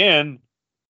figured in,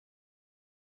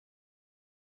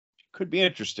 could be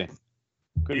interesting.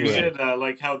 You said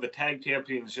like how the tag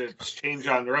championships change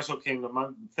on Wrestle Kingdom.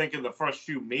 I'm thinking the first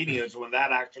few Manias when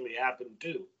that actually happened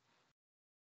too.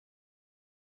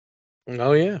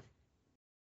 Oh yeah.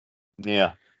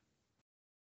 Yeah.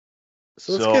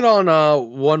 So let's get on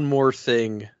one more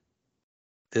thing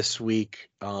this week,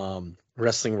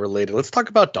 wrestling related. Let's talk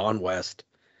about Don West,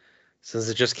 since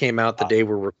it just came out the day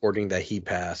we're recording that he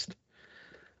passed.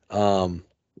 I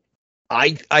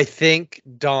think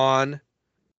Don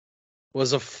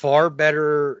was a far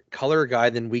better color guy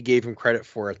than we gave him credit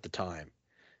for at the time,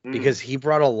 because he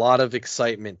brought a lot of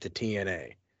excitement to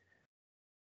TNA.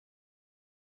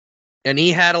 And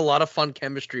he had a lot of fun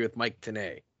chemistry with Mike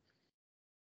Tenay.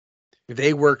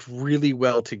 They worked really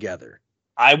well together.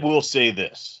 I will say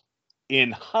this.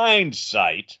 In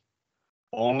hindsight,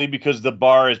 only because the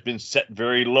bar has been set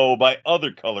very low by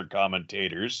other color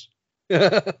commentators,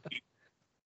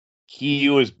 he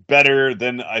was better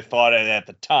than I thought at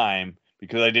the time,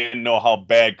 because I didn't know how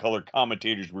bad color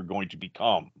commentators were going to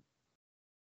become.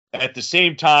 At the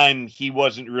same time, he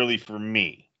wasn't really for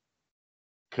me,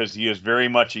 because he was very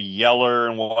much a yeller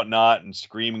and whatnot and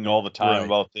screaming all the time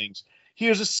about things. He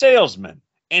was a salesman,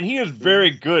 and he was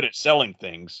very good at selling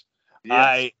things.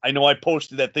 Yes. I know I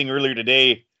posted that thing earlier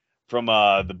today from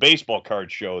the baseball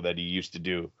card show that he used to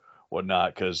do,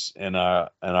 whatnot, because in our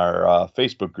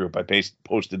Facebook group, I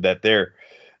posted that there,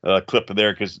 clip of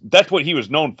there, because that's what he was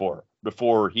known for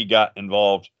before he got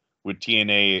involved with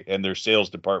TNA and their sales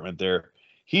department there.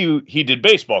 He did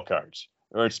baseball cards,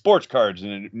 or sports cards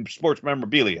and sports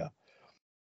memorabilia.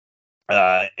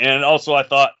 And also I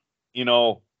thought,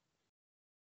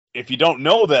 if you don't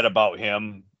know that about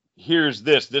him, here's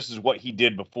this. This is what he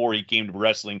did before he came to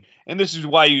wrestling. And this is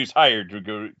why he was hired to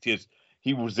go.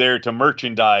 He was there to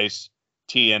merchandise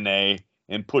TNA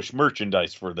and push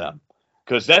merchandise for them.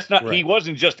 Because that's not, he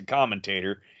wasn't just a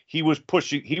commentator. He was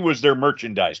their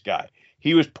merchandise guy.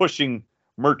 He was pushing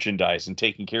merchandise and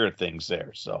taking care of things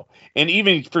there. So, and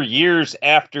even for years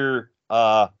after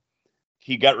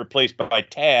he got replaced by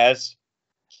Taz,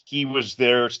 he was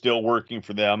there still working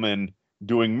for them and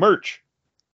doing merch.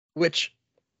 Which,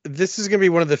 this is going to be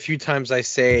one of the few times I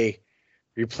say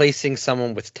replacing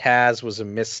someone with Taz was a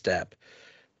misstep.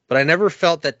 But I never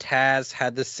felt that Taz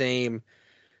had the same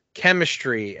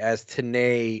chemistry as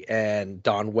Tenay and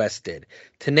Don West did.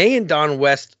 Tenay and Don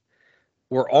West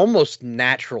were almost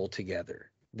natural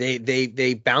together.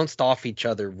 They bounced off each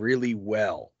other really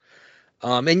well.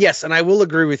 And yes, and I will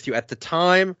agree with you. At the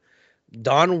time,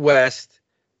 Don West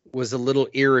was a little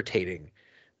irritating.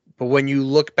 But when you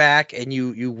look back and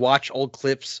you watch old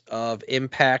clips of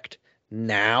Impact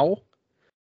now,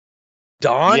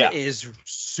 Don is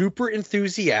super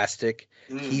enthusiastic.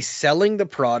 He's selling the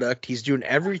product. He's doing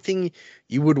everything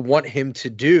you would want him to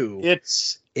do.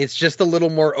 It's just a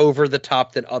little more over the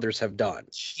top than others have done.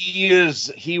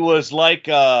 He was like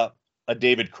a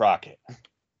David Crockett.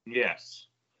 Yes.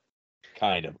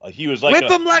 Kind of. He was like whip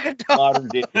him like a dog. Modern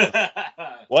day.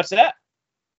 What's that?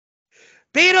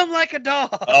 Beat him like a dog.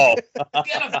 Oh.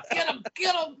 Get him.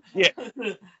 Yeah.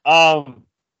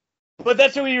 But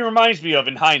that's who he reminds me of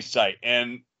in hindsight.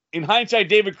 And in hindsight,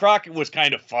 David Crockett was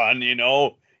kind of fun, you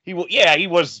know. He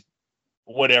was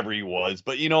whatever he was,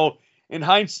 but you know, in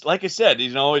hindsight, like I said,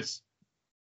 you know, it's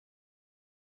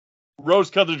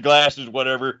rose-colored glasses,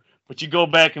 whatever. But you go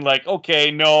back and like,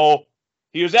 okay, no,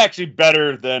 he was actually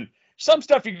better than some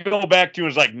stuff. You go back to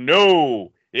is like,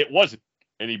 no, it wasn't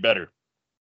any better,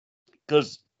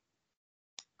 because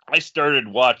I started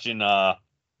watching Raw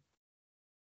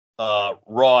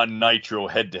and Nitro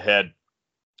head to head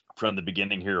from the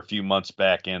beginning here a few months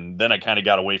back, and then I kind of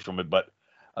got away from it. But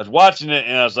I was watching it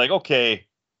and I was like, okay,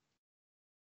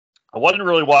 I wasn't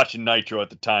really watching Nitro at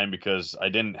the time because I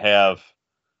didn't have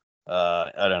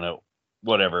I don't know,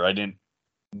 whatever. I didn't,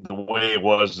 the way it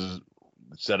was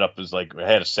set up is like I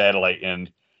had a satellite,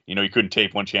 and you know, you couldn't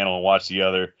tape one channel and watch the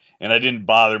other, and I didn't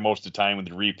bother most of the time with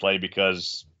the replay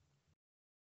because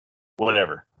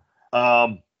whatever.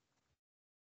 But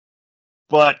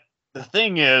the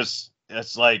thing is,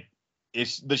 it's like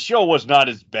the show was not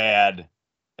as bad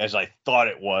as I thought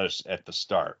it was at the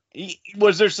start.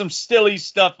 Was there some silly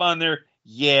stuff on there?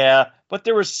 Yeah, but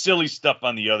there was silly stuff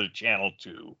on the other channel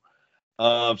too.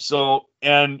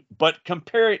 But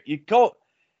compare it,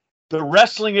 the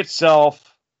wrestling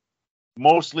itself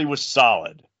mostly was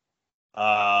solid.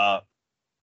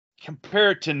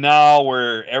 Compare it to now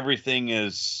where everything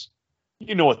is,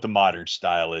 you know what the modern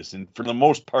style is, and for the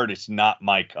most part, it's not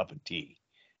my cup of tea.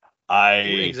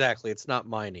 Exactly, it's not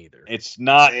mine either. It's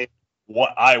not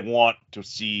what I want to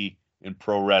see in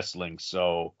pro wrestling.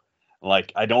 So,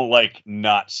 like, I don't like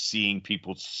not seeing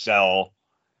people sell.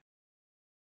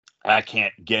 I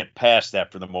can't get past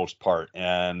that for the most part,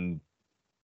 and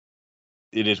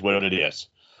it is what it is.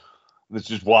 This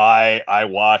is why I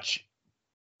watch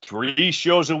 3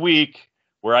 shows a week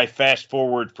where I fast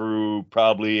forward through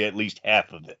probably at least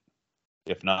half of it,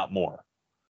 if not more,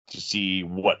 to see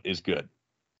what is good,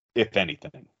 if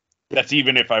anything. That's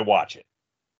even if I watch it.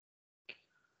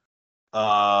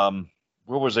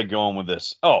 Where was I going with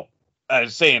this? Oh, I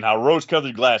was saying how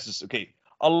rose-colored glasses, okay,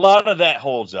 a lot of that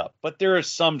holds up, but there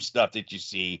is some stuff that you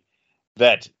see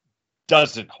that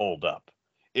doesn't hold up.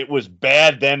 It was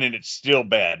bad then, and it's still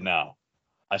bad now.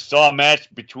 I saw a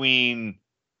match between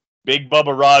Big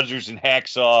Bubba Rogers and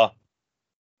Hacksaw,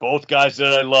 both guys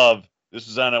that I love. This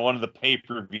was on one of the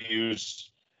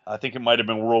pay-per-views. I think it might have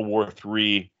been World War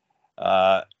III,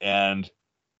 and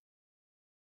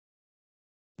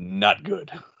not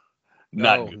good.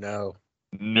 Not good.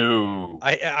 No.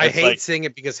 I hate saying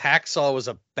it because Hacksaw was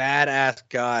a badass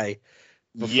guy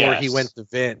before he went to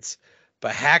Vince.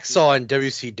 But Hacksaw in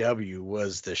WCW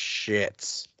was the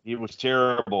shits. He was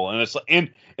terrible. And it's like,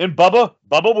 and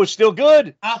Bubba was still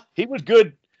good. He was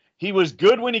good. He was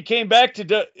good when he came back to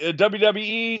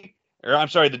WWE, or I'm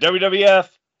sorry, the WWF.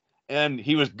 And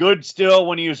he was good still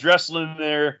when he was wrestling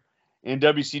there in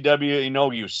WCW. You know,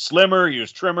 he was slimmer, he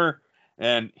was trimmer,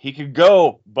 and he could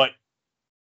go, but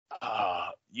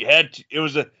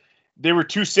they were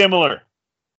too similar.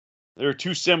 They were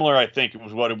too similar, I think it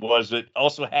was what it was. But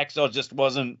also Hacksaw just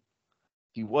wasn't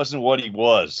what he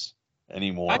was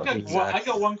anymore. I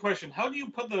got one question. How do you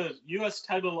put the U.S.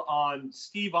 title on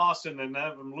Steve Austin and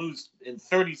have him lose in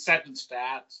 30 seconds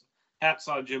to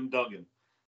Hacksaw Jim Duggan?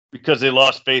 Because they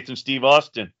lost faith in Steve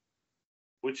Austin.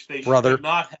 Which they should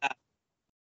not have.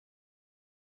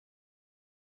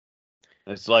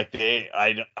 It's like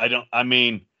I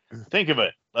mean, think of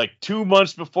it. Like 2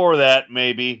 months before that,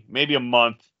 maybe a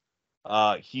month,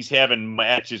 he's having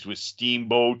matches with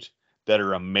Steamboat that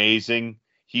are amazing.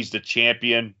 He's the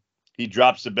champion. He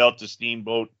drops the belt to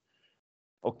Steamboat.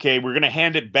 Okay, we're gonna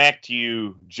hand it back to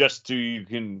you just so you're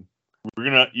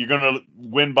gonna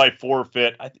win by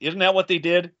forfeit. Isn't that what they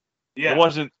did? Yeah. It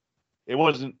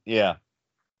wasn't. Yeah.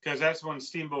 Because that's when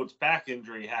Steamboat's back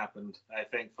injury happened, I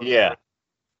think. Yeah.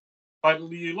 But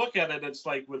you look at it, it's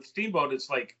like with Steamboat, it's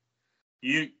like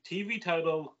TV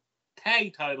title,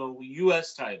 tag title,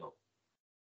 U.S. title.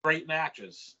 Great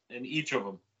matches in each of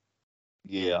them.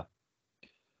 Yeah.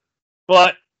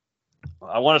 But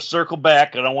I want to circle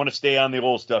back, and I want to stay on the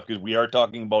old stuff because we are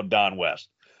talking about Don West.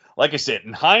 Like I said,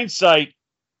 in hindsight,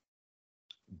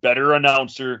 better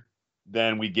announcer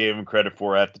than we gave him credit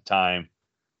for at the time.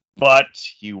 But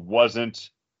he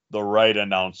wasn't the right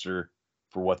announcer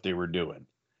for what they were doing.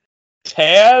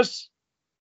 Taz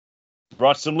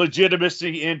brought some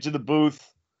legitimacy into the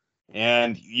booth,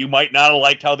 and you might not have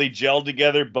liked how they gelled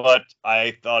together, but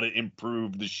I thought it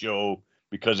improved the show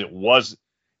because it was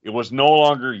no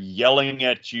longer yelling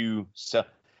at you. So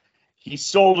he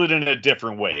sold it in a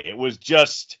different way. It was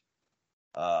just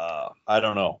I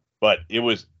don't know, but it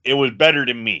was better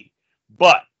to me.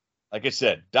 But like I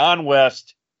said, Don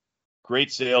West,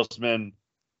 great salesman,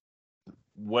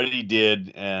 what he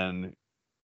did, and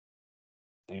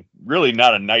really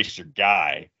not a nicer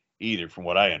guy either, from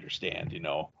what I understand, And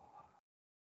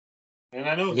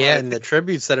I know. Yeah, and the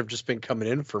tributes that have just been coming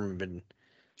in from him have been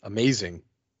amazing.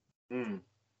 From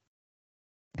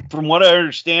what I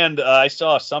understand, I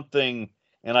saw something,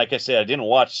 and like I said, I didn't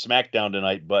watch SmackDown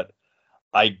tonight, but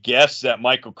I guess that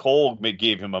Michael Cole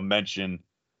gave him a mention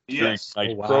during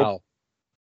tonight's program.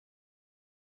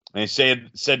 And he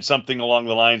said something along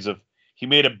the lines of, he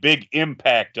made a big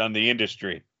impact on the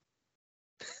industry.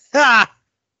 Ha!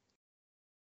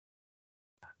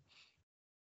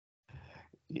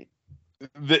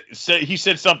 He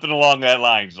said something along that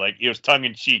lines, like it was tongue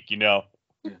in cheek,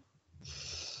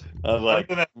 I was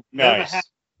like, nice.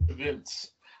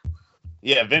 Vince.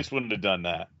 Yeah, Vince wouldn't have done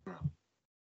that.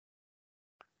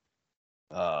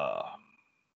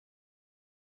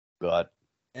 But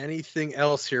anything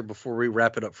else here before we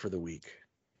wrap it up for the week?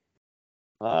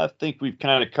 I think we've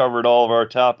kind of covered all of our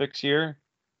topics here.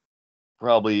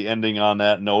 Probably ending on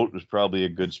that note was probably a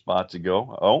good spot to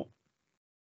go. Oh.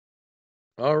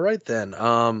 All right, then.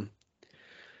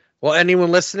 Well,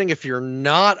 anyone listening, if you're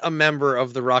not a member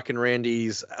of the Rock and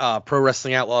Randy's Pro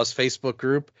Wrestling Outlaws Facebook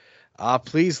group,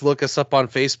 please look us up on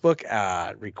Facebook.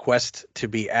 Request to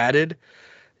be added.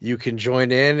 You can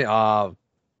join in.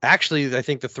 Actually, I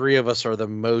think the three of us are the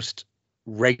most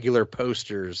regular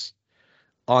posters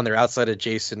on there outside of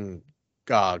Jason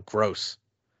Gross.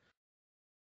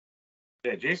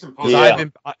 Yeah, Jason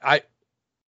posted.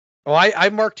 I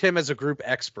marked him as a group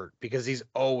expert because he's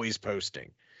always posting.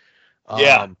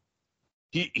 Yeah.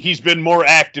 He's been more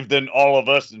active than all of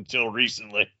us until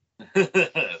recently.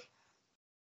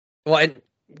 Well, and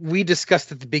we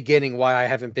discussed at the beginning why I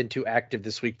haven't been too active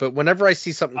this week, but whenever I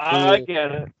see something cool, I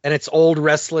get it. And it's old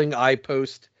wrestling, I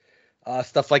post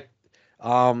stuff like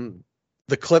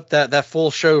the clip that full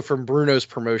show from Bruno's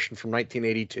promotion from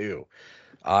 1982.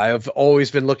 I've always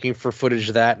been looking for footage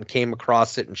of that and came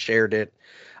across it and shared it.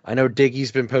 I know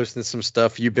Diggy's been posting some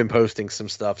stuff. You've been posting some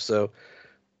stuff. So,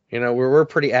 we're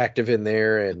pretty active in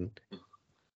there. And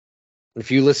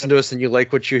if you listen to us and you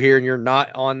like what you hear and you're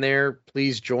not on there,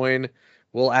 please join.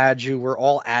 We'll add you. We're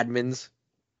all admins.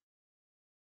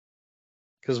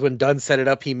 Because when Dunn set it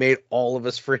up, he made all of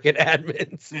us freaking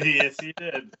admins. Yes, he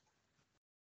did.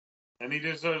 And he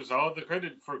deserves all the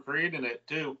credit for creating it,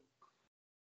 too.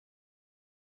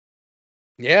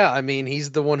 Yeah, I mean,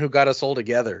 he's the one who got us all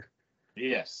together.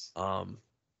 Yes. So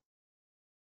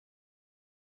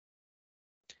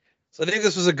I think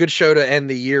this was a good show to end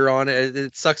the year on.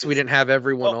 It sucks we didn't have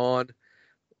everyone on,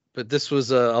 but this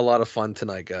was a lot of fun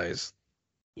tonight, guys.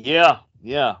 Yeah.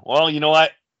 Well, you know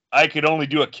what? I could only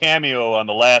do a cameo on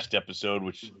the last episode,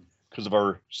 which because of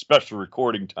our special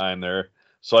recording time there.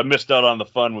 So I missed out on the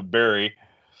fun with Barry.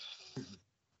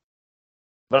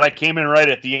 But I came in right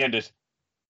at the end to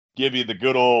give you the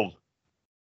good old.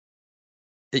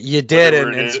 You did,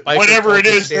 whatever it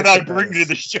is that I bring to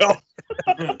the show.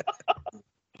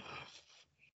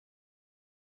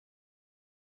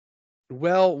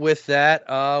 Well, with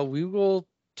that, we will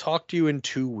talk to you in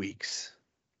 2 weeks.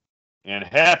 And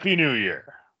Happy New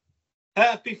Year.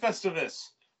 Happy Festivus.